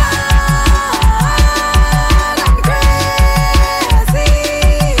 We mad, I'm crazy.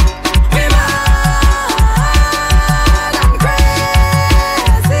 We mad, I'm crazy.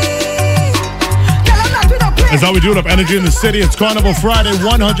 Tell them that we don't play. That's how we do it up energy in the city. It's Carnival Friday,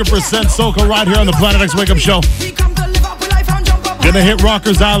 100% soca right here on the Planet X Wake Up Show. We come to live up with life and jump up. Gonna hit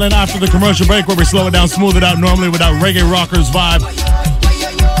Rockers Island after the commercial break where we slow it down, smooth it out normally with that reggae rockers vibe.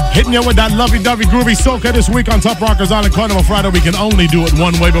 Hitting you with that lovey-dovey groovy soca this week on Top Rockers Island Carnival Friday. We can only do it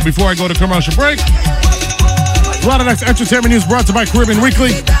one way, but before I go to commercial break, Planet X Entertainment News brought to you by Caribbean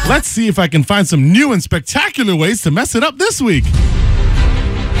Weekly. Let's see if I can find some new and spectacular ways to mess it up this week.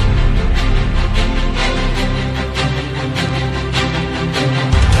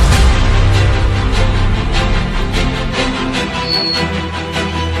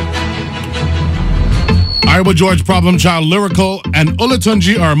 Iowa George, Problem Child, Lyrical, and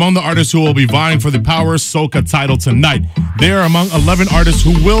Olatunji are among the artists who will be vying for the Power Soca title tonight. They are among 11 artists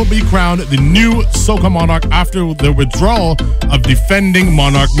who will be crowned the new Soca Monarch after the withdrawal of defending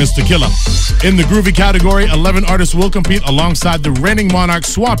Monarch Mr. Killer. In the groovy category, 11 artists will compete alongside the reigning Monarch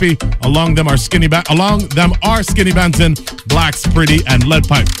Swappy. Along them are Skinny Banton, Blacks, Pretty, and Lead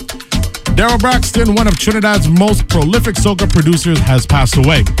Pipe. Daryl Braxton, one of Trinidad's most prolific soca producers, has passed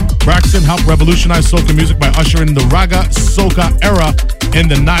away. Braxton helped revolutionize soca music by ushering the Raga Soca era in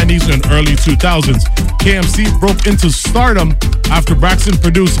the 90s and early 2000s. KMC broke into stardom after Braxton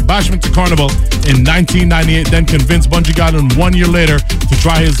produced Bashment to Carnival in 1998, then convinced Bunji Garlin 1 year later to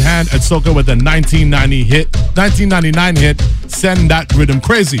try his hand at soca with the 1999 hit, Send That Rhythm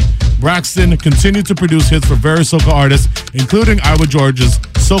Crazy. Braxton continued to produce hits for various soca artists, including Iowa George's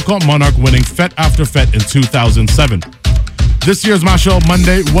Soca Monarch winning Fet After Fet in 2007. This year's Machel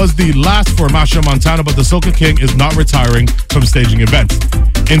Monday was the last for Machel Montano, but the Soca King is not retiring from staging events.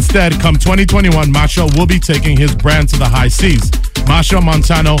 Instead, come 2021, Machel will be taking his brand to the high seas. Machel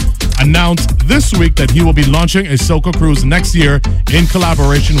Montano announced this week that he will be launching a Soca cruise next year in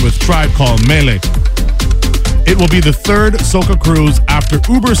collaboration with Tribe called Melee. It will be the third Soca cruise after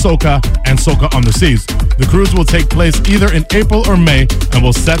Uber Soca and Soca on the Seas. The cruise will take place either in April or May and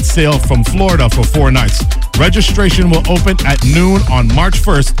will set sail from Florida for 4 nights. Registration will open at noon on March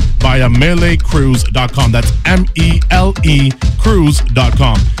 1st via melecruise.com. That's MELE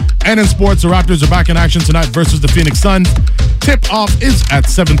cruise.com. And in sports, the Raptors are back in action tonight versus the Phoenix Suns. Tip-off is at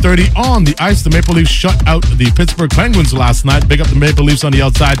 7:30 on the ice. The Maple Leafs shut out the Pittsburgh Penguins last night. Big up the Maple Leafs on the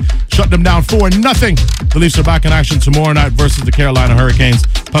outside. Shut them down 4-0. The Leafs are back in action tomorrow night versus the Carolina Hurricanes.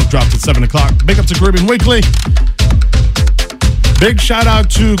 Puck drops at 7 o'clock. Big up to Caribbean Weekly. Big shout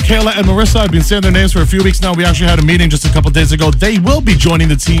out to Kayla and Marissa. I've been saying their names for a few weeks now. We actually had a meeting just a couple days ago. They will be joining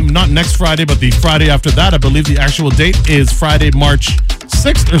the team, not next Friday, but the Friday after that. I believe the actual date is Friday, March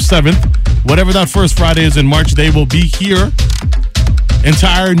 6th or 7th. Whatever that first Friday is in March, they will be here.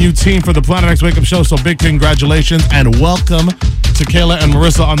 Entire new team for the Planet X Wake Up Show. So big congratulations and welcome to Kayla and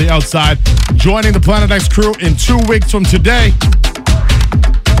Marissa on the outside, joining the Planet X crew in 2 weeks from today.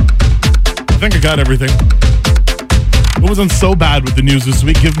 I think I got everything. It wasn't so bad with the news this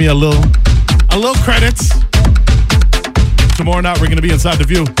week. Give me a little credits. Tomorrow night, we're going to be inside the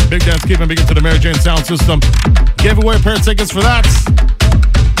View. Big dance, keeping big into the Mary Jane sound system. Gave away a pair of tickets for that.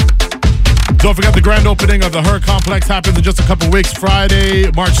 Don't forget the grand opening of the Her Complex happens in just a couple weeks. Friday,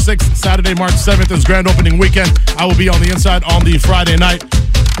 March 6th, Saturday, March 7th is grand opening weekend. I will be on the inside on the Friday night.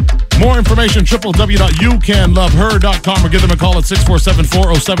 More information, www.youcanloveher.com or give them a call at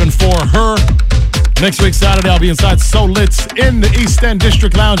 647-4074-HER. Next week, Saturday, I'll be inside So Lit's in the East End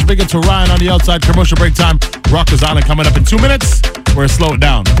District Lounge. Big up to Ryan on the outside. Commercial break time. Rockers Island coming up in 2 minutes. We're slow it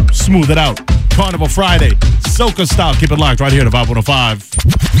down, smooth it out. Carnival Friday, Soca style. Keep it locked right here to Vibe 105.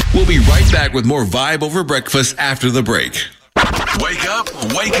 We'll be right back with more Vibe Over Breakfast after the break. Wake up,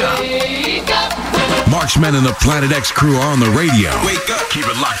 wake up. Wake up. Marksmen and the Planet X crew are on the radio. Wake up. Keep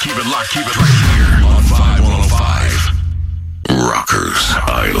it locked, keep it locked, keep it right here on Vibe 105. Rockers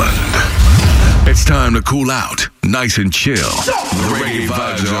Island. It's time to cool out, nice and chill. The reggae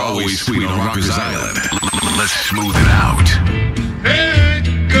vibes are always sweet on Rockers Island. Let's smooth it out. Hey,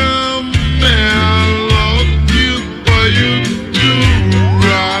 come and love you for you to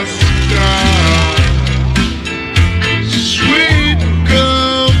Rasta. Sweet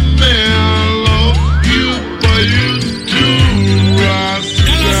come and love you for you to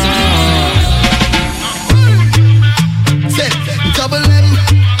Rasta. Say, double M,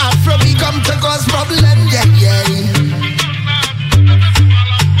 Afro we come to cause problem, yeah, yeah.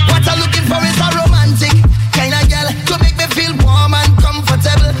 What I'm looking for is a romantic kind of girl to make me feel warm and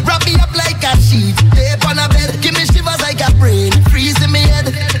comfortable. Wrap me up like a sheet, lay on a bed, give me shivers like a brain freeze in me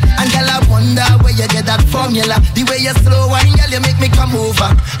head. And girl, I wonder where you get that formula. The way you slow wine, girl, you make me come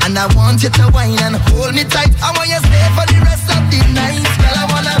over. And I want you to wine and hold me tight. I want you stay for the rest of the night. Girl,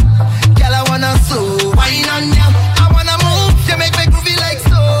 I wanna slow wine on you. I wanna move, you make me groovy like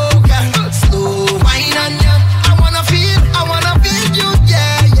soca. Slow wine on you. I wanna feel you,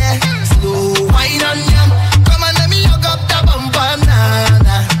 yeah, yeah. Slow wine on you. Come on, let me hug up the bumper,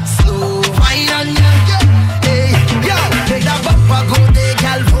 nah. Slow wine on you. Hey, yo, take that bumper, go there,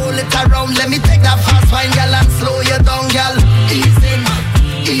 girl. Roll it around, let me take that fast wine, girl, and slow you down, girl. Ease in,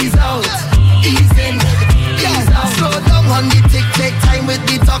 ease out, ease in, ease out. Slow down on the tick, take time with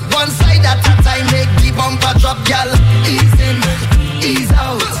the talk. One side at a time, make the bumper drop, girl. Ease in, ease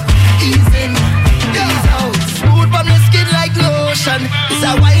out, ease in, ease out. Smooth on the skin like lotion. It's a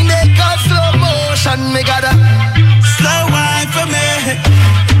wine they call slow motion. Me gotta slow wine for me.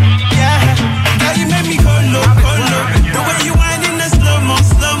 Yeah, now you make me go low.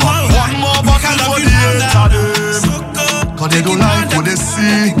 know they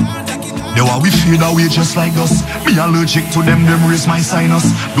see. They want we fade away just like us. Me allergic to them raise my sinus.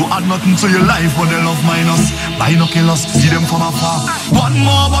 Don't add nothing to your life, but they love minus. Binoculars, see them from afar. One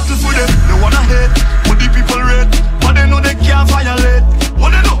more bottle for them, they wanna hate. What the people rate, but they know they can't violate.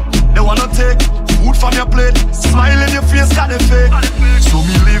 What they know, they wanna take food from your plate. Smile in your face, got it fake. So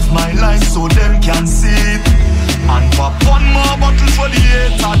me live my life so them can see it. And pop one more bottle for the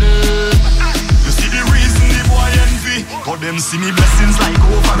hater day. You see the reason the boy envy, but them see me blessings like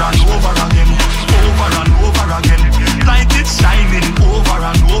over and over again, over and over again. Like it's shining over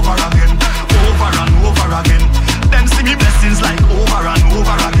and over again, over and over again. Them see me blessings like over and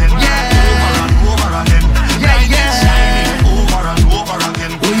over again, over and over again. Like it's shining over and over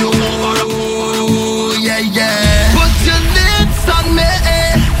again, over and over again. Yeah. Put your lips on me,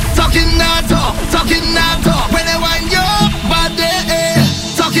 talking that talk, talking that talk. When I wind your body,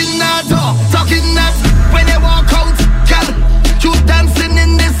 talking that talk, talking that. When I walk out, girl, you dancing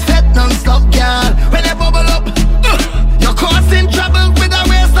in this fed non-stop, girl. When I bubble up, you're causing trouble with a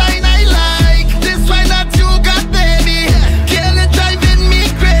waistline I like. This wine that you got, baby, girl, it's driving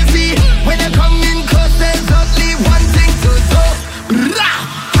me crazy. When I come in close, there's only one thing to do.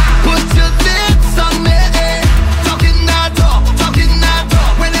 Put your lips on me, talking that talk, talking that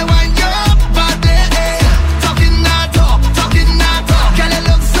talk. When I wind your body, talking that talk, talking that talk. Girl, you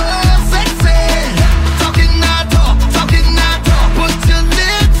look so sexy, talking that talk, talking that talk. Put your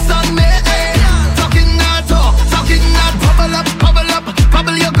lips on me, talking that talk, talking that. Bubble up,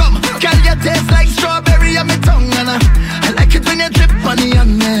 bubble your gum. Girl, you taste like strawberry on my tongue, and I like it when you drip on the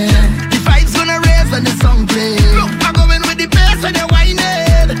young man. The vibes gonna raise when the song play. I'm going with the bass when you whine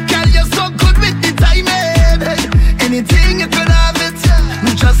it. Girl, you're so good with the timing. Anything you could have it.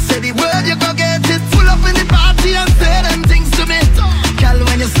 Just say the word, you go get it. Pull up in the party and say them things to me. Girl,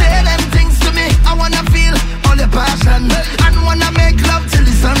 when you say them things to me, I wanna feel all your passion and wanna make love till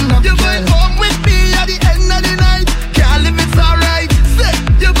the sun up. You're going home with me at the end of the night. Girl, if it's alright. Say,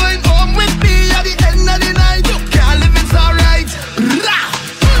 you're going home with me at the end of the night. Girl, if it's alright.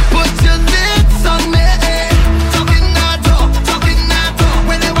 Put your lips on me, talking that talk, talking that talk.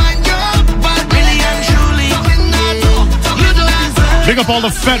 When they wind your body, really and truly, talking that talk, talking that talk. Big up all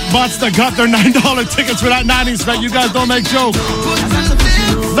the fat butts that got their $9 tickets for that 90s bet. You guys don't make jokes.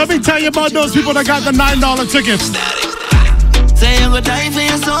 Let me tell you about those people that got the $9 tickets. Say you go die for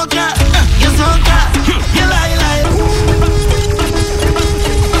your soca, you lie.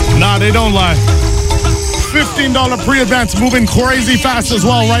 Nah, they don't lie. $15 pre-advance, moving crazy fast as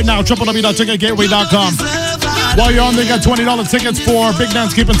well right now. www.ticketgateway.com. While you're on there, you got $20 tickets for Big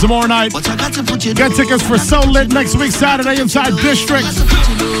Dance Keeping tomorrow night. Get tickets for So Lit next week, Saturday, inside District.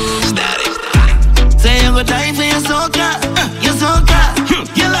 Say you go die for your soca,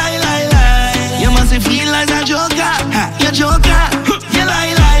 you lie. You must feel like a joker, you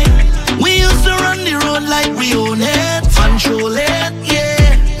lie. We used to run the road like we own it, control it,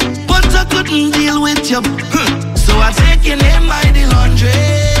 yeah. But I couldn't deal with you, so I take your name by the laundry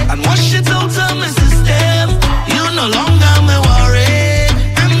and wash it out of my system. You no longer me worry,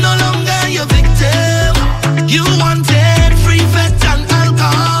 I'm no longer your victim. You wanted free fat and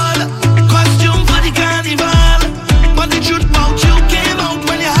alcohol, costume for the carnival, but the truth about you came out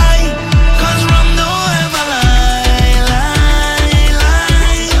when you're high. Cause rum don't ever lie.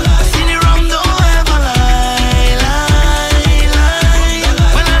 See the rum don't ever lie.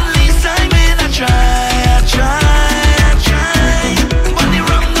 Well, at least I made a try. But the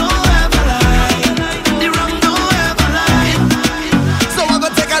rum don't ever lie. The rum don't ever lie. So I go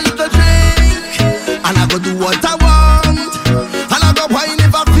take a little drink, and I go do what I want, and I go wine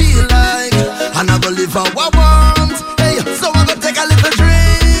if I feel like, and I go live how I want. Hey, so I go take a little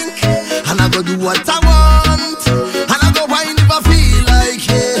drink, and I go do what I want, and I go wine if I feel like,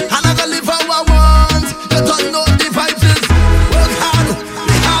 yeah, and I go live how I want. You don't know the vibes is work hard,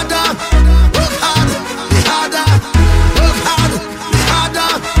 the harder, work hard, the harder, work hard, the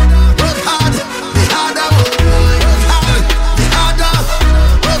harder, work hard, the harder, work hard, the harder,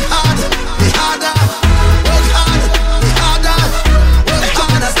 work hard, the harder, work hard,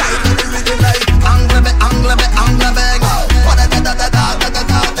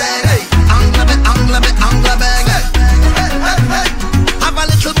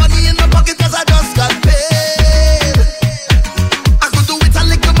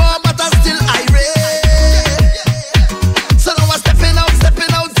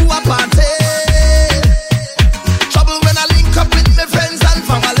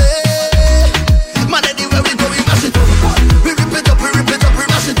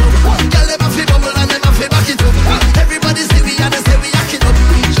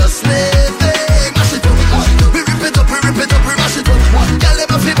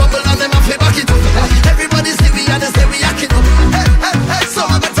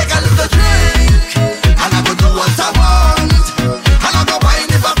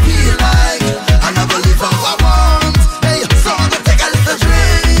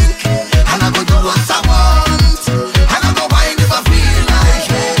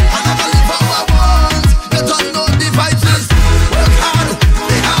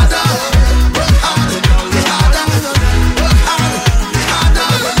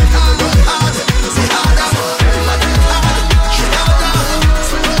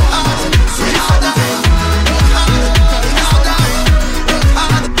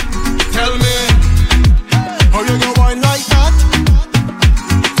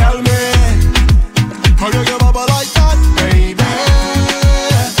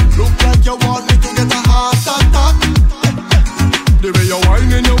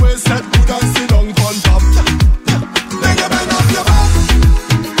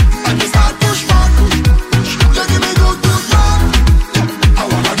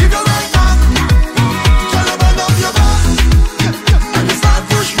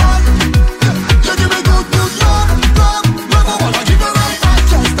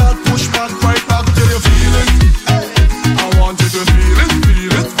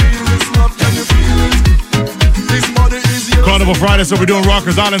 Friday, so we're doing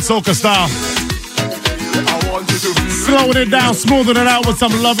Rockers Island Soca style. Slowing it down, smoothing it out with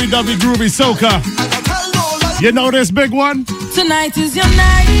some lovey-dovey groovy soca. You know this big one? Tonight is your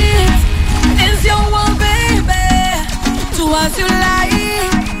night, is your world, baby. Do as you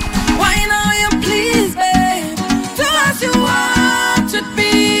like, why now you please, babe. Do as you want with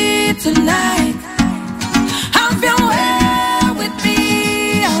me tonight. Have your way with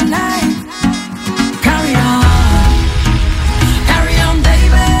me all night. Carry on,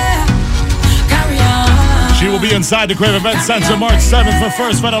 baby. Carry on. She will be inside the Crave Event Center March 7th for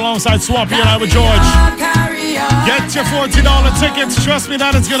First Fed alongside Swampy and I with George. Get your $40 tickets. Trust me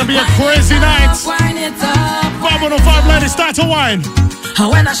that it's going to be a crazy night. 505 ladies, start to wine. And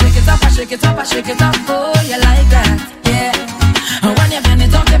when I shake it up, I shake it up, I shake it up. Oh, you like that, yeah. And when you bend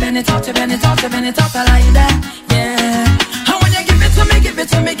it up, you bend it up, you bend it up, you bend it up, I like that, yeah. And when you give it to me, give it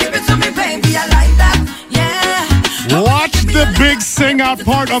to me, give it to me, baby, I like that, yeah. Watch the big sing out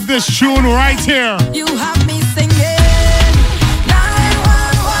part of this tune right here. You have me singing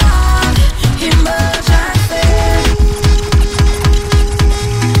 911 emergency.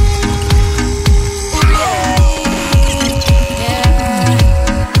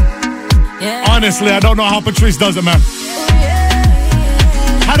 Honestly, I don't know how Patrice does it, man.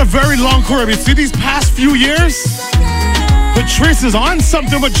 Had a very long career. You see these past few years? Patrice is on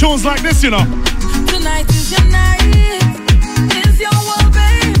something with tunes like this, you know. Tonight is your night, is your world,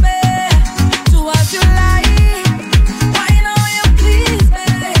 baby. Do as you like, why now you please,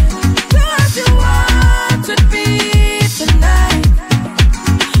 baby. Do as you want with me tonight.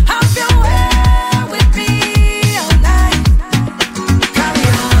 Have your way with me all night. Carry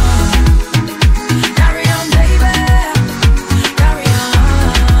on, baby. Carry on, baby. Carry on.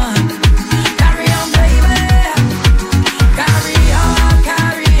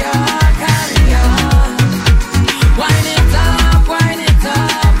 Wind it up, wind it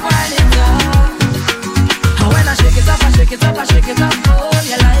up, wind it up. And when I shake it up, I shake it up, I shake it up. Oh,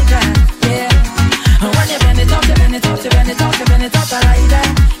 you like that, yeah. And when you bend it up, you bend it up, you bend it up, you bend it up, I like that,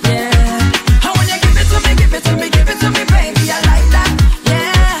 yeah. And when you give it to me, give it to me, give it to me, baby, I like that,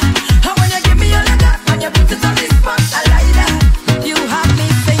 yeah. And when you give me all of that, when you put it on the spot, I like that. You have me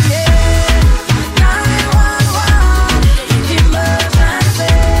singing 911 emergency.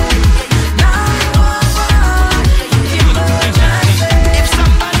 911 emergency. If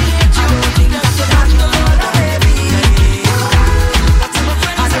somebody hit you, think that you got to hold up, baby.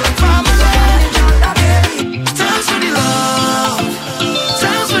 I said, from a baby. Thanks for the love.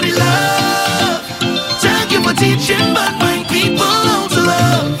 Thanks for the love. Thank you for teaching bad mind people how to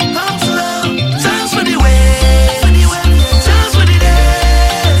love. How to love. Thanks for the way. Thanks for the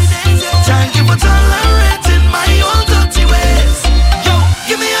days. Thank you for tolerating my own dirty ways. Yo,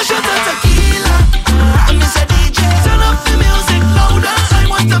 give me a shot of tequila. And me say DJ, turn up the music louder. I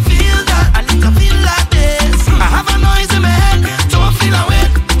want to feel that. I need to feel like this. I have a noise in my head. Don't feel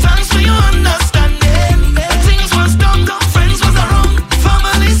awake. Thanks for your understanding. When things was dumb, friends was around.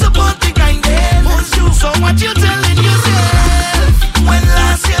 Family support the grinding. So what you telling yourself? When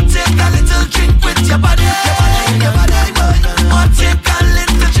last you take a little drink with your body, or take a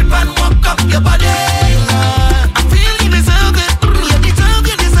little chip and walk up your body. I feel you deserve it. You deserve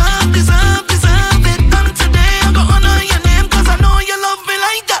it. And today I'm gonna honor your name, 'cause I know you love me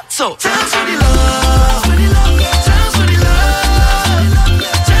like that. So thanks for the love. Thanks for the love.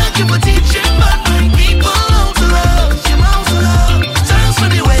 Thank you for teaching bad mind people how to love. Thanks for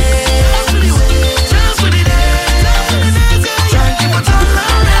the way. Thanks for the days. Thank you for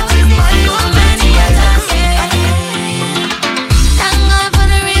tolerating my own dirty ways. Thank God for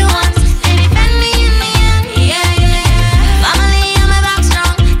the real ones. They defend me in the end. Yeah, yeah. Family on my back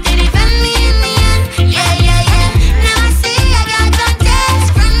strong. They defend me in the end. Yeah, yeah, yeah. Now I see I got contacts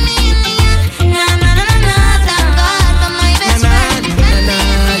from me in the end. Nah, nah, nah, nah, nah. Thank God for my best friend. Defend me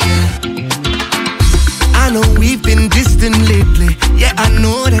in the end. I know we've been distant lately. Yeah, I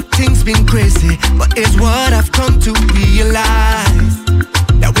know that things been crazy, but it's what I've come to realize.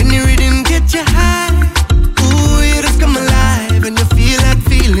 That when the rhythm get you high, ooh, you just come alive, and you feel that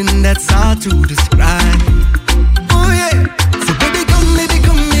feeling that's hard to describe. Oh yeah, so baby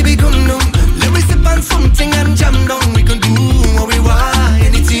come down. Let me sip on something and jam down. We can do what we want,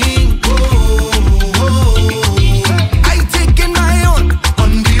 anything. I taking my own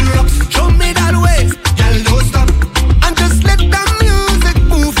on the rocks. Show me that way, girl, don't stop, and just let that music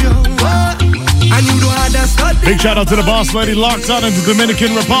move you. And you don't understand. Big shout out to the boss lady locked on in the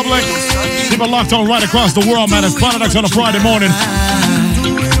Dominican Republic. People locked on right across the world, man. It's Planet X on a Friday morning.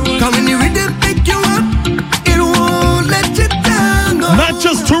 Come in the rhythm, pick you up. It won't let you down. Not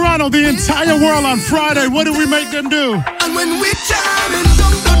just Toronto, the entire world on Friday. What do we make them do? And And when we jamming,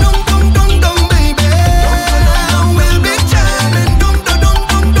 dum dum dum dum dum dum, baby. We'll be jamming, dum dum dum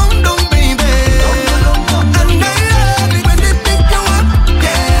dum dum dum, baby. And I love it when they pick you up,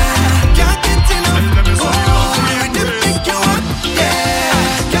 yeah. Can't get enough. Oh, when they pick you up, yeah.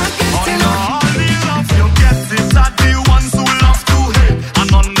 Can't get enough. All the love you get is at the ones who love to hate,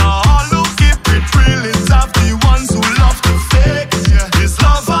 and on all who keep it real is at the ones who love to fake. This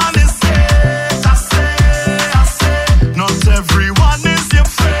love and this hate, I say, not everyone is your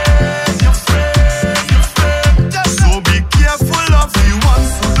friend, your friend, your friend. So be careful of the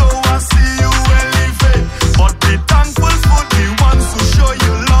ones who don't want to see you elevate, but be thankful for the ones who show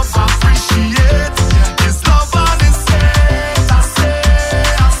you love, appreciate. This love and this hate, I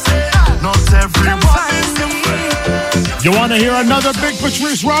say, not everyone is your friend. You want to hear another big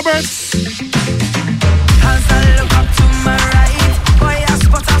Patrice Roberts? As I look up to my right, boy, I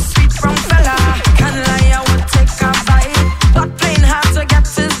spot a sweet from fella. Can't lie, I would take a bite, but playing hard to get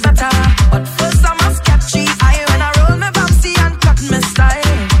is better. But first I must catch the eye when I roll my bouncy and cut my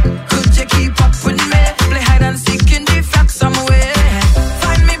style. Could you keep up with me? Play hide and seek in the flat somewhere.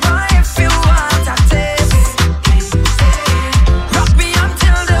 Find me, boy, if you want a taste. Rock me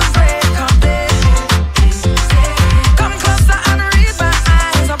until the break of day. Come closer and read my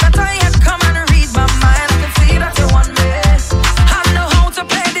eyes, or better yet, come and read my mind. I can see that you want me. I know how to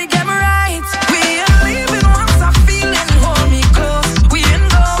play the game right. We ain't leaving once I feeling hold me close. We ain't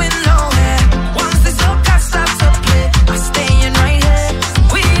going nowhere. Once this soca starts to play, I'm staying right here.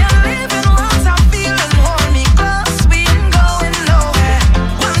 We ain't leaving once I feeling hold me close. We ain't going nowhere.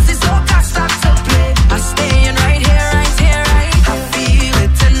 Once this soca starts to play, I'm staying right here, right here, right. I feel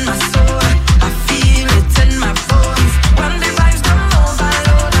it in my soul. I feel it in my bones. When the vibes come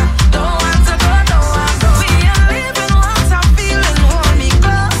overload, I don't want to go, don't want to go. We ain't leaving once I'm feeling hold me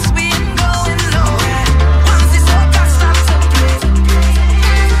close. We ain't going nowhere. Once this soca starts to play.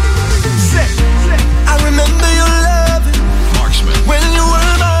 I remember your loving when you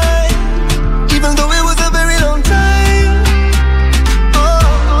were mine, even though it was a very long time.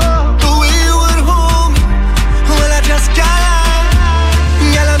 The way you would hold me, well, I just can't.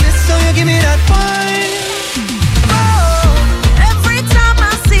 Girl, I miss how you give me that wine. Every time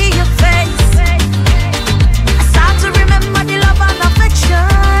I see your face, I start to remember the love and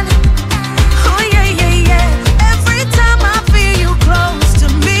affection. Oh yeah, yeah, yeah. Every time I feel you close to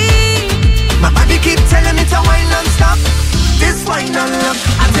me, My body keep telling me to wine non-stop. This wine on love,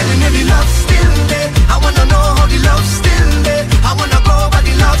 I'm telling you the love's still there. I wanna know how the love's still there. I wanna go but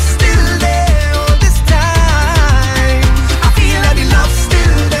the love's still there. Oh, this time I feel that the love's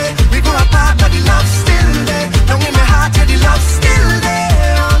still there. We go apart but the love's still there. Don't in my heart, yeah, the love's still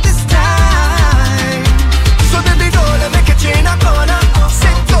there. Oh, this time. So baby, don't make a chain a corner.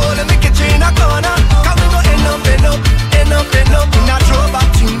 Set goal and make a chain a corner. Cause we go end up in a throwback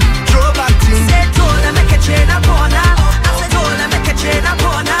team, throwback team. say told them make a chain a corner. I say told them make a chain a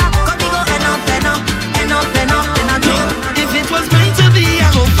corner. Cause we go end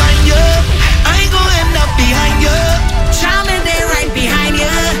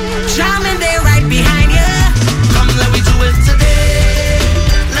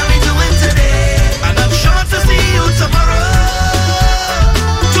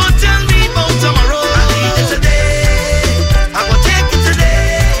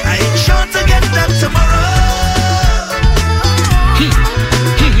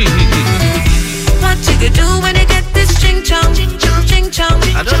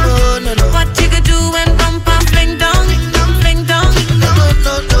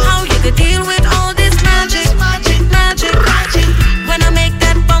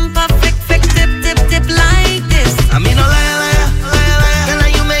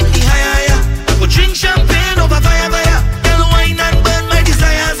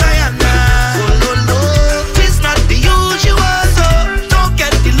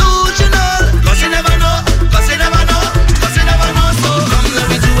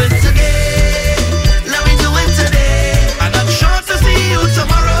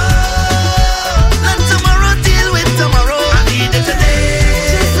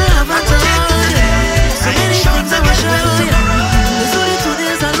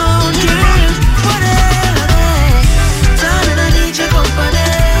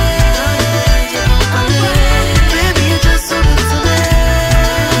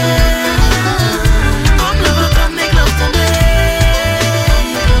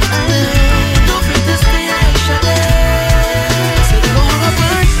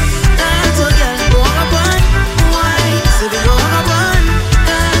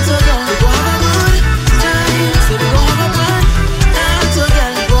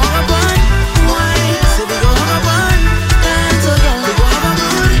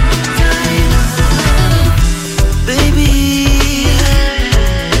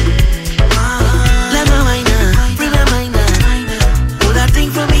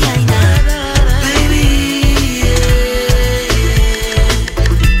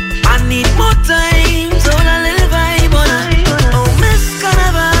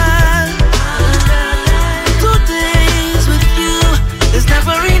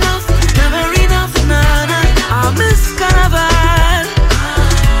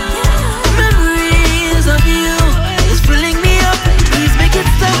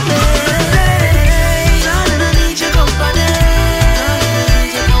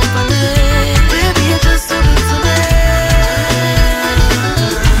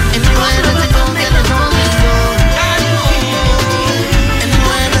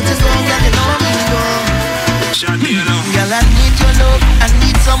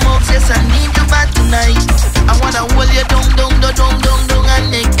yes, I need you back tonight. I wanna hold you down, and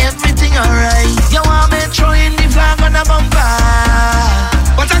make everything alright. You want me throwing the flag on the bumper,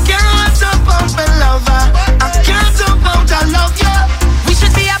 but I can't talk about my lover. I can't talk about I love you. We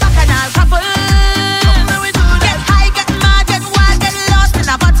should be a bacchanal couple. Get high, get mad, get wild, get lost in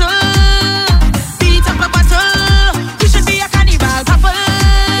a bottle. Beat up a bottle. We should be a carnival couple.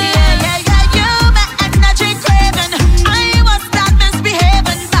 Yeah. You my energy craving. I was that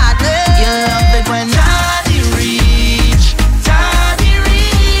misbehaving badly. You love it when daddy reach.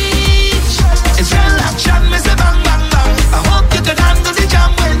 It's real action, me say bang bang bang. I hope you can handle the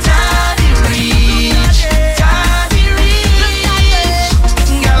jam when daddy reach.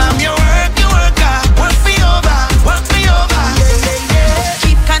 Girl, I'm your worker. Work me over.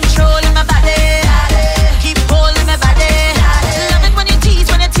 Keep controlling my body. Keep holding my body. Love it when you tease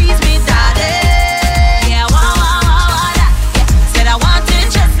me, daddy. Yeah, wow, that. Yeah, said I want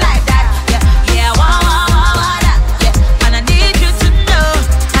it just like that. Yeah, wow, that. Yeah, and I need you to know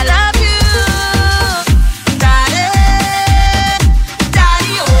I love you, daddy, oh,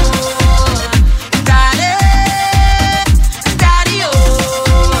 daddy, oh, daddy, oh.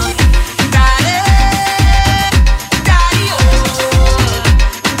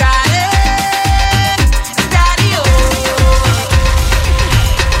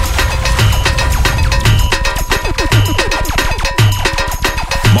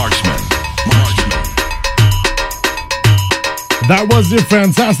 That was the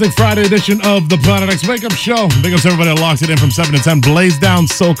fantastic Friday edition of the Planet X Wake Up Show. Big ups to everybody that locks it in from 7 to 10. Blaze down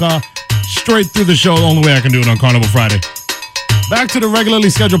soca straight through the show. The only way I can do it on Carnival Friday. Back to the regularly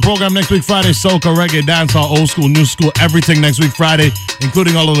scheduled program next week Friday. Soca, reggae, dancehall, old school, new school, everything next week Friday,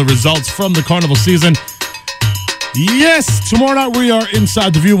 including all of the results from the Carnival season. Yes, tomorrow night we are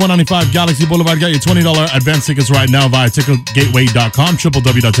inside the View 195 Galaxy Boulevard. Got your $20 advance tickets right now via ticketgateway.com,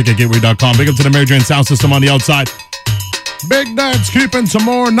 www.ticketgateway.com. Big up to the Mary Jane Sound System on the outside. Big dance keeping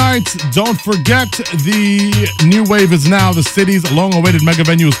tomorrow night. Don't forget, the new wave is now. The city's long-awaited mega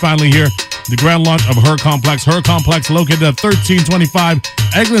venue is finally here. The grand launch of Her Complex. Her Complex located at 1325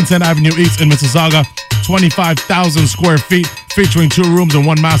 Eglinton Avenue East in Mississauga. 25,000 square feet, featuring 2 rooms and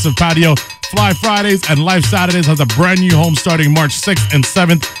 1 massive patio. Fly Fridays and Life Saturdays has a brand new home starting March 6th and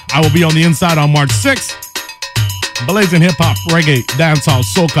 7th. I will be on the inside on March 6th. Blazing hip-hop, reggae, dancehall,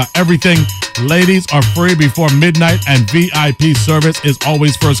 soca, everything. Ladies are free before midnight, and VIP service is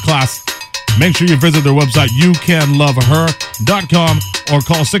always first class. Make sure you visit their website, youcanloveher.com, or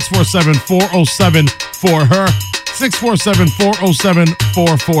call 647-407-4HER,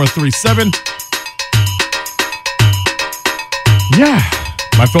 647-407-4437. Yeah,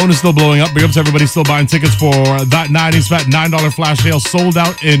 my phone is still blowing up. Big ups to everybody still buying tickets for that 90s Fat $9 flash sale, sold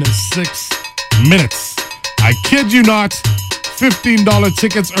out in 6 minutes. I kid you not. $15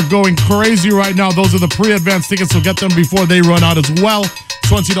 tickets are going crazy right now. Those are the pre-advance tickets, so get them before they run out as well.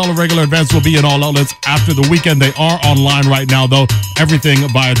 $20 regular advance will be in all outlets after the weekend. They are online right now, though. Everything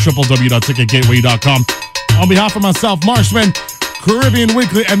via www.ticketgateway.com. On behalf of myself, Marshman, Caribbean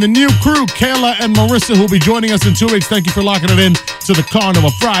Weekly, and the new crew, Kayla and Marissa, who will be joining us in 2 weeks. Thank you for locking it in to the Carnival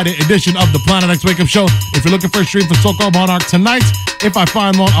Friday edition of the Planet X Wake Up Show. If you're looking for a stream for Soca Monarch tonight, if I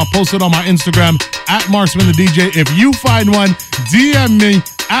find one, I'll post it on my Instagram, @Marksman the DJ. If you find one, DM me,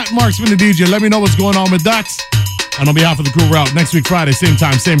 @Marksman the DJ. Let me know what's going on with that. And on behalf of the crew, we're out next week, Friday, same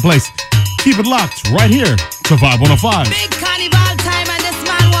time, same place. Keep it locked right here to Vibe 105. Big carnival time and this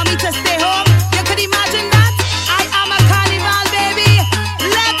man want me to stay home. You could imagine that? I am a carnival baby.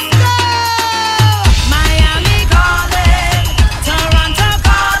 Let's go! Miami calling, Toronto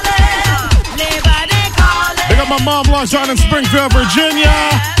calling, Labor Day calling. Big up my mom, Lost on in Springfield,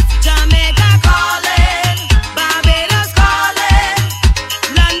 Virginia.